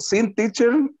last scene,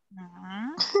 teacher.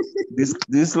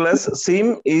 This last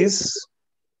scene is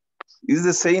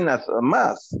the same as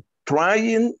math.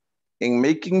 Trying and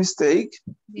making mistake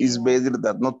is better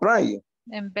than not trying.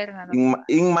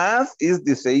 In math is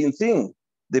the same thing.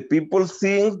 The people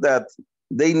think that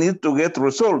they need to get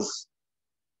results,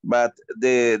 but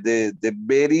the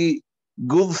very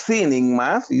good thing in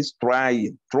math is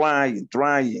trying.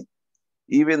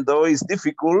 Even though it's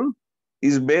difficult,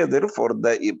 it's better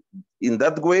in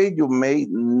that way you make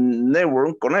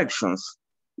neural connections.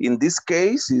 In this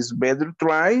case, it's better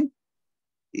try,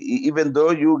 even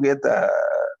though you get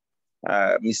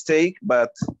a mistake, but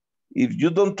if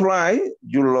you don't try,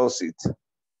 you lose it.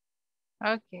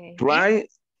 Okay. Try,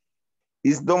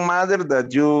 it don't matter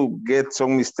that you get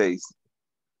some mistakes.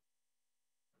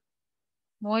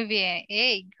 Muy bien.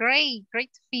 Hey, great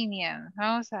opinion.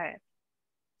 Vamos a ver.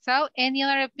 So, any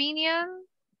other opinion?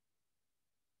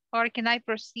 Or can I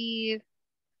proceed?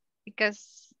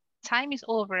 Because time is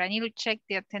over. I need to check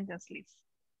the attendance list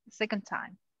the second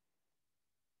time.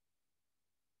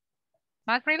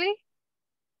 Not really?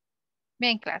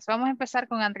 Bien, clase. Vamos a empezar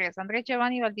con Andrés. Andrés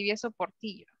Giovanni Valdivieso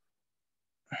Portillo.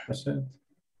 Present.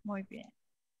 Muy bien.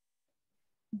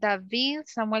 David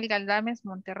Samuel Galdames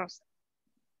Monterrosa.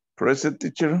 Present,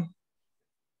 teacher.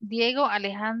 Diego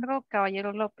Alejandro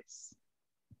Caballero López.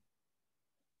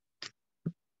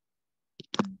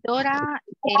 Dora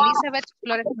Elizabeth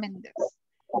Flores Méndez.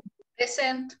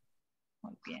 Present.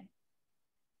 Muy bien.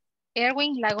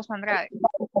 Erwin Lagos Andrade.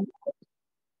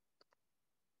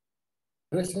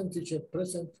 Present, teacher,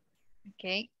 present.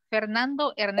 Ok.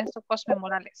 Fernando Ernesto Cosme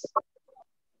Morales.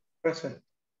 Present.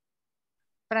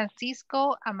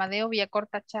 Francisco Amadeo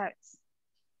Villacorta Chávez.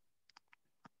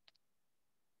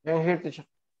 I'm here, teacher.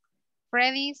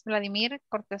 Fredis Vladimir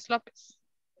Cortés López.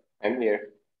 I'm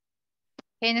here.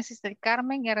 Génesis del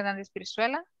Carmen Hernández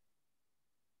Brizuela.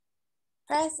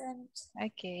 Present.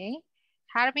 Ok.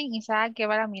 Harvin Isaac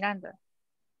Guevara Miranda.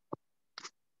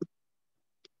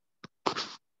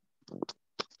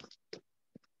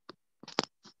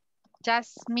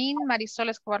 Jasmine Marisol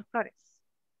Escobar Flores.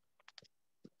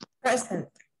 Present.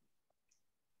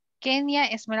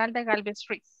 Kenia Esmeralda Galvez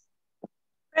Ruiz.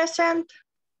 Present.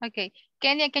 Okay.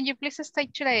 Kenya, can you please stay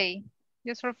today?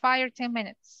 Just for 5 or 10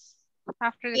 minutes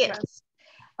after the Yes. class.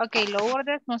 Okay,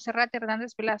 Lourdes Monserrat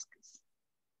Hernández Velázquez.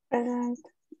 Present.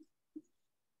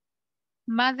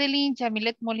 Madeline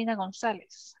Yamilet Molina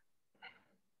González.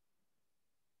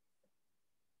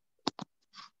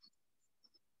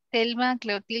 Telma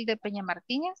Cleotilde Peña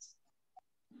Martínez.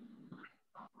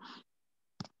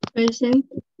 Present.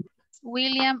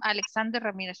 William Alexander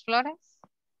Ramírez Flores.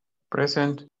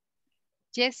 Present.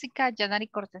 Jessica Yanari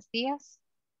Cortés Díaz.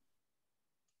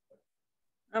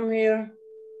 I'm here.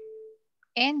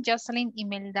 And Jocelyn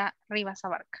Imelda Rivas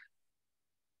Abarca.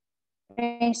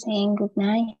 Present. Good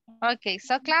night. Okay,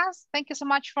 so class, thank you so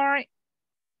much for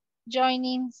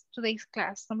joining today's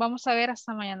class. Nos vamos a ver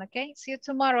hasta mañana, okay? See you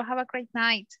tomorrow. Have a great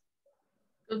night.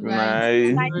 Good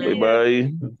night.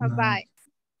 Bye-bye. Bye-bye.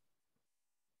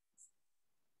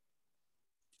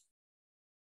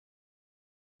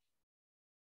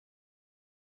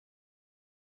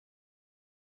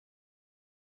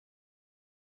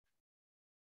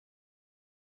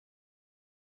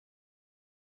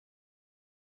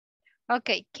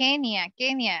 Okay, Kenia.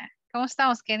 ¿Cómo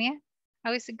estamos, Kenia?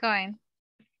 How is it going?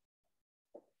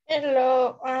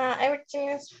 Hello, everything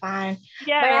is fine.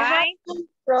 Yeah, but I have right? some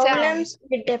problems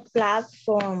with the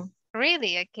platform.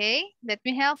 Really? Okay. Let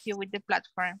me help you with the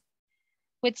platform.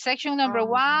 With section number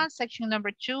 1, section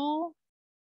number 2,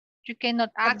 you cannot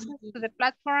access to the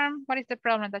platform. What is the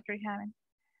problem that you're having?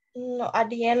 No, at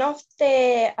the end of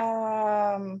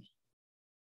the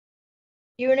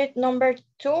unit number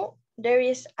 2, there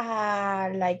is a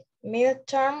like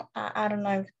midterm. I don't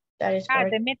know if that is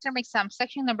correct. The midterm exam,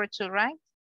 section number 2, right?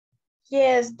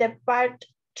 Yes, the part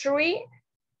 3,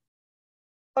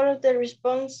 all of the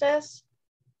responses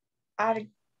are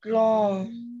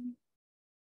gone.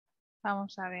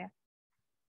 Vamos a ver.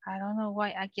 I don't know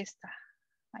why. Aquí está.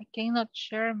 I cannot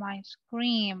share my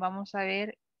screen. Vamos a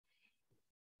ver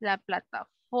la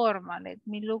plataforma. Let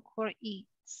me look for it.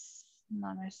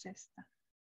 No, no es esta.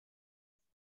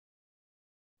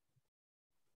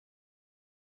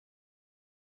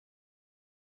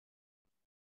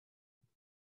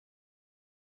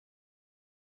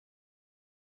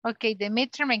 Okay, the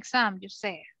midterm exam, you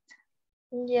said.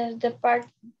 Yes, the part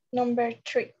number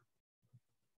 3.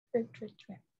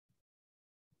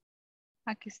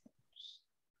 Aquí está.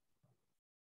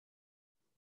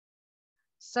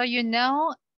 So, you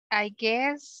know, I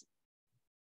guess,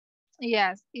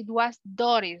 yes, it was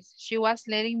Doris. She was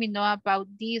letting me know about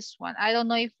this one. I don't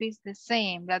know if it's the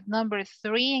same, that number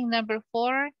 3 and number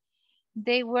 4,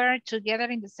 they were together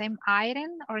in the same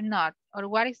item or not? Or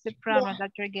what is the problem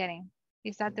that you're getting?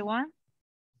 Is that the one?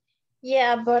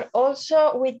 Yeah, but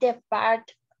also with the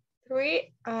part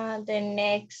 3, the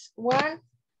next one,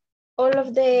 all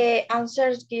of the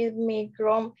answers give me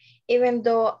wrong, even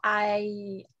though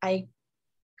I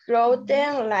wrote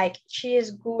them like she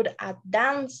is good at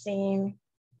dancing.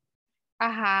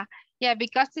 Yeah,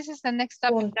 because this is the next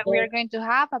topic that we are going to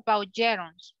have about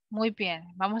gerunds. Muy bien.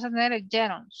 Vamos a tener el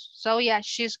gerunds. So yeah,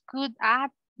 she's good at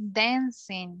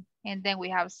dancing. And then we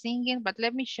have singing, but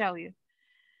let me show you.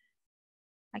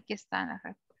 Aquí están las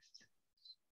respuestas.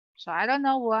 So I don't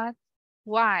know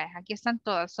why. Aquí están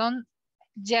todas. Son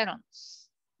gerunds.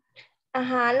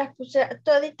 Las puse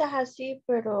toditas así,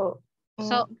 pero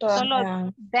So todas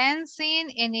solo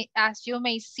dancing, and as you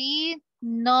may see,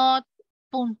 not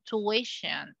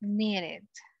punctuation needed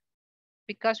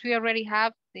because we already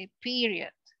have the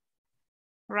period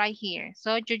right here.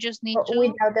 So you just need to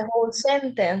without the whole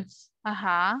sentence.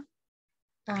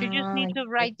 You just need to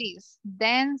write this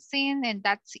dancing, and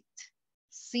that's it.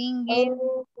 Singing.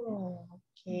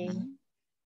 Okay.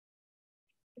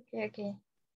 Okay.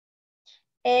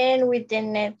 And with the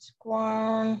next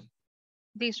one.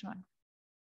 This one.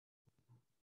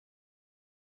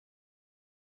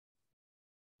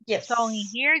 Yes. So in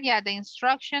here, yeah, the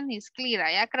instruction is clear.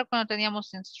 Ya creo que no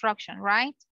teníamos instruction,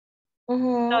 right?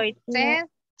 So it says,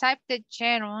 type the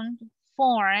gerund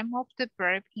form of the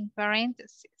verb in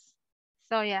parentheses.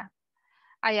 So yeah,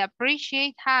 I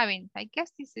appreciate having, I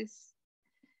guess this is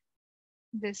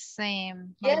the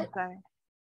same. Yeah.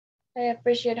 I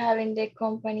appreciate having the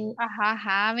company.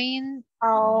 Having,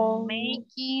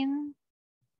 making.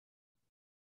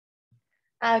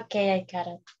 Okay, I got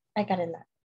it. I got it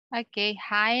now. Okay,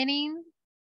 hiring,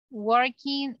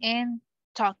 working, and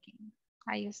talking.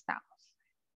 Ahí estamos.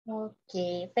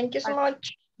 Okay, thank you so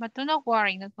much. But do not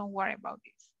worry, don't worry about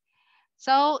this.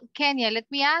 So, Kenya, let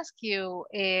me ask you,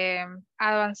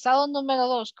 avanzado número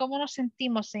 2, ¿cómo nos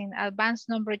sentimos en advanced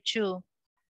number 2?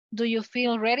 Do you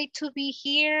feel ready to be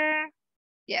here?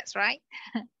 Yes, right?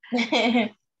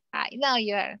 I know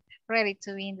you're ready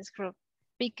to be in this group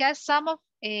because some of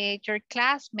your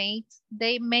classmates,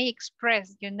 they may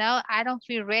express, you know, I don't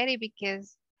feel ready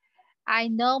because I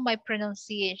know my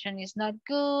pronunciation is not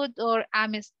good, or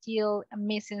I'm still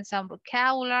missing some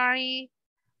vocabulary,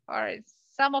 or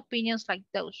some opinions like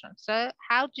those ones. So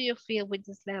how do you feel with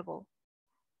this level?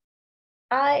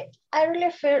 I really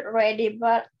feel ready,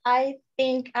 but I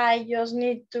think I just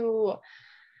need to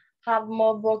have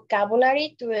more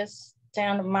vocabulary to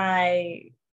extend my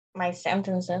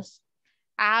sentences.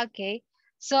 Okay,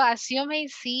 so as you may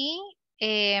see,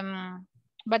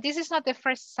 but this is not the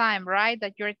first time, right,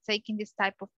 that you're taking this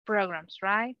type of programs,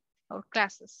 right, or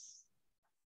classes?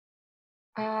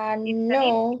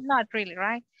 No. Not really,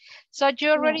 right? So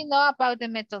you already know about the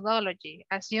methodology.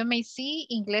 As you may see,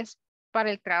 Inglés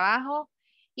para el Trabajo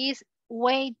is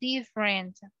way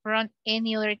different from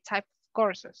any other type of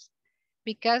courses.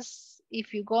 Because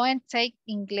if you go and take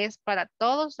Inglés para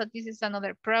Todos, that this is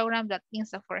another program that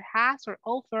INSAFORP has or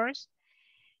offers,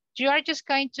 you are just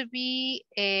going to be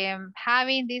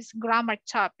having these grammar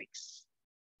topics,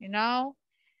 you know,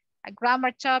 a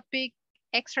grammar topic,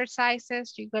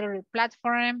 exercises, you go to the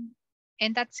platform,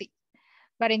 and that's it.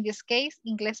 But in this case,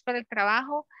 Inglés para el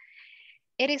Trabajo,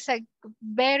 it is a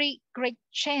very great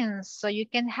chance. So you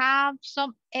can have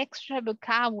some extra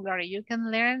vocabulary. You can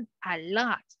learn a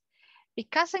lot.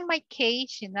 Because in my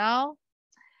case, you know,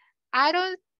 I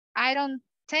don't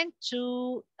tend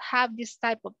to have this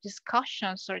type of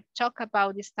discussions or talk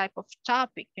about this type of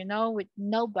topic, you know, with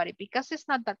nobody, because it's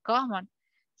not that common.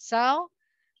 So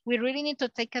we really need to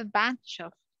take advantage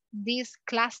of this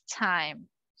class time.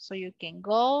 So you can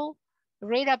go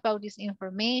read about this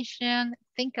information,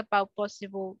 think about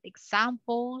possible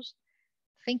examples,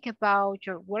 think about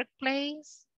your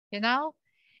workplace, you know,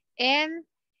 and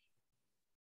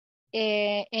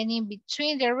in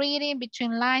between the reading,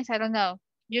 between lines, I don't know,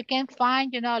 you can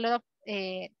find, you know, a lot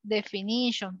of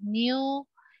definition, new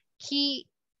key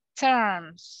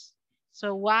terms.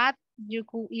 So what you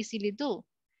could easily do,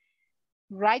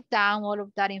 write down all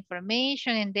of that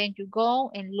information, and then you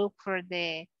go and look for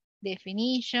the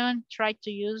definition, try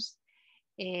to use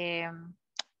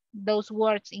those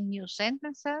words in new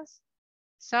sentences.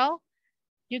 So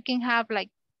you can have like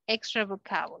extra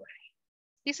vocabulary.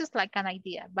 This is like an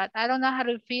idea, but I don't know how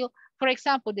to feel. For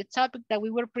example, the topic that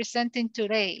we were presenting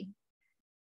today,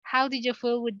 how did you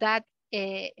feel with that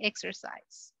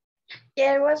exercise?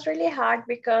 Yeah, it was really hard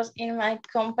because in my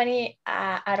company,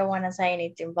 I don't want to say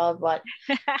anything about what.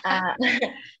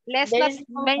 Let's not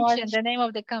mention the name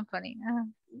of the company.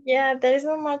 Yeah, there is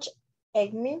not much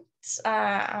techniques.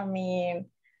 I mean,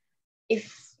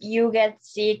 if you get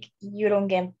sick, you don't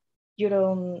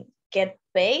get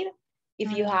paid.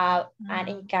 If you have an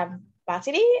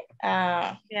incapacity,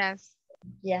 yes.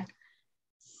 Yeah.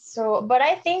 So, but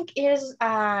I think it is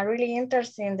really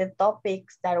interesting, the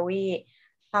topics that we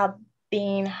have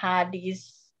been had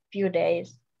these few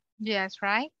days. Yes,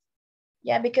 right?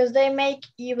 Yeah, because they make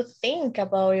you think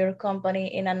about your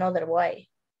company in another way.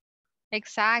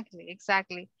 Exactly,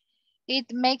 exactly. It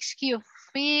makes you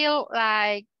feel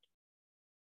like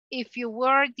if you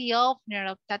were the owner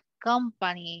of that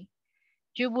company,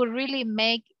 you would really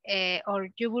make or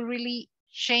you would really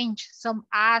change some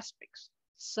aspects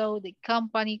so the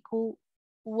company could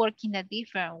work in a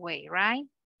different way, right?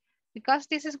 Because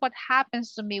this is what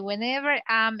happens to me whenever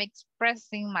I'm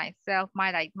expressing myself,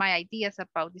 my ideas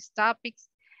about these topics.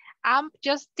 I'm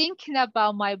just thinking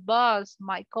about my boss,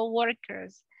 my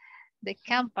coworkers, the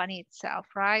company itself,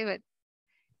 right? But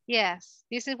yes,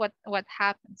 this is what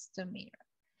happens to me.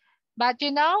 But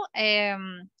you know,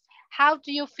 how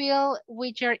do you feel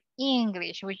with your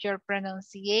English, with your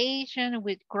pronunciation,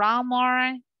 with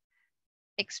grammar,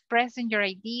 expressing your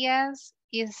ideas?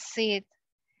 Is it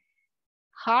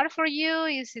hard for you?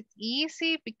 Is it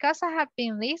easy? Because I have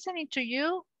been listening to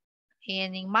you,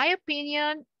 and in my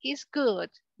opinion, it's good.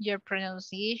 Your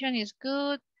pronunciation is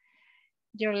good.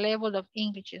 Your level of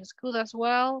English is good as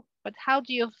well. But how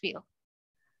do you feel?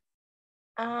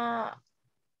 I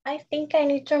think I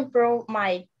need to improve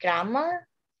my grammar.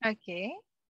 Okay.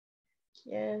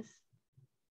 Yes.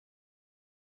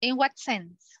 In what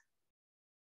sense?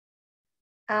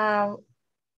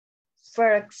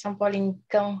 For example, in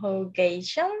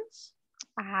conjugations.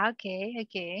 Okay,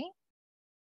 okay.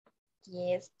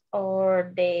 Yes,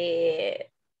 or the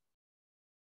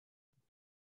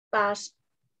past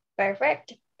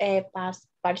perfect, past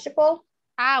participle.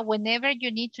 Whenever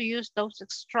you need to use those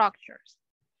structures.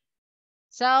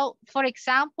 So, for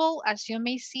example, as you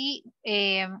may see,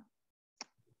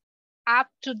 up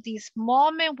to this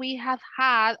moment, we have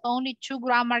had only 2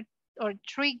 grammar or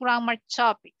 3 grammar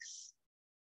topics.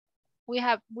 We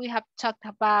have talked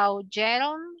about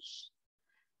gerunds,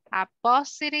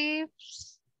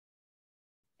 appositives,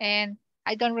 and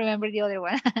I don't remember the other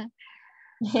one.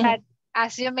 But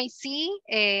as you may see,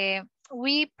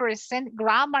 we present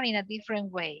grammar in a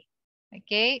different way.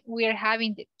 Okay, we are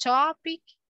having the topic,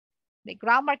 the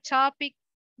grammar topic,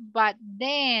 but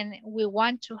then we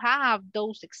want to have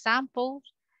those examples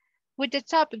with the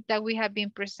topic that we have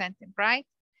been presenting, right?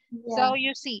 Yeah. So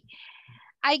you see,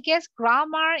 I guess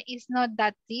grammar is not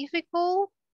that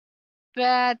difficult,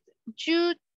 but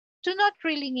you do not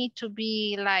really need to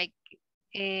be like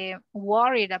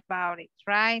worried about it,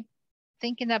 right?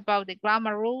 Thinking about the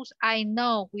grammar rules, I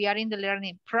know we are in the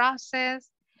learning process.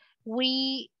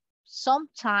 We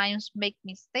sometimes make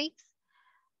mistakes,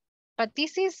 but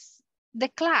this is the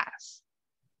class.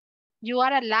 You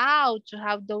are allowed to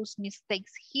have those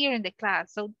mistakes here in the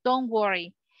class, so don't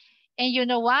worry. And you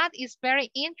know what? It's very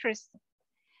interesting.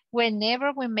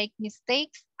 Whenever we make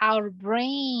mistakes, our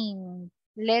brain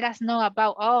let us know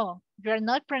about, oh, you're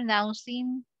not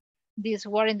pronouncing this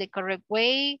word in the correct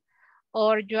way,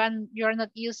 or you're not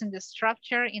using the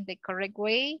structure in the correct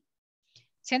way.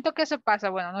 Siento que eso pasa,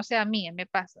 bueno, no sé a mí, me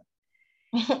pasa.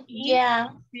 Yeah.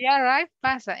 Yeah, right,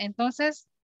 pasa. Entonces,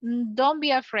 don't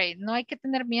be afraid. No hay que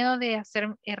tener miedo de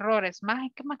hacer errores, más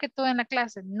que todo en la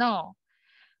clase. No.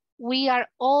 We are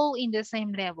all in the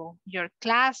same level. Your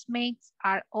classmates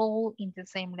are all in the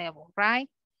same level, right?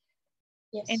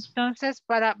 Yes. Entonces,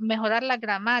 para mejorar la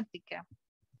gramática,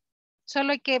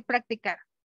 solo hay que practicar.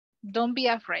 Don't be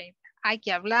afraid. Hay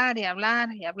que hablar y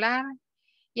hablar y hablar.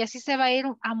 Y así se va a ir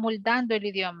amoldando el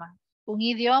idioma. Un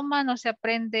idioma no se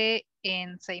aprende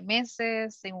en 6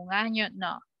 meses, en 1 año,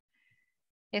 no.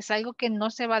 Es algo que no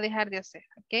se va a dejar de hacer,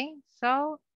 ¿ok?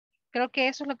 So, creo que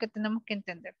eso es lo que tenemos que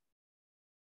entender.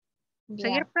 Yeah.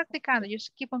 Seguir practicando,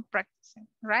 just keep on practicing,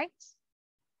 right?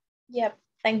 Yep,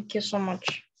 thank you so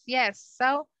much. Yes,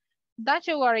 so don't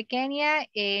you worry, Kenya,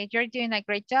 you're doing a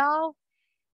great job.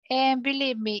 And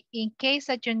believe me, in case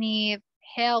that you need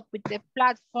help with the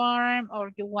platform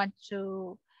or you want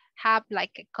to have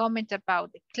like a comment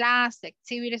about the class, the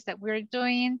activities that we're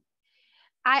doing,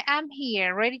 I am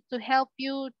here ready to help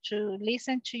you, to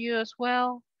listen to you as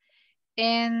well.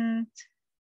 And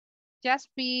just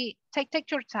take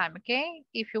your time, okay?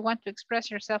 If you want to express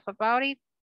yourself about it,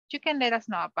 you can let us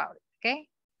know about it, okay?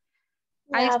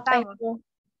 Yeah, thank you.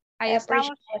 Ahí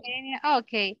estamos, Kenia.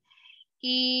 Ok.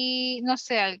 Y no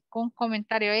sé, algún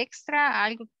comentario extra,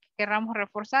 algo que queramos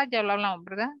reforzar, ya lo hablamos,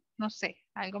 ¿verdad? No sé,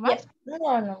 ¿algo más?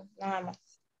 Yeah. No, nada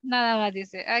más. Nada más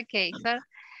dice, ok. So,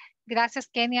 gracias,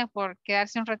 Kenia, por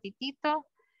quedarse un ratitito.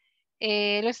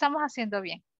 Lo estamos haciendo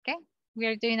bien, ok? We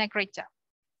are doing a great job.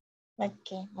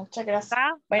 Ok, muchas gracias.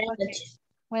 Buenas noches.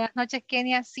 Buenas noches,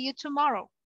 Kenia. See you tomorrow.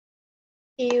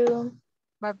 See you.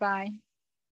 Bye-bye.